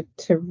I wanted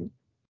to,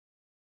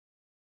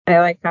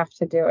 I have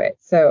to do it.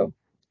 So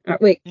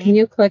wait, can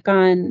you click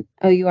on?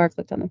 Oh, you are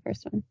clicked on the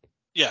first one.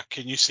 Yeah.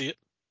 Can you see it?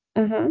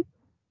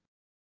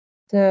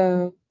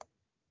 So,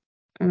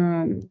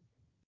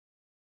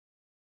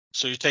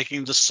 So you're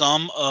taking the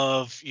sum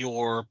of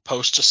your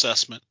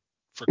post-assessment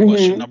for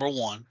question number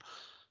 1,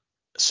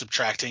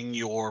 subtracting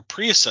your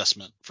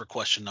pre-assessment for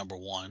question number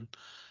 1,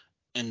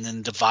 and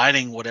then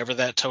dividing whatever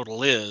that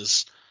total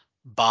is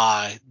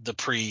by the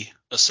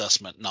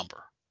pre-assessment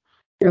number.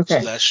 Okay.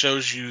 So that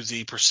shows you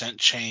the percent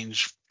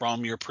change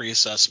from your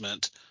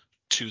pre-assessment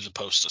to the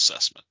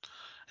post-assessment.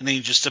 And then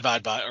you just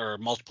divide by or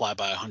multiply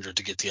by 100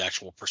 to get the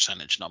actual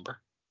percentage number.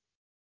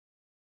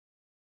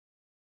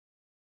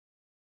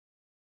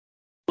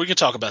 We can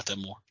talk about that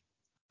more.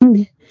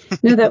 No,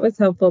 that was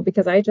helpful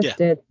because I just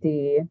did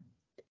the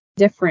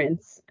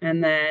difference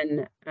and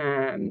then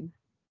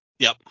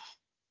Yep.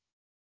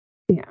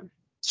 Yeah.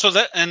 So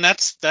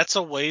that's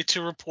a way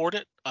to report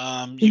it.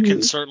 You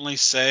can certainly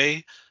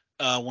say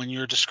when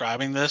you're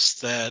describing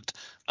this that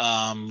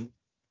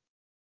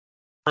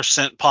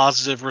percent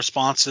positive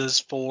responses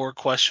for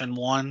question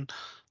 1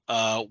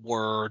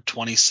 were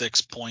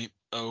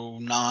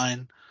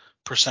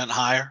 26.09%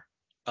 higher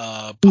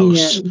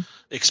post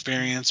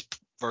experience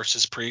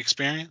versus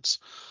pre-experience.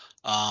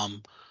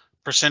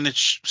 Percent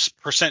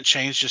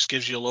change just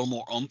gives you a little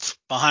more oomph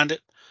behind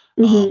it.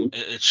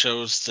 It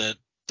shows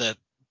that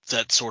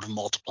sort of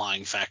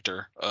multiplying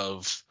factor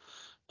of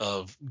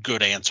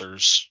good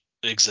answers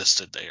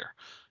existed there,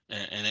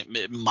 and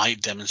it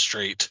might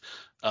demonstrate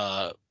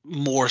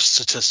more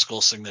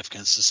statistical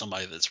significance to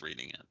somebody that's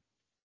reading it.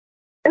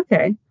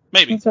 Okay.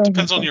 Maybe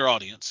depends on your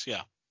audience.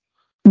 Yeah.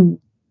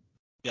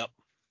 Yep.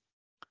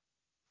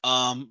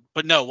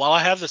 But no, while I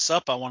have this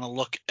up, I want to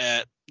look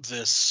at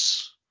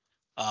this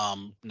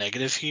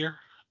negative here,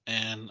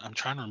 and I'm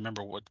trying to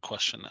remember what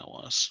question that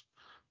was.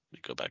 Let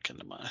me go back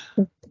into my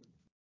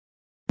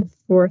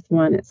fourth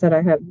one. It said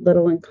I have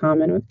little in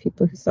common with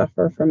people who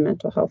suffer from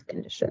mental health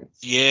conditions.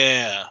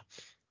 Yeah.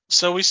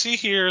 So we see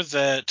here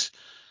that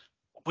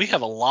we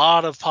have a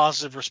lot of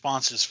positive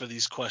responses for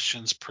these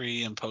questions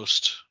pre and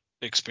post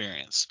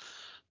experience.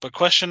 But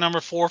question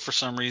number 4, for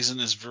some reason,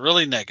 is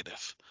really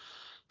negative.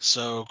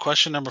 So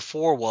question number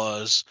 4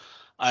 was,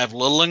 I have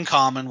little in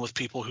common with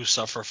people who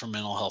suffer from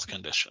mental health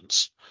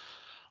conditions.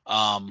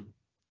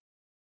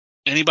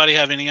 Anybody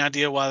have any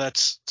idea why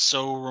that's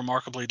so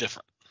remarkably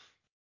different?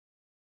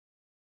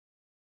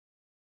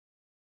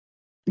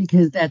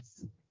 Because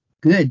that's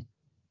good.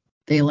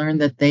 They learn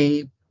that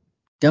they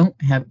don't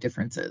have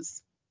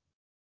differences.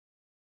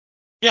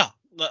 Yeah,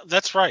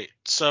 that's right.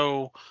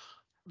 So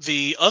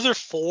the other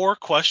 4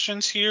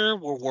 questions here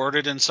were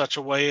worded in such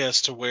a way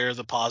as to where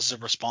the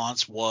positive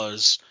response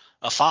was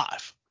a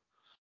 5,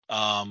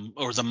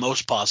 or the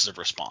most positive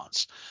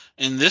response.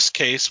 In this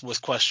case,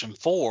 with question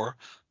 4,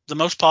 the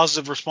most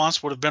positive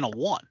response would have been a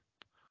 1.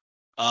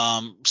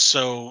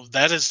 So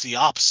that is the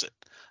opposite.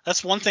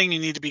 That's one thing you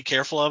need to be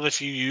careful of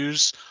if you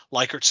use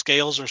Likert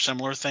scales or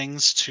similar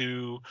things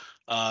to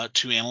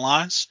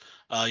analyze.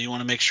 You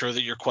want to make sure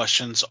that your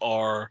questions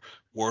are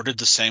worded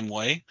the same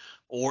way,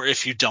 or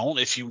if you don't,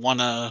 if you want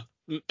to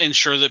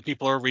ensure that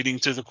people are reading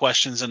through the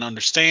questions and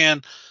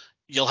understand,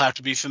 you'll have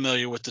to be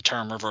familiar with the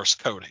term reverse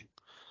coding.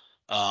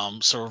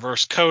 So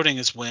reverse coding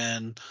is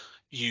when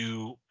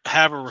you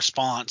have a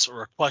response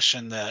or a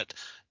question that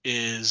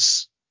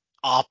is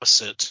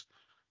opposite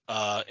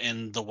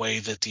in the way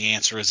that the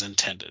answer is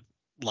intended,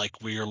 like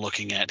we are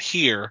looking at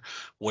here,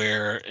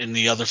 where in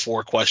the other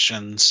 4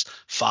 questions,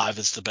 5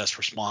 is the best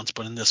response,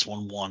 but in this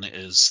one, 1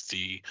 is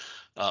the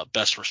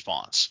best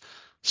response.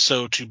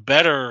 So to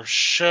better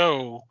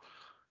show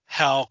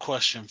how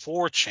question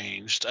 4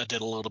 changed, I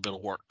did a little bit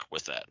of work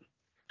with that.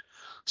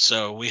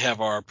 So we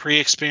have our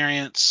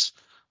pre-experience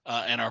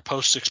and our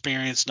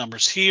post-experience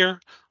numbers here.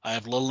 I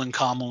have little in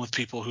common with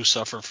people who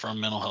suffer from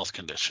mental health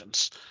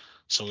conditions.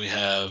 So we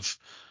have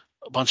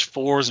a bunch of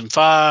 4s and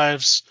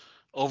 5s.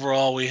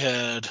 Overall, we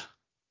had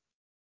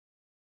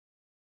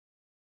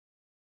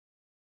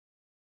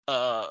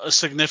a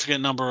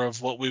significant number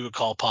of what we would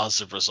call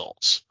positive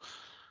results.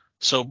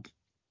 So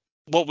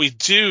what we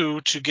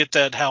do to get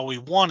that how we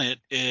want it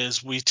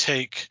is we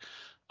take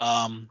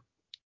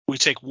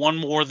one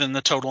more than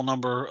the total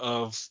number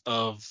of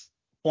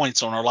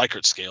points on our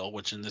Likert scale,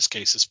 which in this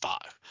case is 5.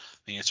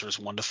 The answer is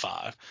 1 to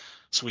 5.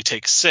 So we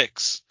take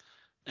 6,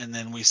 and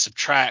then we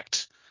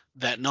subtract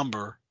that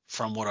number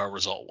from what our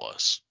result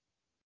was.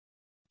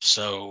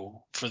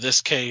 So for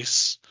this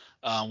case,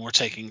 we're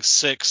taking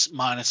 6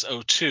 minus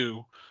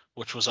 02,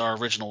 which was our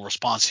original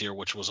response here,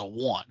 which was a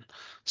 1.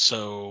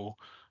 So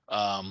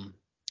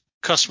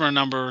customer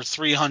number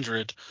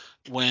 300,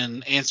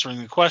 when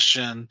answering the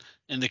question,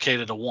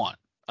 indicated a 1.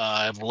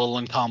 I have little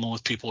in common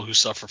with people who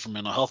suffer from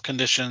mental health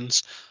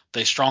conditions.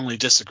 They strongly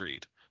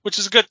disagreed, which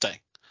is a good thing.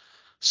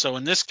 So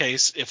in this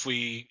case, if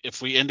we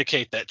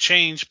indicate that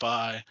change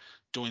by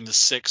doing the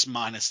 6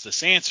 minus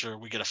this answer,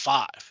 we get a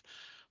 5,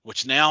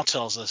 which now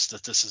tells us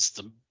that this is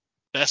the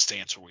best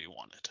answer we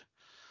wanted.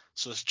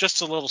 So it's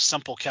just a little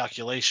simple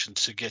calculation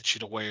to get you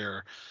to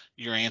where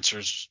your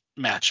answers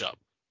match up.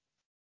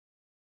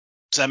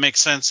 Does that make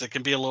sense? It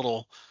can be a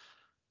little,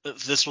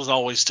 this was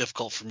always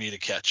difficult for me to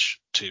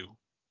catch too.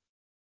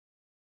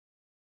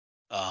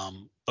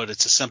 But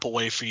it's a simple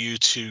way for you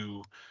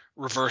to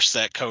reverse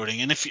that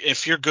coding. And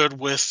if you're good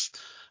with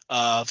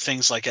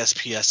things like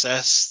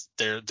SPSS,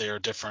 there are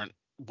different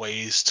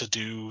ways to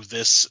do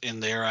this in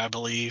there, I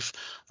believe.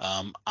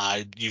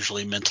 I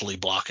usually mentally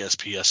block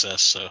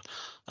SPSS,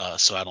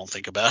 so I don't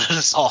think about it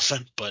as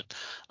often. But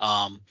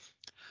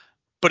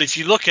if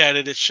you look at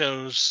it, it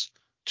shows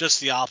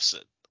just the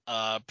opposite.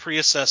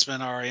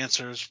 Pre-assessment, our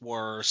answers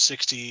were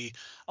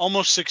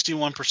almost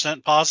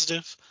 61%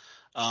 positive.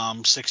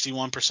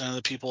 61% of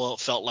the people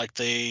felt like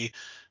they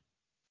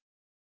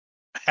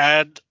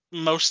had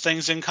most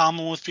things in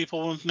common with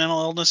people with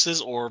mental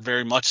illnesses, or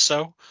very much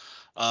so.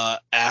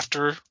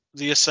 After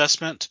the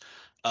assessment,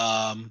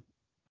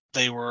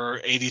 they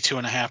were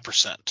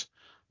 82.5%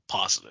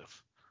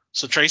 positive.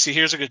 So Tracy,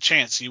 here's a good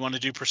chance. You want to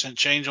do percent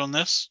change on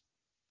this?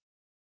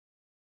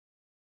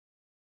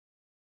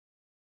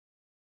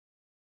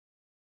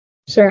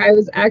 Sure, I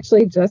was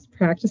actually just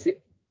practicing.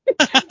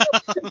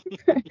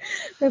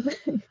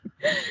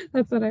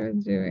 That's what I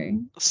was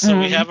doing. So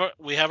we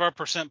have our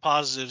percent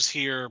positives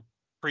here,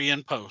 pre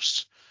and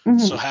post.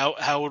 So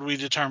how would we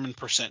determine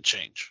percent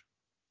change?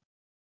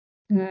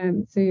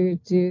 So you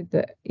do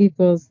the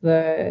equals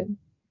the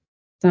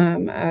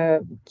sum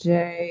of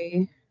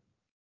J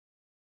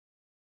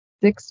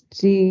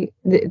 60,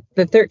 the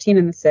 13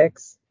 and the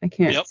 6. I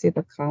can't see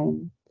the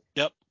column.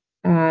 Yep.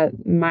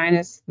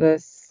 Minus the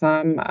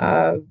sum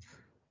of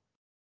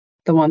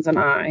the ones on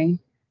I.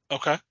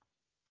 Okay.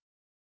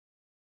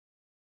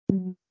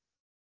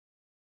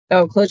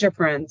 Oh, close your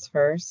parens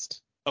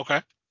first.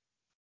 Okay.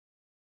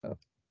 Oh.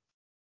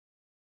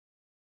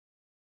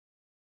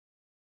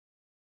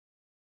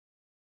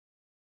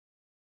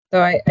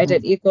 So I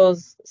did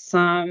equals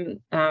sum.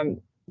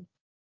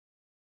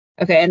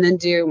 Okay, and then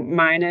do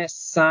minus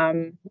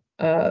sum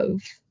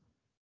of.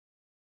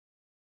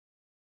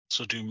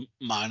 So do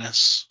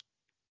minus.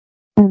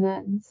 And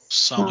then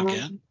Some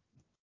again.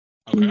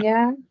 Okay.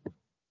 Yeah.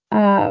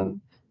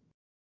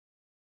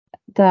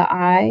 The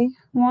I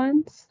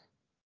ones.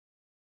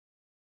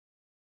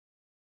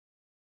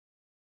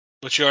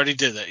 But you already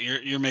did that.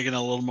 You're making it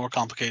a little more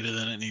complicated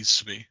than it needs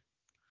to be.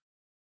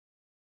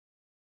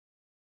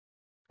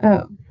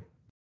 Oh.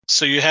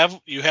 So you have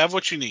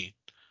what you need.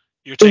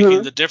 You're taking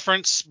Mhm. the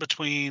difference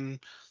between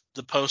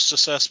the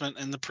post-assessment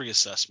and the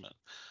pre-assessment,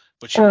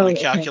 but you want to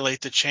Okay.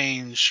 calculate the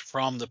change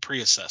from the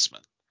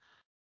pre-assessment.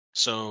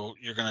 So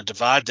you're going to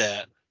divide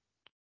that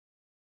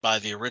by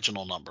the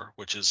original number,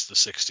 which is the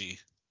 60%.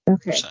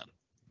 Okay.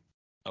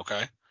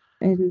 Okay?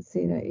 I didn't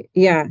see that.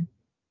 Yeah.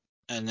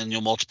 And then you'll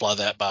multiply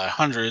that by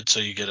 100, so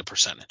you get a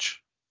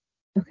percentage.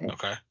 Okay.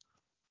 Okay?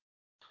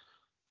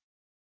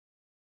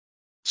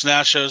 So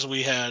now it shows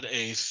we had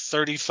a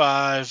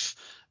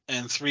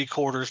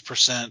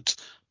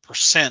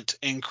 35.75%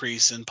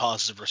 increase in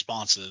positive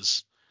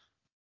responses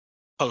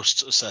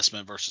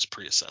post-assessment versus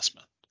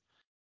pre-assessment,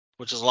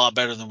 which is a lot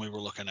better than we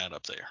were looking at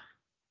up there.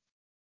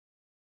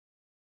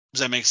 Does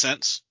that make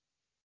sense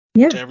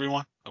Yeah. to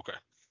everyone? Okay.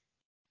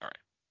 All right.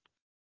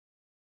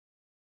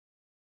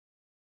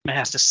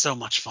 Math is so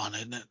much fun,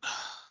 isn't it?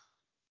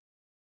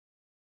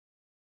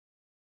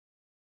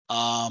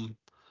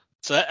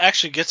 So that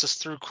actually gets us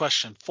through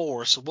question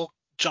 4. So we'll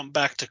jump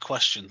back to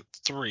question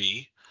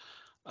 3,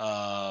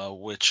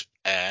 which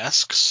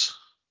asks.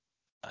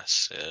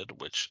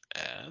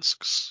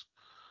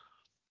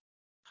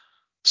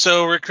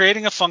 So we're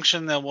creating a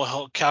function that will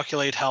help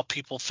calculate how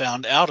people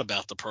found out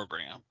about the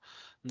program.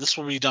 This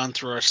will be done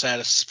through our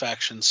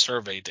satisfaction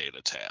survey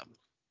data tab.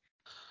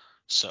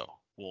 So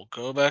we'll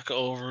go back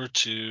over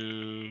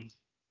to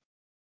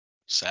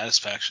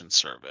satisfaction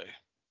survey.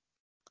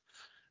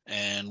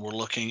 And we're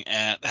looking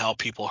at how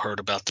people heard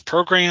about the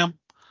program,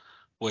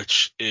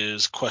 which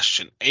is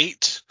question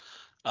 8.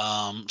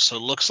 So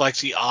it looks like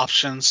the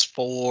options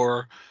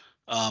for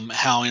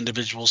how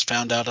individuals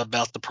found out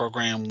about the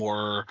program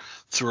were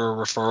through a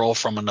referral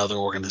from another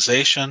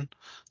organization,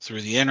 through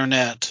the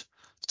internet,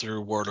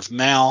 through word of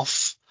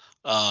mouth,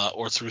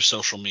 or through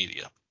social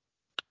media.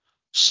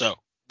 So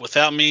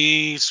without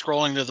me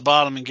scrolling to the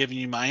bottom and giving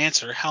you my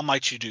answer, how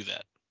might you do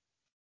that?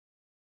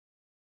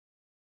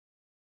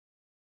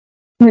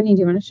 Courtney,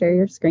 do you want to share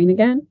your screen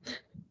again?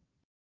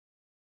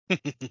 All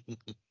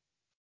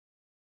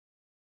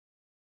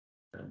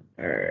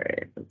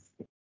right. Let's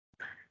see.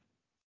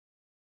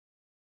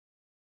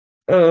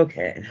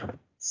 Okay.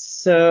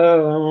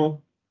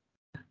 So.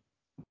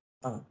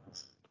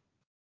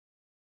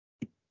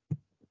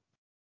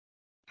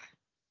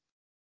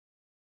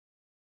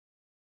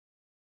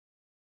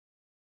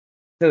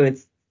 So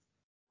it's.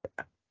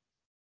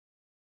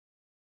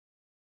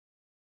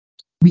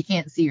 We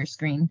can't see your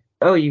screen.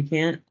 Oh, you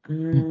can't?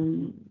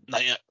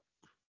 Not yet.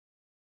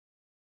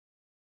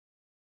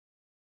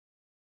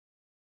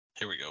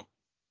 Here we go.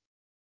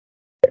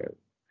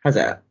 How's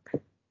that?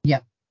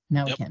 Yep.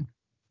 Now Yep. we can.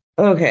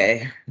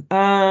 Okay.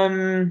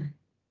 I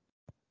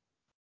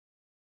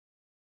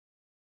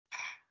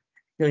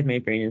feel like my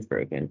brain is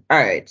broken. All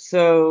right.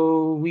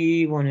 So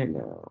we want to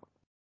know.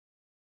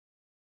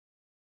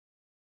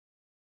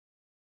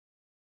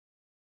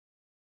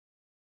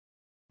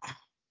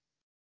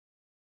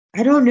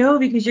 I don't know,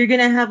 because you're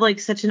gonna have like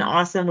such an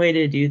awesome way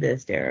to do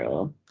this,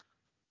 Daryl.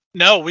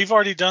 No, we've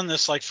already done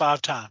this like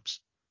 5 times.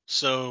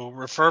 So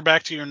refer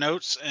back to your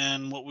notes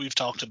and what we've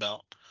talked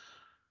about.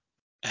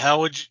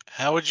 How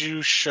would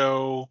you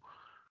show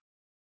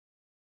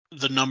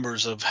the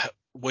numbers of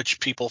which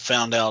people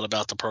found out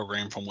about the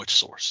program from which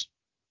source?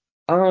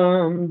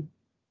 I'm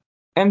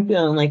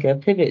feeling like a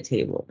pivot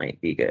table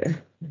might be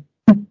good.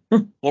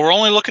 Well, we're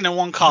only looking at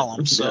one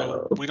column, so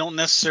No. we don't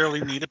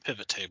necessarily need a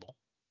pivot table.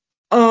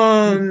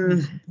 How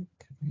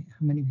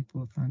many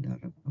people have found out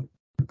about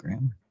the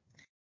program?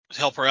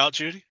 Help her out,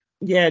 Judy.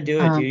 Yeah,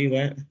 do it, Judy.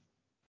 What?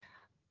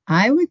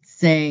 I would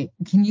say,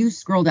 can you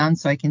scroll down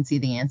so I can see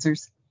the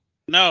answers?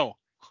 No.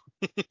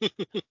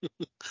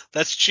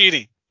 That's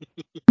cheating.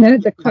 No,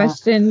 the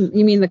question,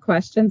 you mean the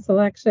question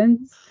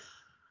selections?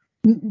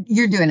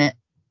 You're doing it.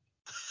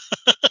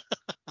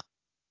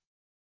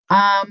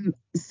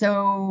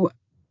 So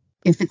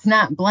if it's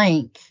not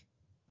blank,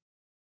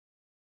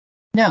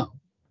 no,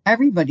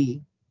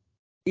 everybody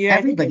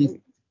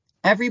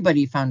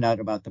found out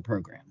about the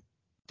program.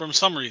 From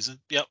some reason.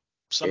 Yep.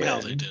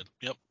 Somehow they did.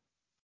 Yep.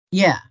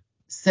 Yeah.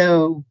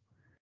 So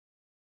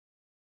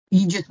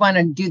you just want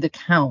to do the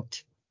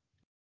count.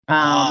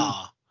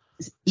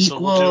 So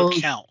we'll do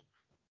a count.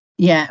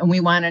 Yeah, and we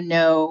want to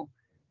know.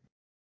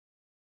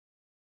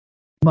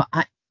 Well,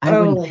 I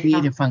wouldn't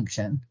create a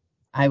function.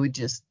 I would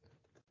just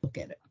look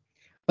at it.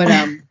 But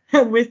I'm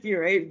with you,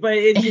 right? But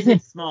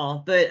it's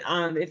small. But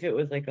if it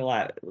was like a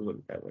lot,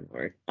 that wouldn't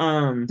work.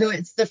 So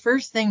it's the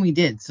first thing we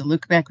did. So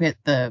look back at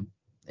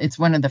it's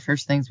one of the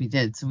first things we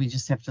did. So we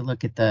just have to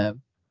look at the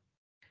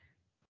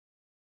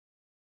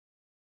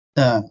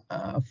So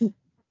I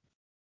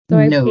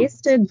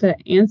pasted the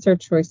answer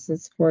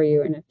choices for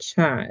you in a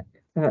chat,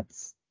 if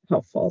that's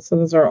helpful. So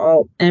those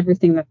are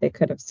everything that they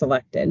could have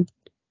selected.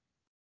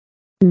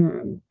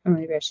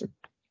 Maybe I should.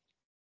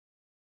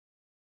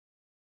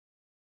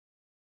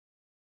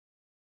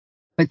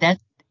 But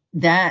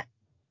that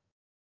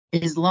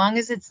as long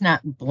as it's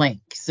not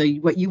blank. So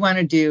what you want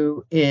to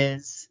do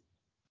is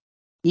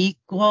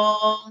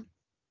equal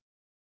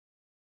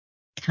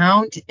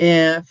count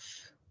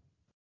if.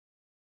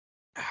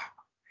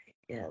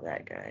 Yeah,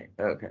 that guy.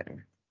 Okay.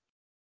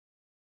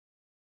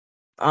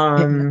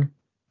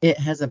 It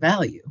has a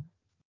value,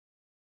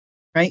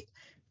 right?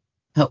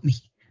 Help me.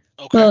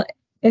 Okay. Well,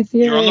 if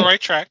you're on the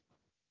right track.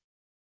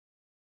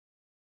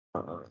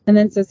 and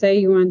then so say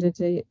you wanted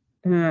to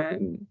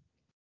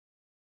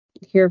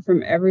hear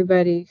from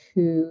everybody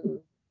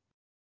who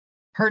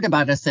Heard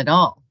about us at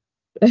all.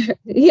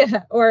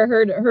 yeah, or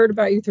heard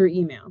about you through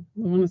email.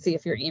 I want to see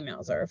if your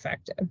emails are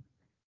effective.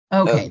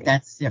 Okay,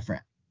 that's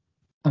different.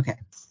 Okay.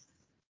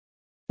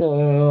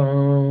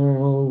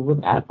 So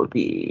that would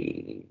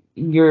be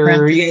you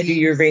gotta do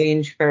your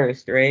range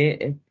first,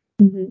 right?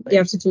 You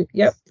have to do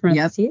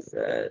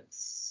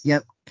parentheses.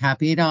 Yep.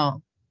 Copy it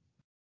all.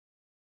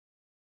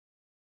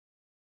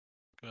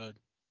 Good.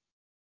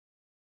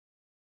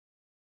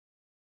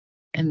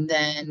 And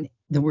then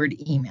the word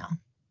email.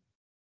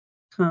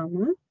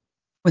 Comma.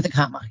 With a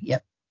comma.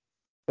 Yep.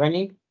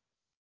 Running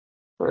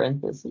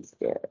parentheses.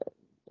 Yeah.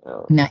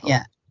 Not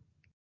yet.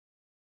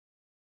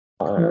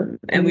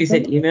 And we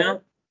said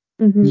email?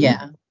 Mm-hmm.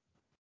 Yeah.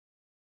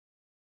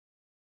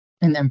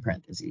 And then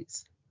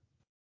parentheses.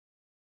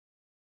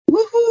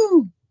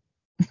 Woohoo!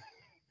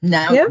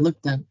 Now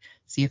look down.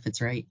 See if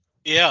it's right.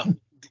 Yeah.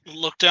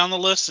 Look down the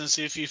list and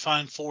see if you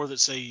find 4 that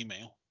say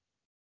email.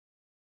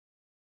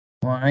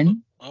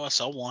 1. Oh, I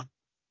saw 1.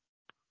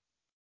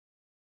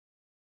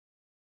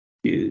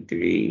 2,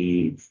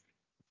 3,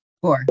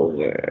 4.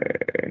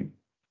 4.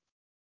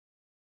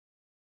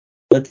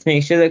 Let's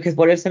make sure that, because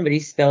what if somebody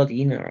spelled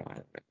email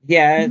wrong?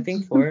 Yeah, I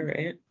think 4,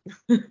 right?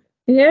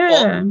 Yeah.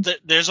 Well,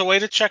 there's a way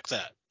to check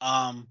that.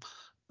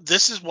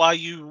 This is why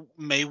you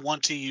may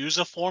want to use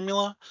a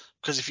formula,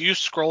 because if you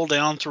scroll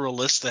down through a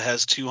list that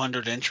has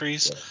 200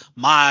 entries,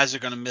 my eyes are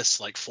going to miss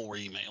like 4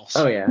 emails.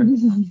 Oh, yeah.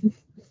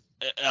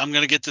 I'm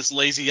going to get this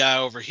lazy eye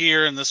over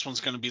here, and this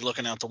one's going to be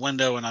looking out the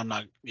window, and I'm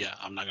not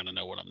going to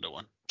know what I'm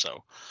doing.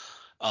 So,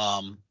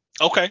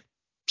 okay.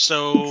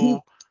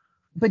 So,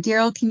 but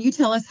Daryl, can you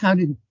tell us how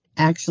to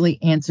actually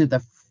answer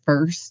the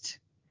first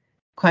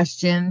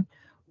question,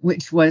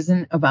 which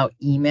wasn't about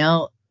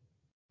email?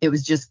 It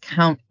was just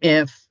count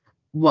if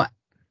what?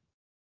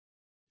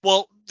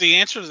 Well, the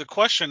answer to the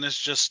question is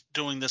just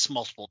doing this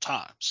multiple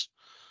times.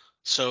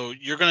 So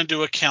you're going to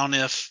do a count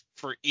if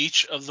for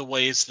each of the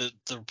ways that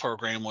the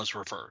program was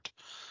referred.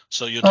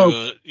 So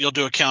you'll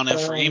do a count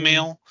if for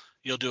email,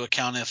 you'll do a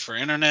count if for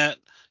internet,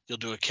 you'll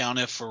do a count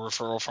if for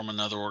referral from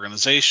another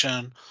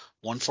organization,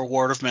 one for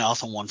word of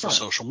mouth, and one for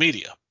social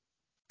media.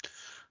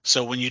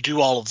 So when you do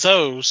all of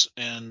those,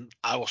 and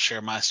I will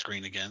share my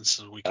screen again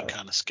so we can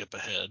kind of skip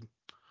ahead.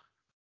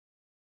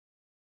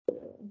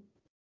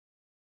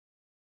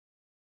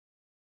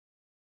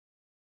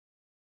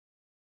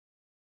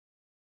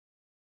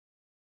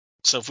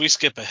 So if we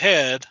skip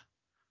ahead,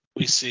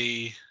 we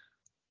see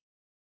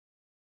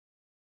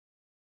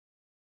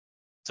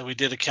that we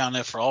did a count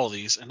if for all of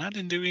these, and I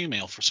didn't do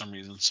email for some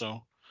reason.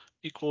 So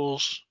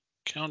equals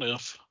count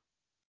if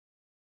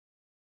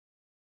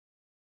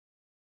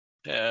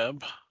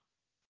tab.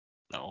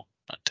 No,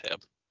 not tab.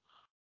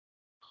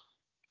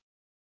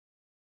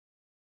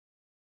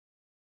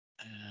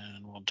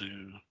 And we'll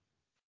do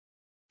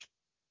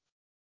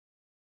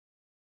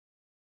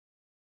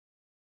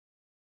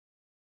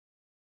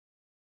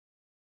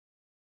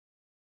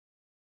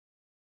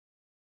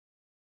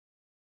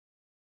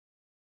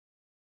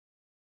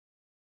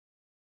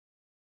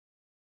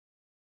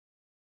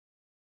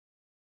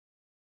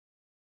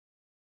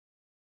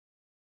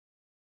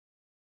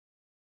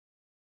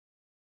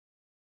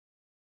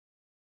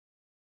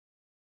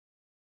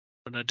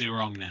what did I do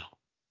wrong now?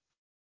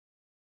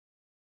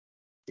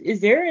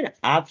 Is there an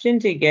option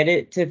to get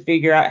it to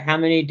figure out how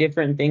many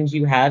different things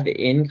you have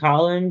in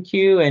column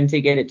Q and to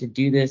get it to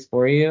do this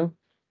for you?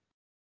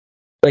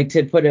 Like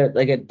to put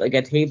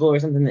a table or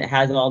something that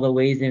has all the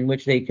ways in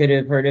which they could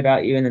have heard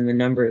about you and then the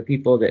number of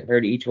people that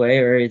heard each way,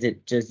 or is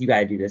it just you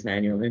gotta do this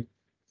manually?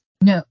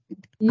 No,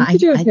 I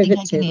think I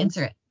can table.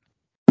 answer it.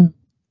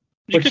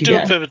 You could do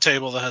a pivot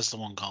table that has the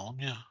one column,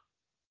 yeah.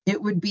 It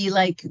would be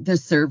like the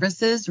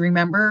services.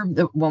 Remember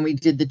when we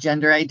did the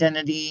gender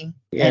identity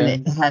and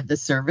it had the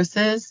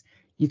services?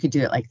 You could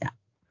do it like that.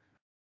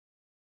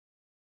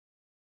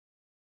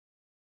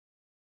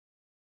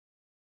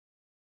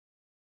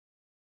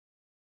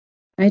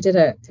 I did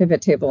a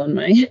pivot table in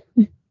my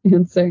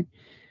answer.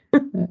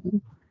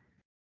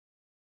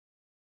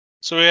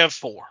 So we have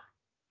 4.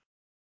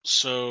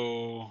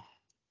 So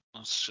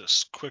let's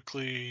just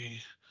quickly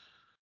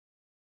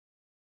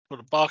put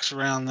a box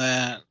around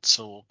that.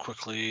 So we'll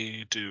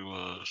quickly do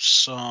a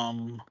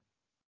sum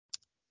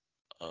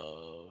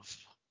of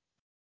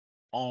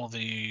all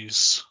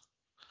these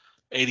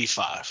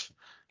 85.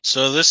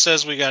 So this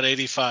says we got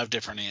 85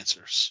 different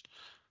answers.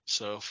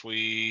 So if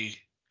we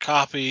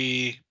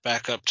copy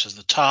back up to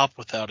the top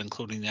without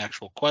including the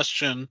actual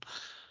question,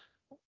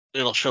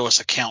 it'll show us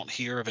a count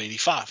here of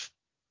 85.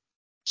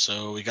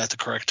 So we got the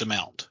correct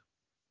amount.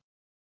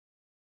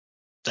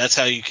 That's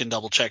how you can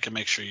double check and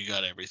make sure you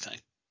got everything.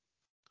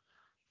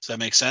 Does that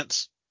make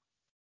sense?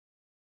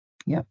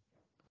 Yep.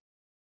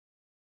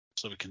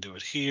 So we can do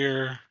it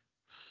here.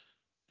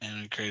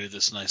 And we created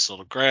this nice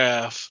little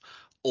graph.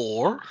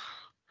 Or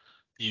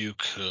you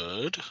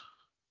could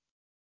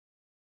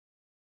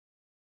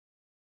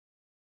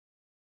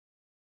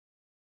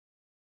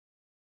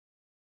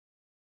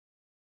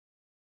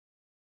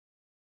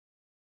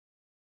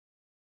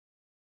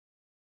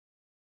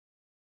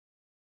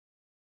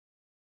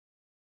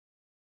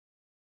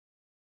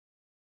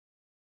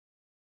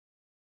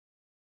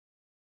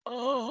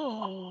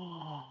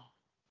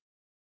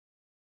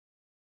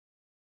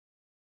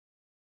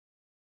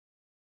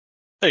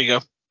there you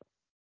go.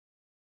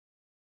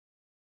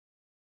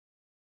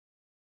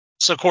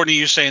 So Courtney,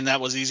 you're saying that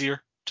was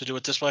easier to do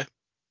it this way?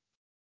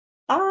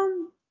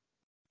 I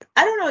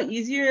don't know,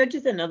 easier,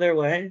 just another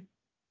way. I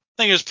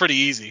think it was pretty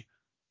easy.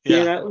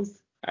 Yeah,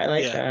 I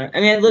like that. I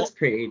mean, it looks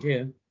pretty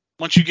too.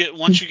 Once you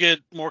get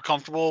more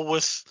comfortable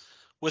with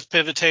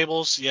pivot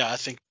tables, yeah, I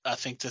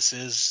think this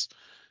is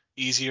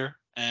easier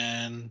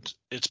and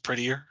it's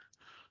prettier,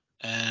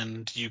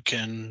 and you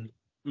can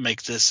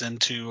make this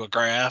into a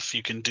graph.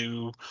 You can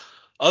do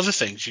other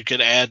things. You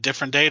could add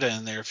different data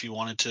in there if you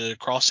wanted to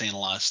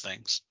cross-analyze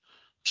things.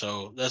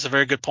 So that's a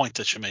very good point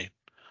that you made,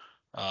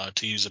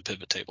 to use a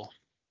pivot table.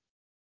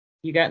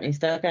 You got me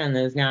stuck on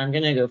those. Now I'm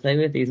gonna go play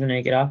with these when I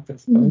get off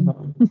this phone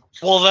call.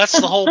 Well, that's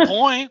the whole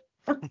point.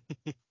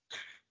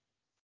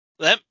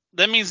 That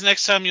means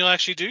next time you'll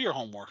actually do your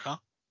homework, huh?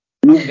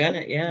 I'm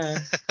gonna, yeah.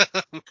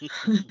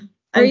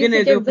 I'm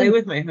gonna go play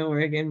with my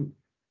homework and.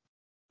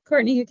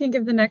 Courtney, you can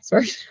give the next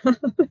version.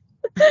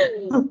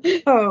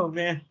 Oh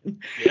man.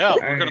 Yeah,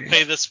 we're gonna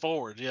pay this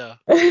forward. Yeah.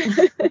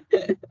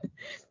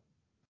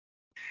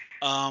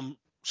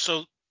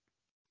 So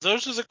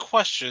those are the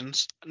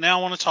questions. Now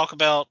I want to talk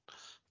about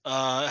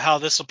how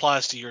this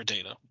applies to your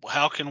data.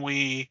 How can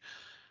we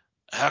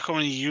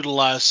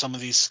utilize some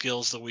of these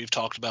skills that we've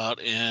talked about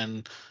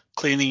in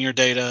cleaning your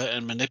data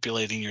and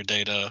manipulating your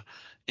data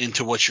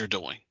into what you're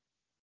doing?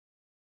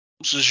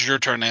 This is your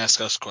turn to ask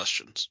us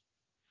questions.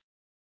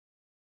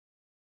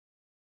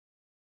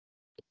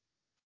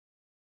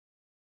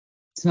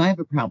 So I have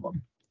a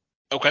problem.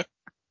 Okay.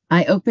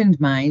 I opened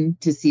mine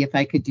to see if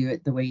I could do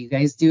it the way you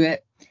guys do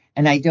it,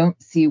 and I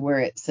don't see where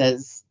it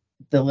says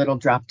the little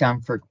drop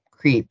down for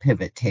create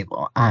pivot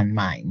table on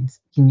mine.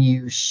 Can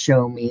you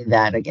show me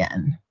that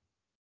again?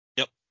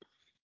 Yep.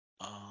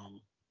 I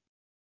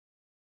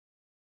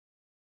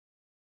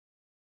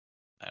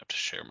have to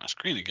share my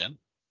screen again.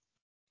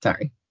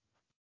 Sorry.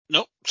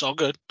 Nope, it's all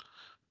good.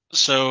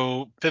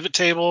 So pivot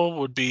table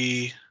would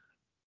be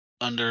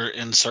under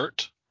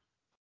insert.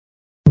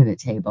 Pivot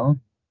table.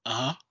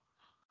 Uh-huh.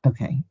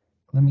 Okay.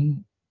 Let me.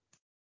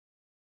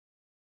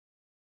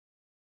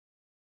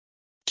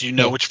 Do you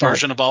know which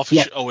version of Office?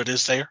 Yep. Oh, it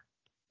is there?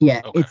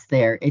 Yeah, okay. It's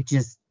there. It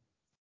just,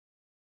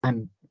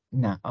 I'm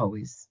not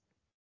always.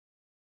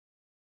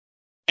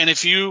 And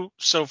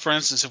so for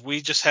instance, if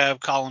we just have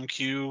column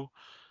Q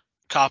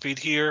copied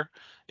here,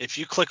 if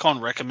you click on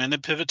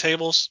recommended pivot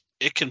tables,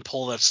 it can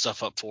pull that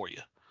stuff up for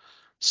you.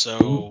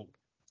 So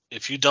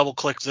if you double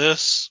click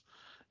this,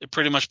 it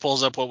pretty much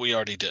pulls up what we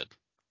already did.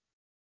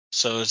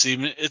 So it's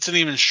an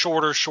even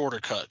shorter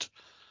cut.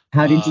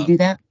 How did you do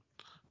that?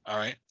 All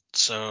right.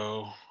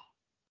 So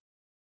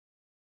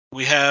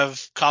we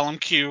have column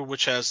Q,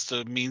 which has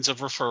the means of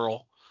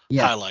referral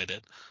highlighted.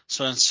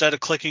 So instead of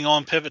clicking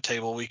on pivot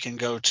table, we can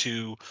go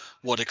to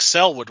what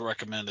Excel would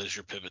recommend as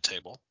your pivot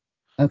table.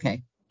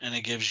 Okay. And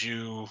it gives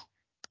you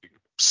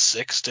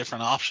 6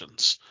 different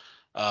options.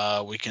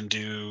 We can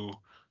do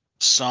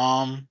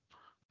sum.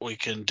 We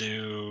can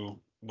do,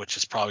 which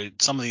is probably,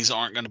 some of these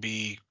aren't going to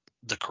be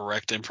the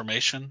correct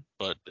information,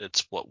 but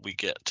it's what we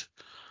get.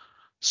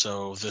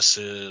 So this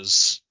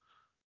is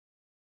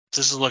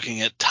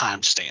looking at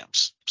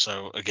timestamps.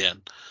 So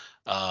again,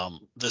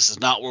 this is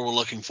not what we're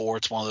looking for.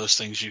 It's one of those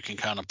things you can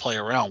kind of play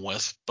around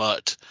with,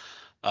 but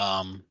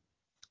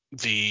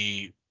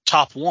the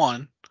top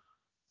one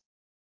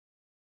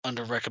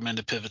under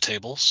recommended pivot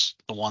tables,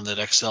 the one that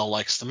Excel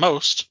likes the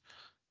most,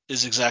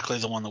 is exactly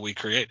the one that we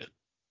created.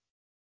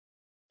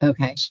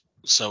 Okay.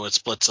 So it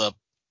splits up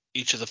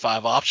each of the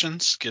 5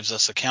 options, gives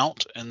us a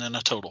count, and then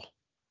a total.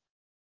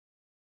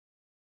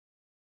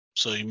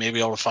 So you may be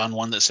able to find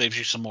one that saves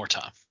you some more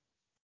time.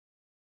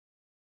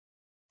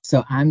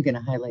 So I'm going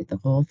to highlight the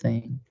whole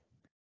thing.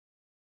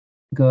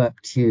 Go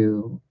up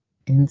to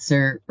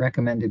insert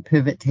recommended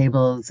pivot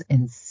tables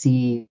and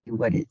see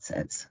what it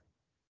says.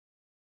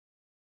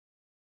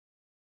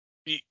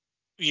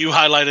 You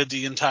highlighted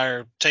the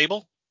entire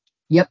table?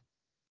 Yep.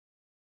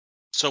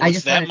 So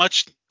with that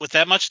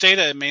much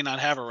data, it may not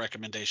have a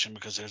recommendation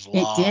because there's a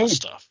lot of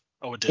stuff.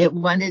 Oh, it did? It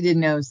wanted to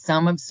know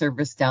sum of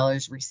service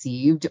dollars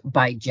received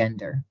by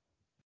gender.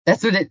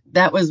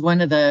 That was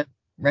one of the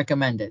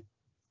recommended.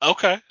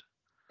 Okay.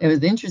 It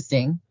was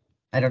interesting.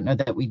 I don't know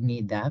that we'd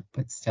need that,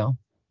 but still.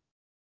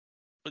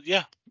 But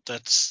yeah,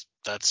 that's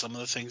some of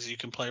the things you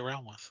can play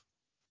around with.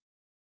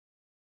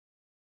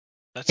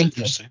 That's Thank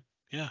you. interesting.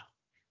 Yeah.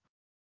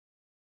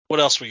 What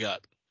else we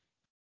got?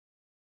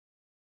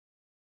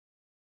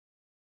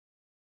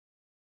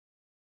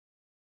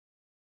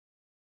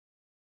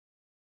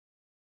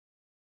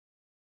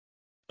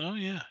 Oh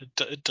yeah,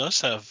 it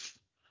does have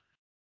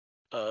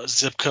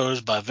zip codes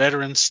by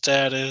veteran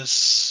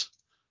status,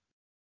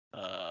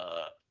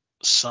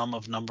 sum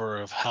of number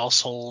of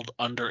household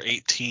under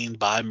 18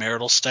 by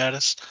marital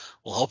status.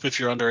 Well, hope if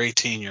you're under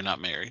 18, you're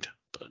not married.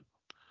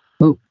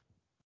 Oh,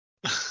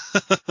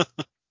 But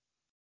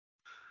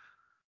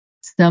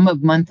sum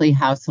of monthly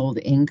household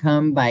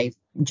income by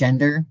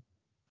gender.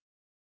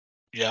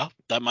 yeah,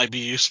 that might be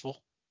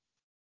useful.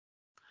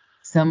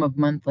 Sum of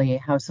monthly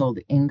household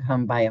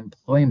income by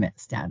employment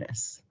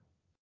status.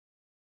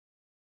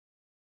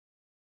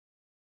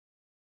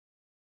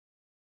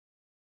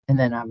 And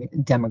then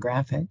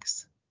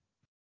demographics.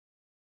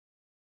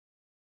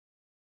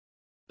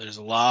 There's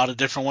a lot of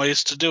different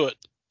ways to do it.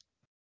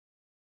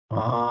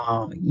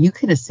 Oh, you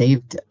could have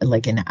saved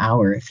like an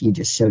hour if you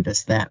just showed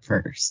us that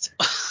first.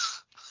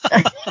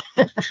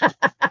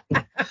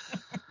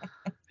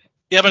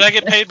 Yeah, but I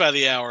get paid by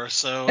the hour,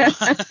 so.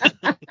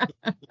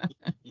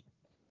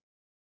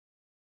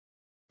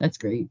 That's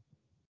great.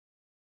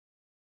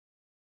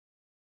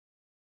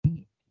 All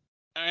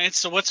right,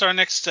 so what's our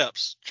next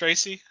steps,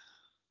 Tracy?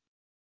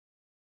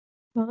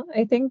 Well,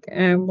 I think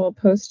we'll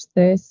post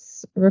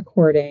this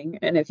recording,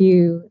 and if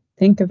you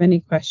think of any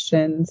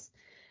questions,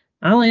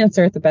 I'll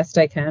answer it the best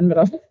I can, but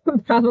I'll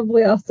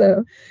probably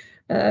also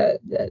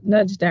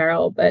nudge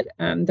Daryl. But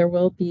there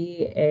will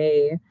be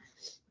a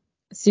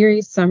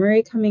series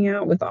summary coming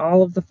out with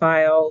all of the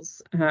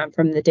files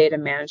from the data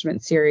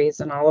management series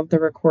and all of the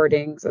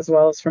recordings, as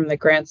well as from the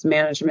grants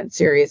management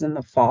series in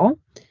the fall.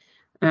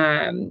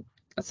 So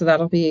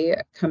that'll be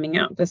coming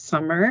out this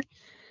summer.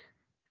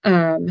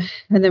 And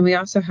then we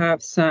also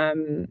have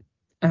some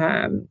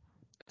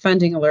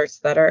funding alerts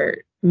that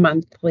are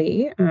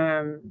monthly.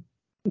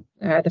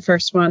 The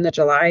first one, the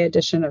July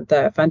edition of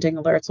the funding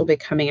alerts, will be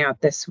coming out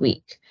this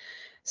week.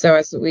 So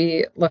as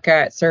we look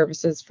at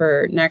services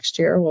for next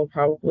year, we'll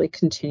probably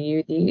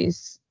continue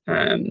these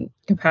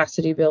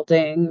capacity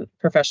building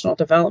professional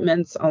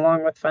developments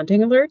along with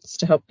funding alerts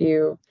to help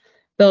you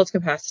build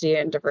capacity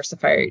and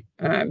diversify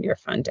your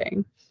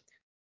funding.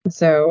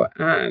 So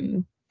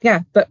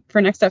yeah, but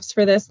for next steps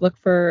for this, look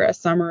for a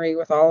summary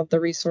with all of the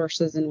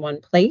resources in one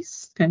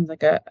place, kind of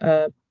like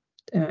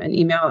an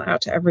email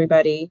out to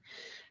everybody.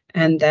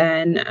 And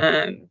then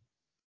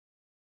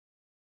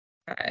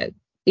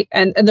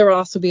and there will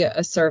also be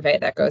a survey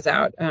that goes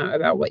out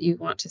about what you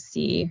want to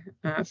see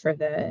for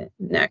the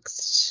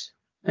next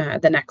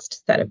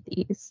set of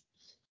these.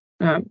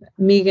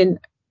 Megan,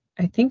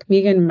 I think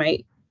Megan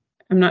might,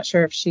 I'm not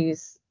sure if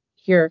she's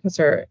here because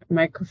her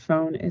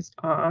microphone is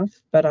off,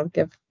 but I'll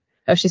give,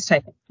 oh, she's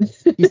typing.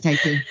 She's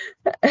typing.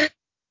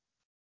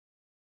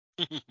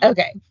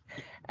 Okay.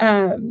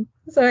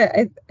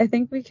 So I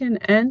think we can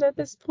end at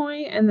this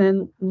point and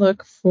then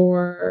look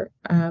for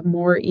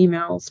more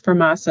emails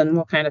from us, and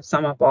we'll kind of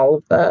sum up all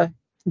of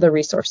the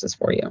resources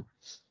for you.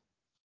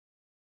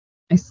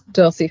 I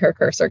still see her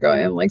cursor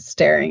going. I'm like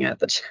staring at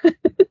the chat.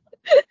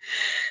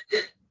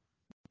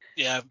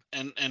 Yeah,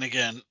 and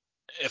again,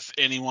 if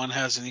anyone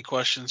has any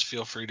questions,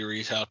 feel free to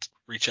reach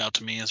out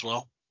to me as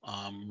well.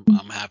 I'm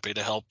happy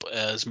to help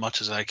as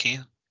much as I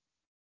can.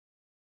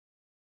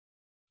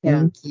 Yeah.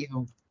 Thank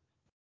you.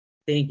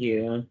 Thank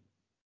you.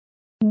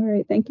 All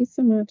right. Thank you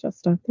so much. I'll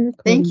stop the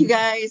recording. Thank you,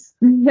 guys.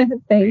 Thank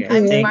Yeah, you.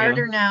 I'm thank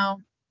smarter you. now.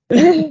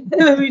 Me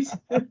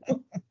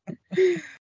too.